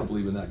 because I don't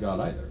believe in that God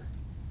either,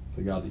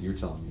 the God that you're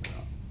telling me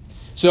about.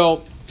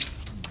 So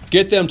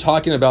get them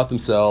talking about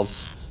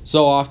themselves.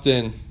 So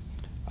often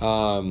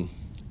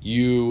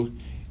you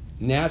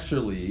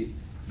naturally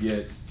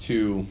get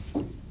to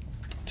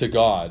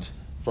God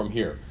from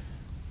here.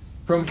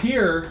 From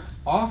here,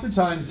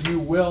 oftentimes you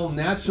will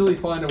naturally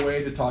find a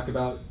way to talk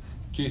about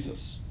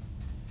Jesus.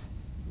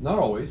 Not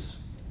always,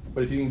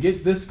 but if you can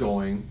get this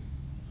going,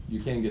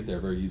 you can get there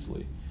very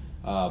easily.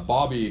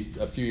 Bobby,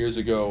 a few years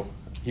ago,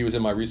 he was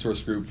in my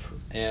resource group,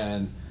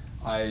 and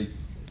I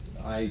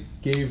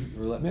gave,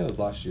 or maybe it was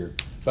last year,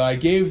 but I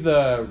gave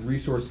the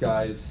resource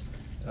guys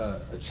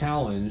a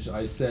challenge.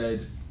 I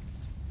said,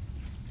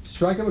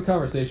 strike up a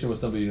conversation with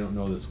somebody you don't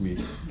know this week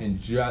and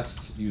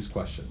just use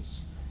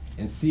questions.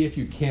 And see if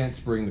you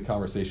can't bring the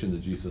conversation to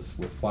Jesus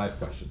with 5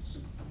 questions.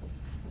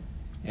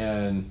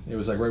 And it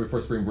was like right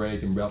before spring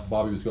break, and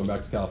Bobby was going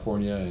back to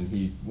California, and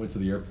he went to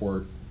the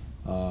airport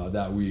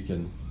that week,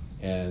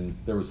 and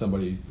there was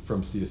somebody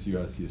from CSU,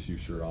 had a CSU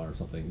shirt on or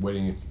something,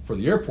 waiting for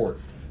the airport,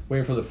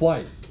 waiting for the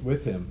flight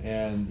with him,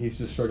 and he's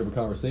just struck up a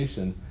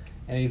conversation,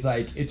 and he's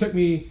like, it took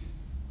me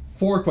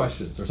 4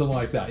 questions or something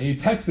like that. And he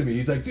texted me,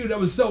 he's like, dude, that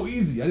was so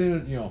easy. I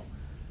didn't,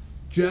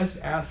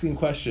 just asking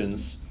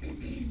questions,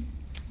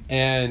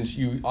 and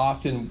you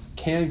often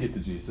can get to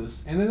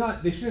Jesus, and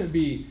they shouldn't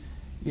be,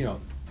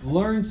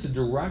 learn to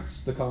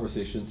direct the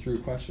conversation through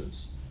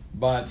questions,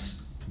 but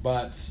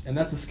and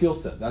that's a skill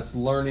set. That's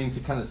learning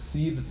to kind of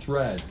see the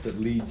thread that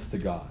leads to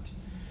God.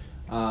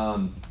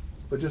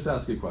 But just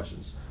ask good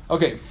questions.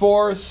 Okay,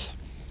 4th,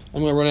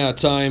 I'm going to run out of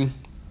time.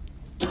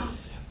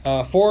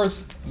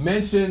 4th,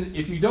 mention,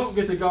 if you don't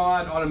get to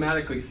God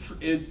automatically,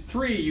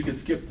 3, you can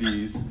skip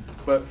these,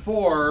 but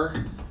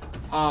 4,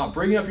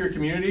 bring up your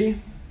community.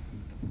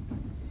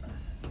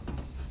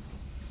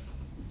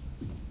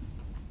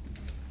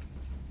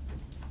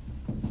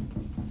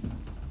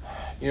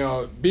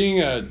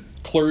 Being a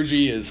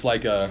clergy is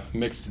like a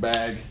mixed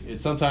bag.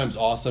 It's sometimes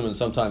awesome and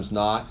sometimes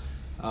not.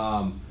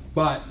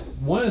 But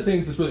one of the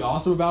things that's really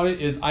awesome about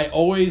it is I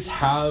always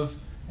have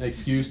an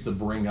excuse to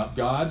bring up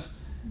God.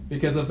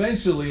 Because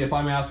eventually, if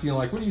I'm asking,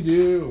 like, what do you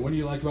do? What do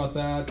you like about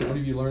that? What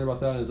have you learned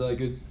about that? Is that a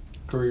good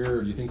career?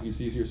 Or do you think you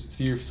see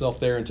yourself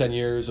there in 10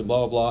 years? And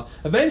blah, blah, blah.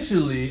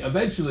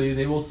 Eventually,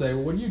 they will say,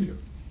 well, what do you do?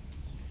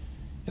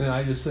 And then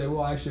I just say,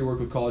 well, I actually work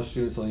with college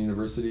students on the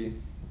university.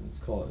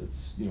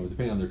 It's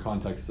depending on their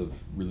context of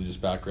religious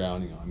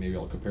background, maybe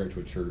I'll compare it to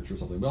a church or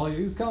something. But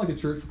it's kind of like a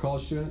church for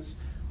college students.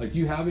 Like, do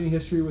you have any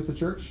history with the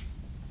church?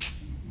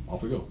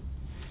 Off we go.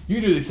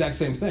 You do the exact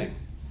same thing.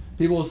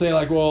 People will say,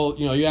 like, well,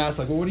 you ask,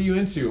 like, well, what are you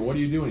into? What are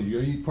you doing? Are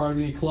you part of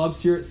any clubs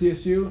here at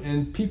CSU?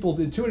 And people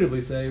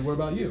intuitively say, what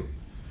about you?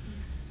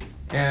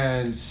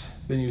 And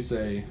then you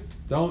say,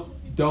 don't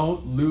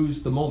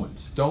lose the moment.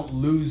 Don't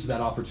lose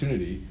that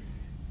opportunity.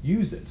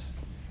 Use it.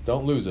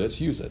 Don't lose it.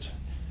 Use it.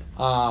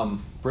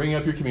 Bring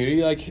up your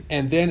community,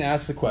 and then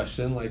ask the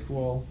question, like,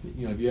 well,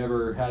 have you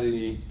ever had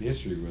any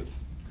history with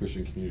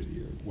Christian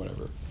community or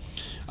whatever?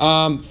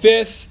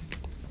 5th,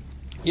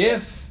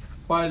 if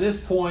by this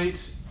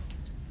point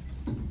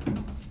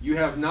you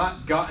have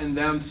not gotten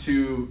them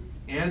to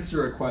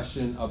answer a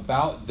question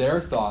about their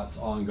thoughts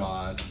on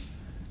God,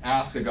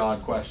 ask a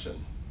God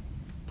question.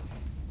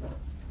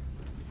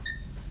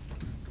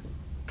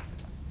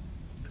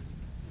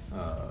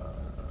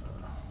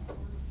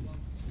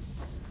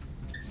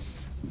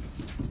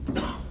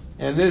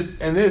 And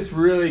this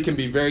really can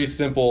be very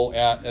simple,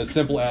 as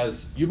simple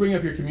as you bring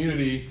up your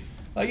community.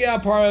 Like, yeah,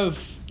 part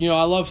of,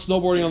 I love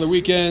snowboarding on the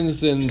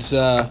weekends, and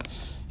I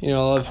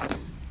love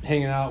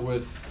hanging out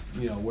with,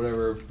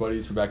 whatever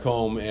buddies from back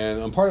home,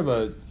 and I'm part of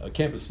a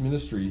campus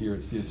ministry here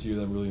at CSU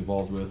that I'm really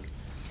involved with.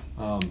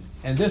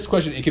 And this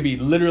question, it can be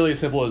literally as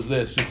simple as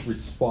this, just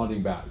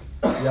responding back.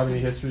 Do you have any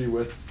history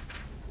with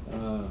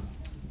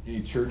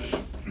any church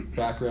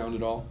background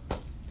at all?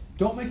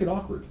 Don't make it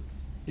awkward.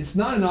 It's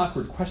not an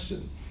awkward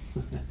question.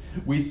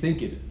 We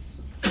think it is.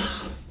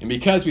 And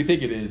because we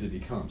think it is, it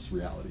becomes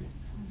reality.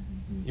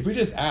 If we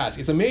just ask,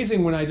 it's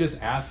amazing when I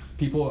just ask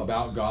people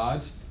about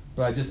God,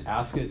 but I just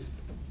ask it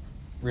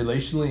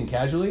relationally and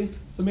casually,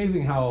 it's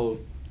amazing how,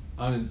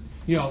 and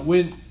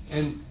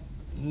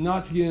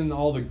not to get into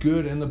all the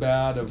good and the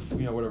bad of,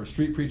 whatever,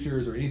 street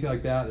preachers or anything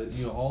like that,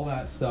 all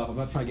that stuff. I'm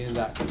not trying to get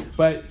into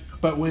that.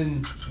 But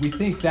when we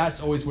think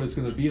that's always what it's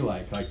going to be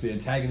like the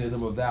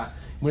antagonism of that,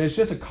 when it's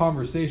just a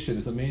conversation,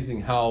 it's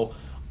amazing how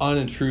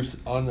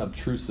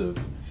unobtrusive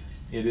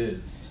it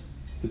is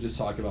to just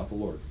talk about the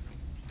Lord.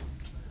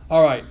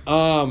 All right.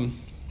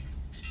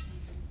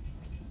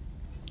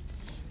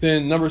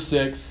 Then number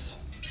six,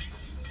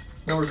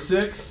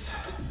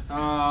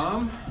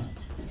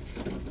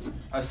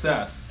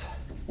 assess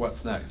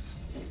what's next.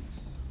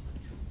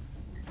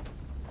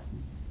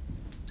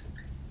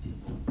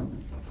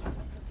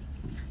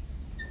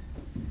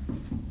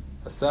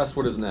 Assess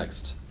what is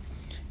next.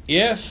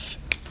 If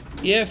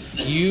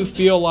you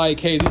feel like,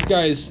 hey, this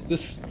guy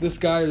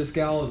or this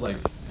gal is like,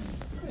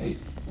 hey,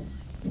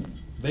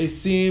 they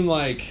seem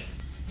like,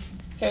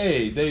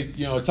 hey, they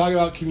talk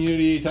about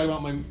community, talk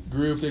about my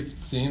group, they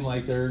seem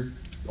like they're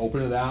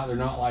open to that. They're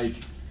not like,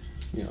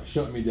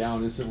 shutting me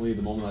down instantly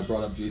the moment I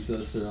brought up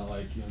Jesus. They're not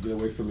like, get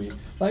away from me.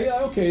 Like, yeah,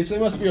 okay, so they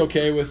must be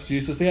okay with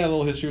Jesus. They had a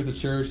little history with the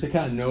church. They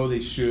kind of know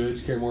they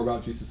should care more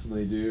about Jesus than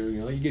they do.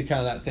 You get kind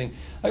of that thing.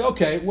 Like,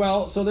 okay,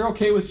 well, so they're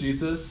okay with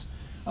Jesus.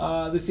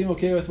 They seem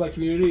okay with my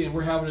community, and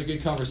we're having a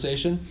good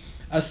conversation.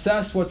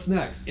 Assess what's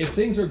next. If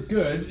things are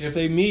good, if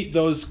they meet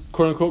those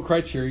quote-unquote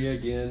criteria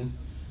again,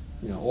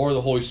 or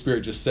the Holy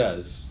Spirit just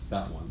says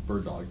that one,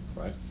 bird dog,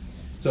 right?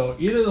 So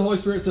either the Holy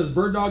Spirit says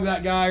bird dog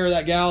that guy or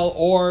that gal,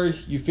 or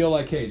you feel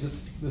like, hey,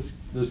 this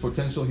there's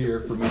potential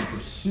here for me to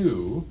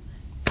pursue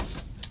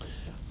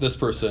this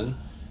person,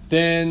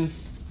 then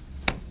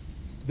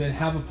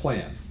have a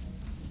plan.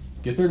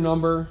 Get their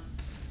number.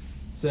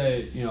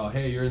 Say,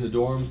 hey, you're in the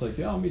dorms. Like,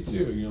 yeah, me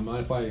too.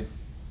 Mind if I,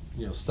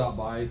 stop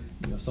by,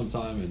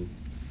 sometime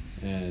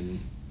and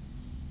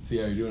see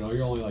how you're doing? Oh,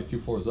 you're only like 2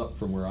 floors up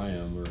from where I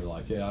am, or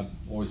like, yeah, I'm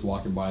always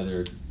walking by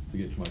there to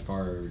get to my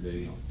car every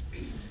day.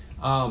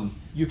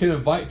 You can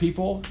invite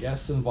people.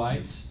 Yes,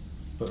 invite.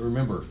 But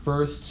remember,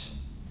 first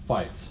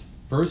fight.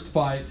 First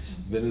fight,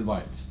 then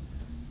invite.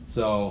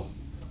 So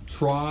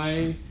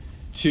try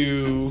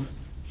to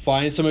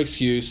find some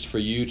excuse for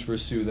you to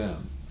pursue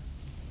them.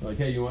 Like,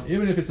 hey,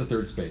 even if it's a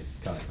third space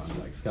kind of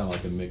context, kind of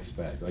like a mixed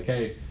bag. Like,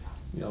 hey,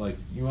 like,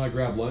 you want to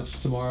grab lunch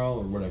tomorrow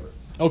or whatever.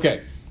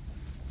 Okay.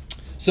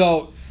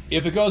 So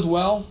if it goes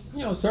well,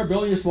 start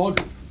building your small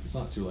group. It's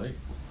not too late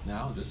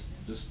now.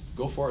 Just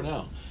go for it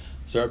now.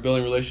 Start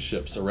building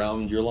relationships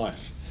around your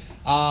life.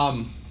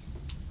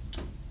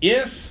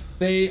 If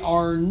they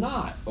are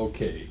not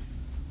okay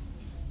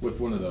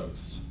with one of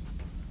those,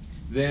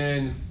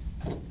 then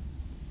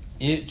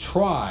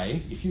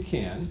try, if you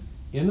can,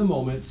 in the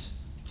moment,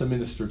 to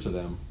minister to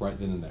them right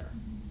then and there.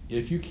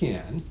 If you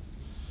can,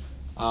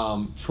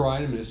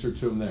 try to minister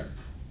to them there,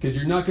 because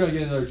you're not going to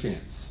get another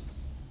chance.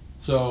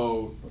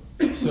 So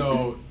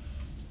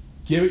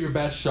give it your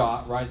best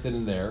shot right then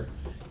and there.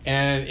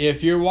 And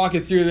if you're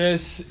walking through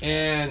this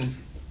and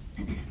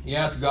you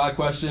ask God a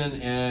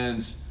question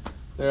and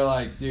they're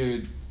like,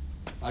 dude,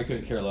 I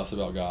couldn't care less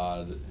about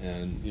God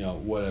and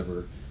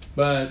whatever,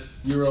 but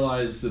you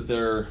realize that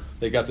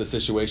they got this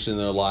situation in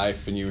their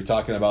life and you were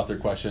talking about their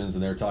questions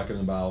and they're talking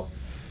about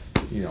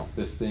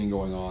this thing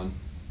going on,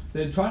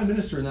 then try to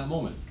minister in that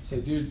moment.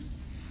 Say, dude,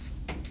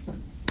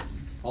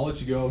 I'll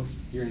let you go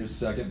here in just a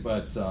second,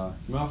 but you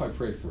mind if I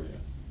pray for you?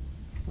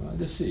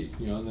 Just see,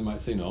 and they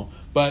might say no,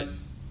 but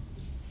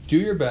do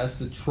your best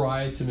to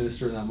try to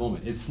minister in that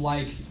moment. It's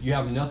like you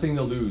have nothing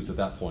to lose at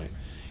that point.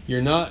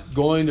 You're not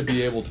going to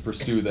be able to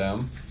pursue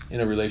them in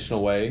a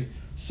relational way.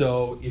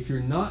 So if you're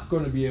not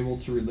going to be able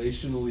to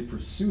relationally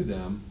pursue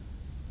them,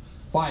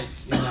 fight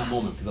in that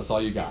moment, because that's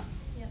all you got.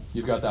 Yep.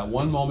 You've got that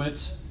one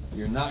moment.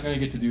 You're not going to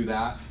get to do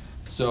that.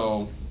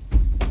 So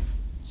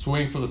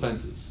swing for the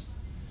fences.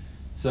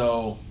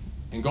 So,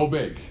 and go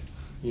big.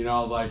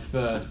 Like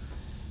the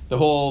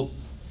whole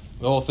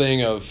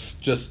thing of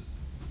just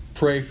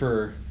pray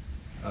for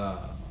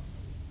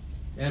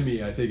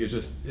Emmy, I think, is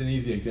just an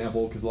easy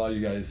example because a lot of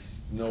you guys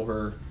know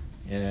her,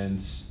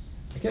 and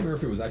I can't remember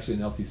if it was actually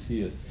an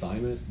LTC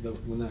assignment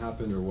when that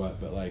happened or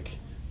what, but like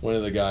one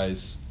of the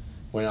guys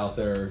went out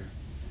there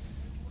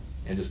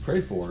and just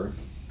prayed for her,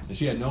 and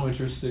she had no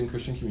interest in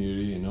Christian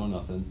community and no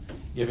nothing.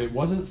 If it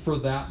wasn't for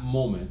that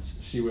moment,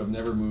 she would have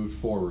never moved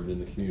forward in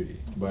the community.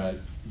 But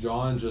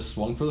John just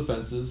swung for the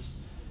fences,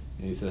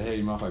 and he said, hey,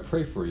 you mind if I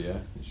pray for you?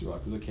 And she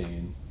walked with a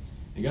cane,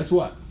 and guess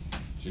what?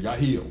 She got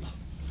healed.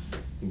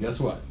 And guess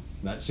what?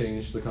 That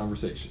changed the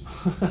conversation.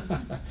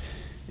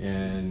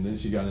 And then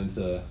she got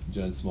into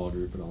Jen's small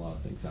group, and a lot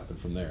of things happened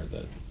from there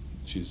that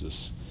she's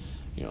this,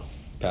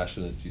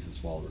 passionate Jesus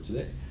follower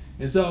today.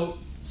 And so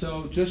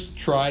just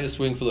try to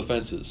swing for the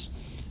fences.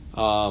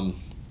 And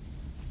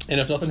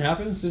if nothing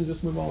happens, then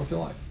just move on with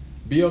your life.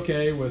 Be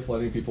okay with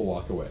letting people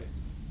walk away,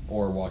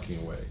 or walking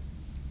away,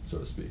 so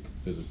to speak,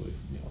 physically,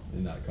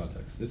 in that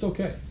context. It's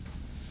okay.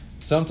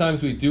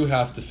 Sometimes we do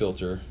have to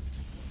filter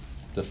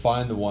to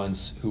find the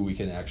ones who we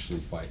can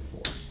actually fight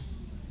for.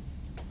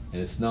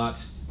 And it's not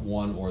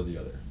one or the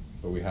other.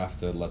 but we have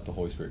to let the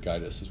Holy Spirit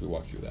guide us as we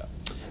walk through that.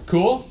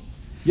 Cool?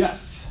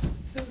 Yes.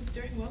 So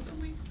during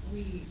Welcome Week,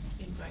 we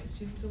invite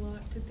students a lot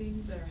to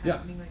things that are Yeah.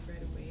 happening like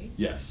right away.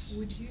 Yes.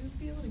 Would you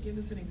be able to give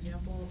us an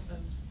example of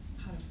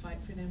how to fight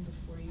for them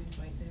before you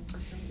invite them to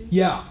something?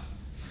 Yeah.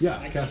 Yeah,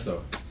 I guess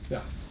so.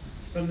 Yeah.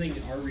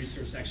 Something our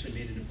resource actually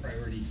made it a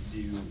priority to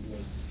do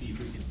was to see if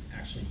we could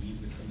actually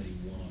meet with somebody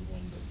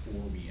one-on-one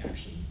before we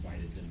actually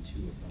invited them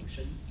to a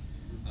function.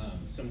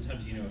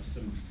 Sometimes, you know, if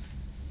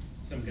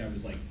some guy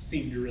was like,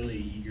 seemed really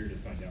eager to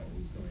find out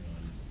what was going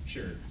on,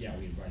 sure, yeah,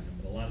 we invited them.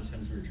 But a lot of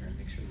times we were trying to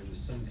make sure there was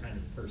some kind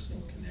of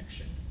personal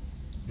connection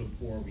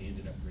before we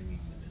ended up bringing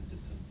them into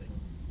something.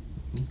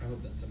 I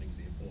hope that's an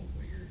example of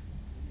what you're.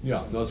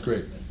 Yeah, no, that's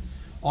great.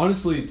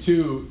 Honestly,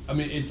 too, I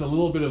mean, it's a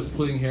little bit of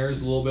splitting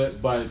hairs a little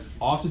bit, but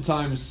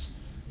oftentimes,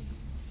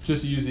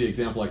 just to use the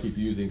example I keep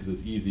using because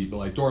it's easy, but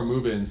like dorm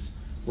move-ins,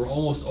 we're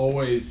almost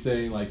always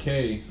saying like,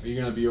 hey, are you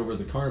going to be over at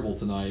the carnival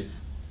tonight?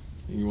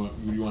 And you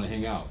want to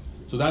hang out?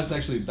 So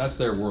that's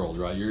their world,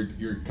 right?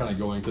 You're kind of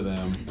going to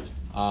them,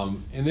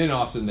 and then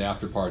often the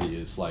after party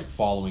is like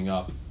following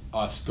up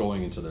us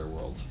going into their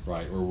world,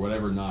 right? Or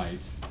whatever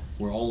night.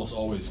 We're almost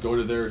always go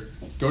to their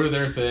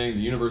thing,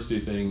 the university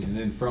thing, and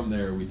then from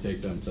there we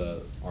take them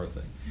to our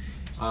thing.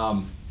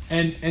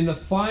 And the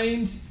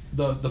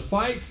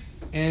fight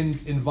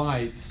and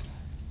invite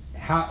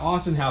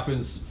often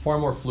happens far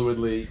more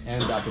fluidly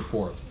and back and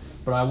forth.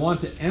 But I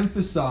want to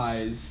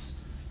emphasize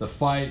the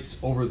fight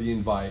over the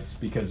invite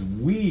because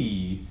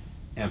we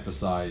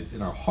emphasize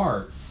in our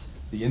hearts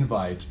the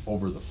invite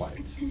over the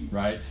fight,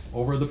 right?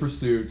 Over the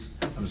pursuit.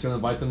 I'm just going to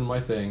invite them to my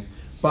thing,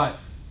 but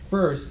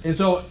first, and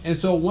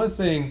so one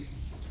thing,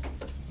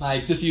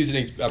 like just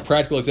using a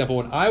practical example,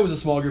 when I was a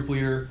small group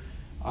leader,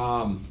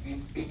 I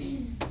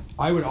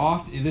would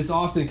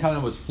often kind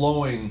of was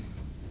flowing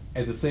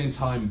at the same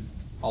time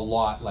a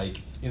lot,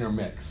 like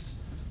intermixed.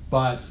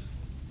 But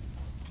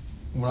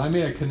when I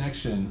made a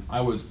connection,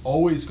 I was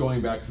always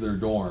going back to their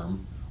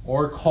dorm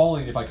or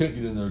calling, if I couldn't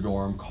get in their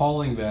dorm,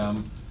 calling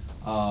them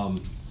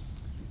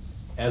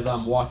as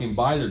I'm walking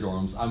by their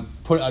dorms.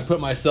 I'd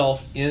put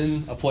myself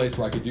in a place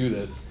where I could do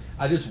this.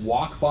 I just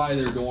walk by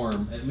their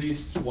dorm at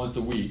least once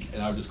a week,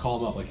 and I would just call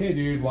them up like, hey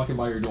dude, walking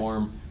by your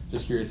dorm,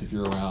 just curious if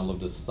you're around, love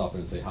to stop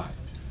in and say hi.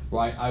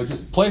 Right? I would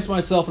just place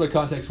myself in a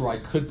context where I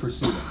could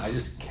pursue them. I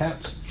just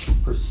kept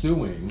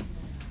pursuing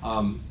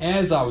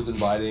as I was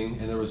inviting,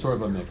 and there was sort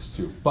of a mix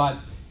too. But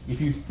if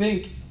you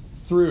think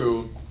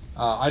through,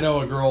 I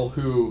know a girl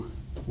who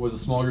was a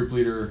small group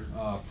leader,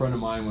 a friend of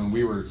mine when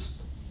we were,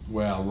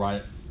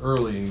 right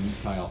early in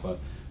Chi Alpha.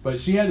 But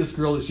she had this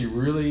girl that she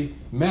really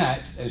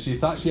met, and she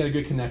thought she had a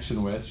good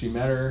connection with. She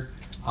met her,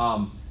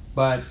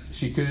 but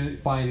she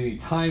couldn't find any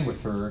time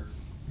with her.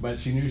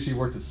 But she knew she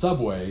worked at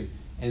Subway,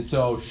 and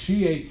so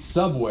she ate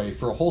Subway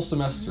for a whole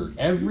semester.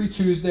 Every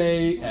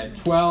Tuesday at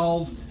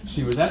 12,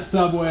 she was at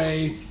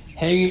Subway,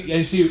 hanging,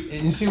 and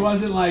she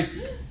wasn't like,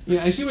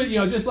 and she would,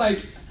 just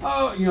like,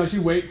 she'd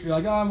wait for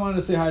like, I wanted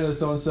to say hi to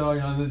so and so,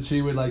 and then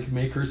she would like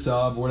make her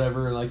sub or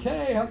whatever, and like,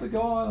 hey, how's it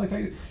going?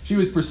 Like, she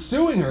was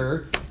pursuing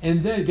her,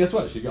 and then guess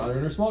what? She got her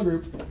in her small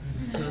group.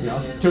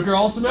 Took her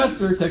all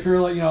semester. Took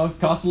her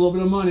cost a little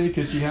bit of money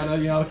because she had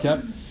to,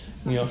 kept,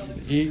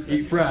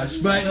 eat fresh.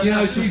 But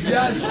she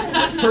just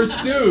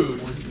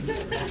pursued.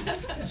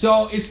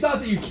 So it's not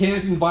that you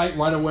can't invite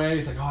right away.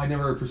 It's like, I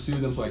never pursued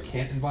them, so I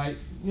can't invite.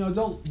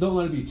 Don't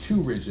let it be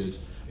too rigid.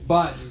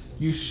 But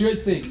you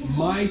should think,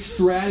 my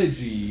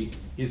strategy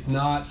is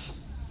not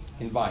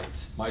invite.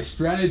 My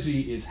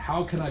strategy is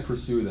how can I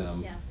pursue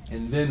them,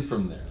 and then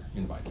from there,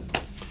 invite them.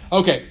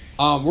 Okay,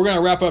 we're going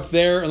to wrap up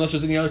there unless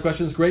there's any other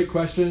questions. Great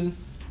question.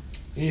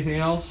 Anything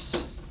else?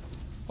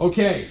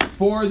 Okay,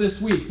 for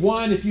this week.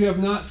 One, if you have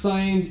not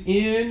signed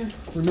in,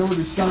 remember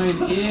to sign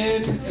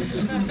in.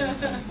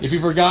 If you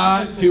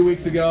forgot 2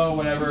 weeks ago,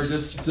 whatever,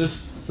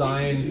 just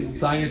sign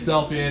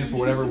yourself in for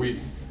whatever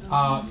weeks.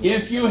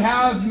 If you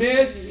have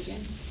missed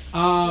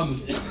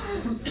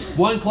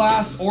one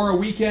class or a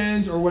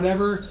weekend or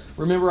whatever,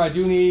 remember I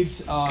do need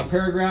a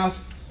paragraph.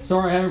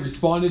 Sorry I haven't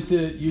responded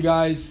to you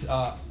guys.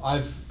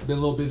 I've been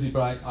a little busy,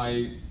 but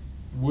I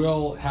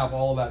will have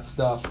all of that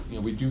stuff.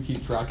 We do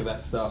keep track of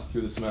that stuff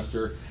through the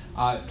semester.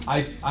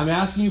 I'm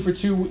asking you for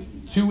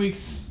two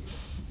weeks.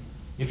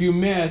 If you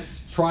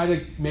miss, try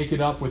to make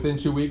it up within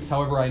 2 weeks.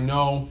 However, I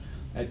know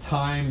at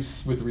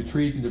times with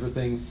retreats and different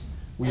things,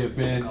 we have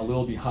been a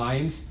little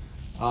behind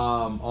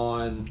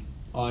on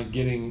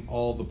getting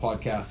all the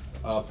podcasts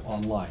up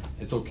online.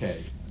 It's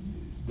okay.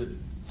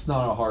 It's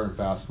not a hard and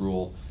fast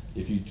rule.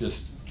 If you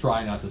just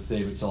try not to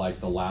save it to like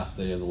the last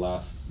day of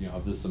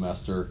of this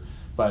semester,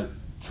 but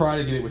try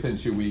to get it within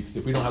 2 weeks.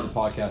 If we don't have the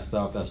podcast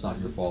stuff, that's not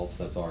your fault.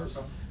 That's ours.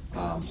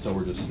 So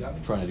we're just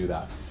trying to do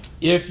that.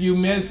 If you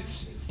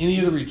missed any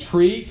of the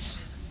retreats,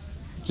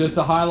 just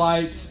to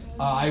highlight,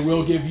 I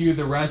will give you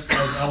the rest of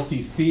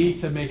LTC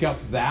to make up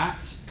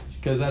that,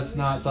 because that's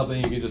not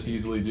something you can just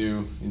easily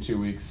do in 2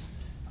 weeks.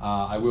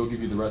 I will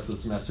give you the rest of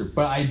the semester,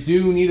 but I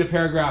do need a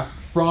paragraph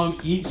from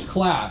each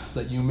class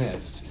that you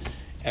missed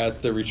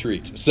at the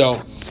retreat.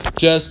 So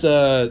just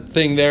a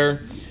thing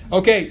there.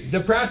 Okay, the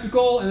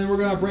practical, and then we're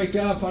going to break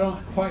up. I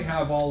don't quite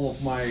have all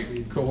of my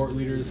cohort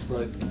leaders,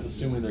 but I'm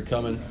assuming they're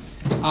coming.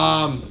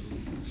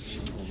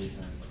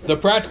 The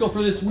practical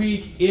for this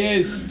week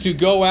is to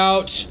go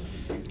out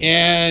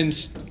and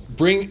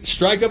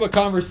strike up a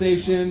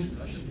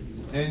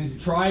conversation and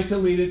try to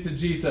lead it to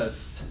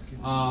Jesus.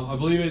 I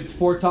believe it's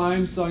 4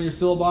 times on your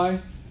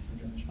syllabi.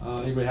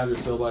 Anybody have your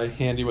syllabi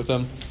handy with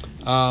them?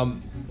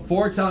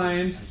 4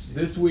 times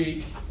this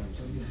week.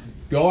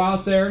 Go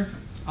out there.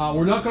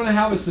 We're not going to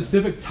have a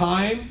specific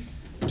time.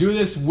 Do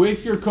this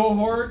with your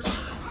cohort.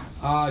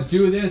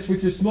 Do this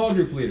with your small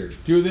group leader.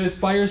 Do this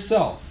by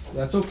yourself.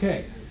 That's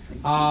okay.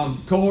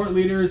 Cohort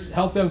leaders,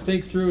 help them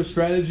think through a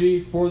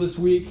strategy for this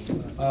week,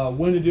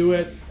 when to do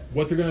it,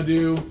 what they're going to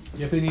do,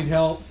 if they need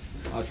help.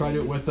 Try to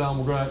do it with them.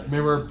 We're going to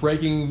remember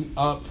breaking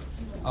up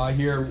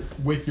here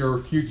with your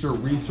future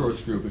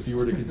resource group. If you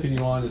were to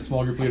continue on as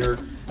small group leader,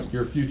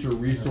 your future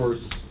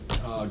resource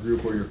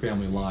group or your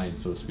family line,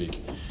 so to speak.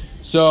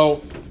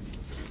 So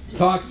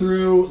talk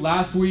through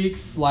last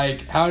week's,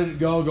 like, how did it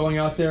go going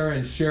out there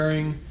and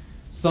sharing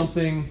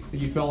something that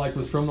you felt like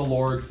was from the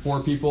Lord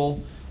for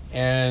people,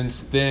 and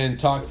then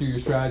talk through your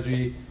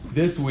strategy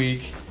this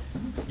week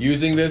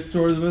using this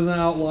sort of as an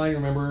outline.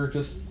 Remember,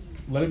 just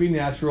let it be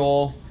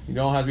natural. You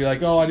don't have to be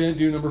like, oh, I didn't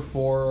do number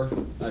 4,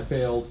 I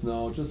failed.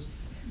 No, just,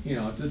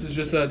 this is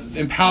just an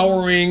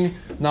empowering,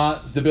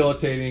 not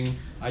debilitating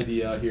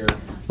idea here.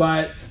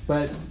 But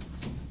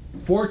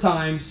 4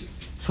 times,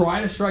 try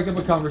to strike up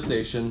a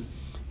conversation,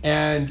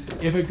 and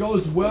if it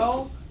goes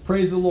well,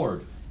 praise the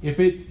Lord. If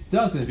it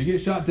doesn't, if you get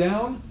shot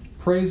down,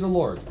 praise the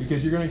Lord,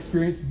 because you're going to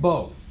experience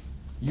both.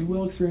 You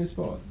will experience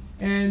both.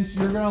 And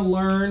you're going to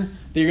learn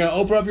that you're going to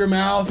open up your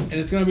mouth, and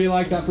it's going to be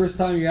like that first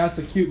time you ask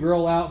a cute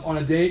girl out on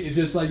a date. It's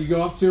just like you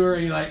go up to her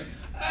and you're like,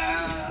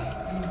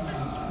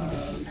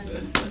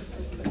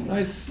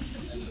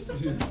 nice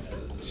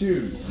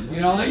shoes.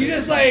 You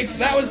just like,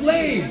 that was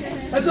lame.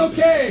 That's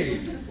okay.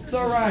 It's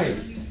all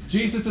right.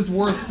 Jesus is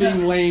worth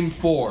being lame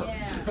for.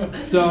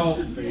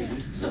 So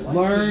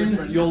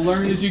you'll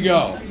learn as you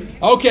go.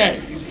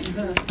 Okay.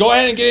 Go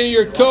ahead and get into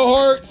your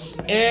cohorts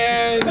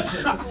and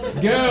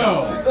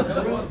go.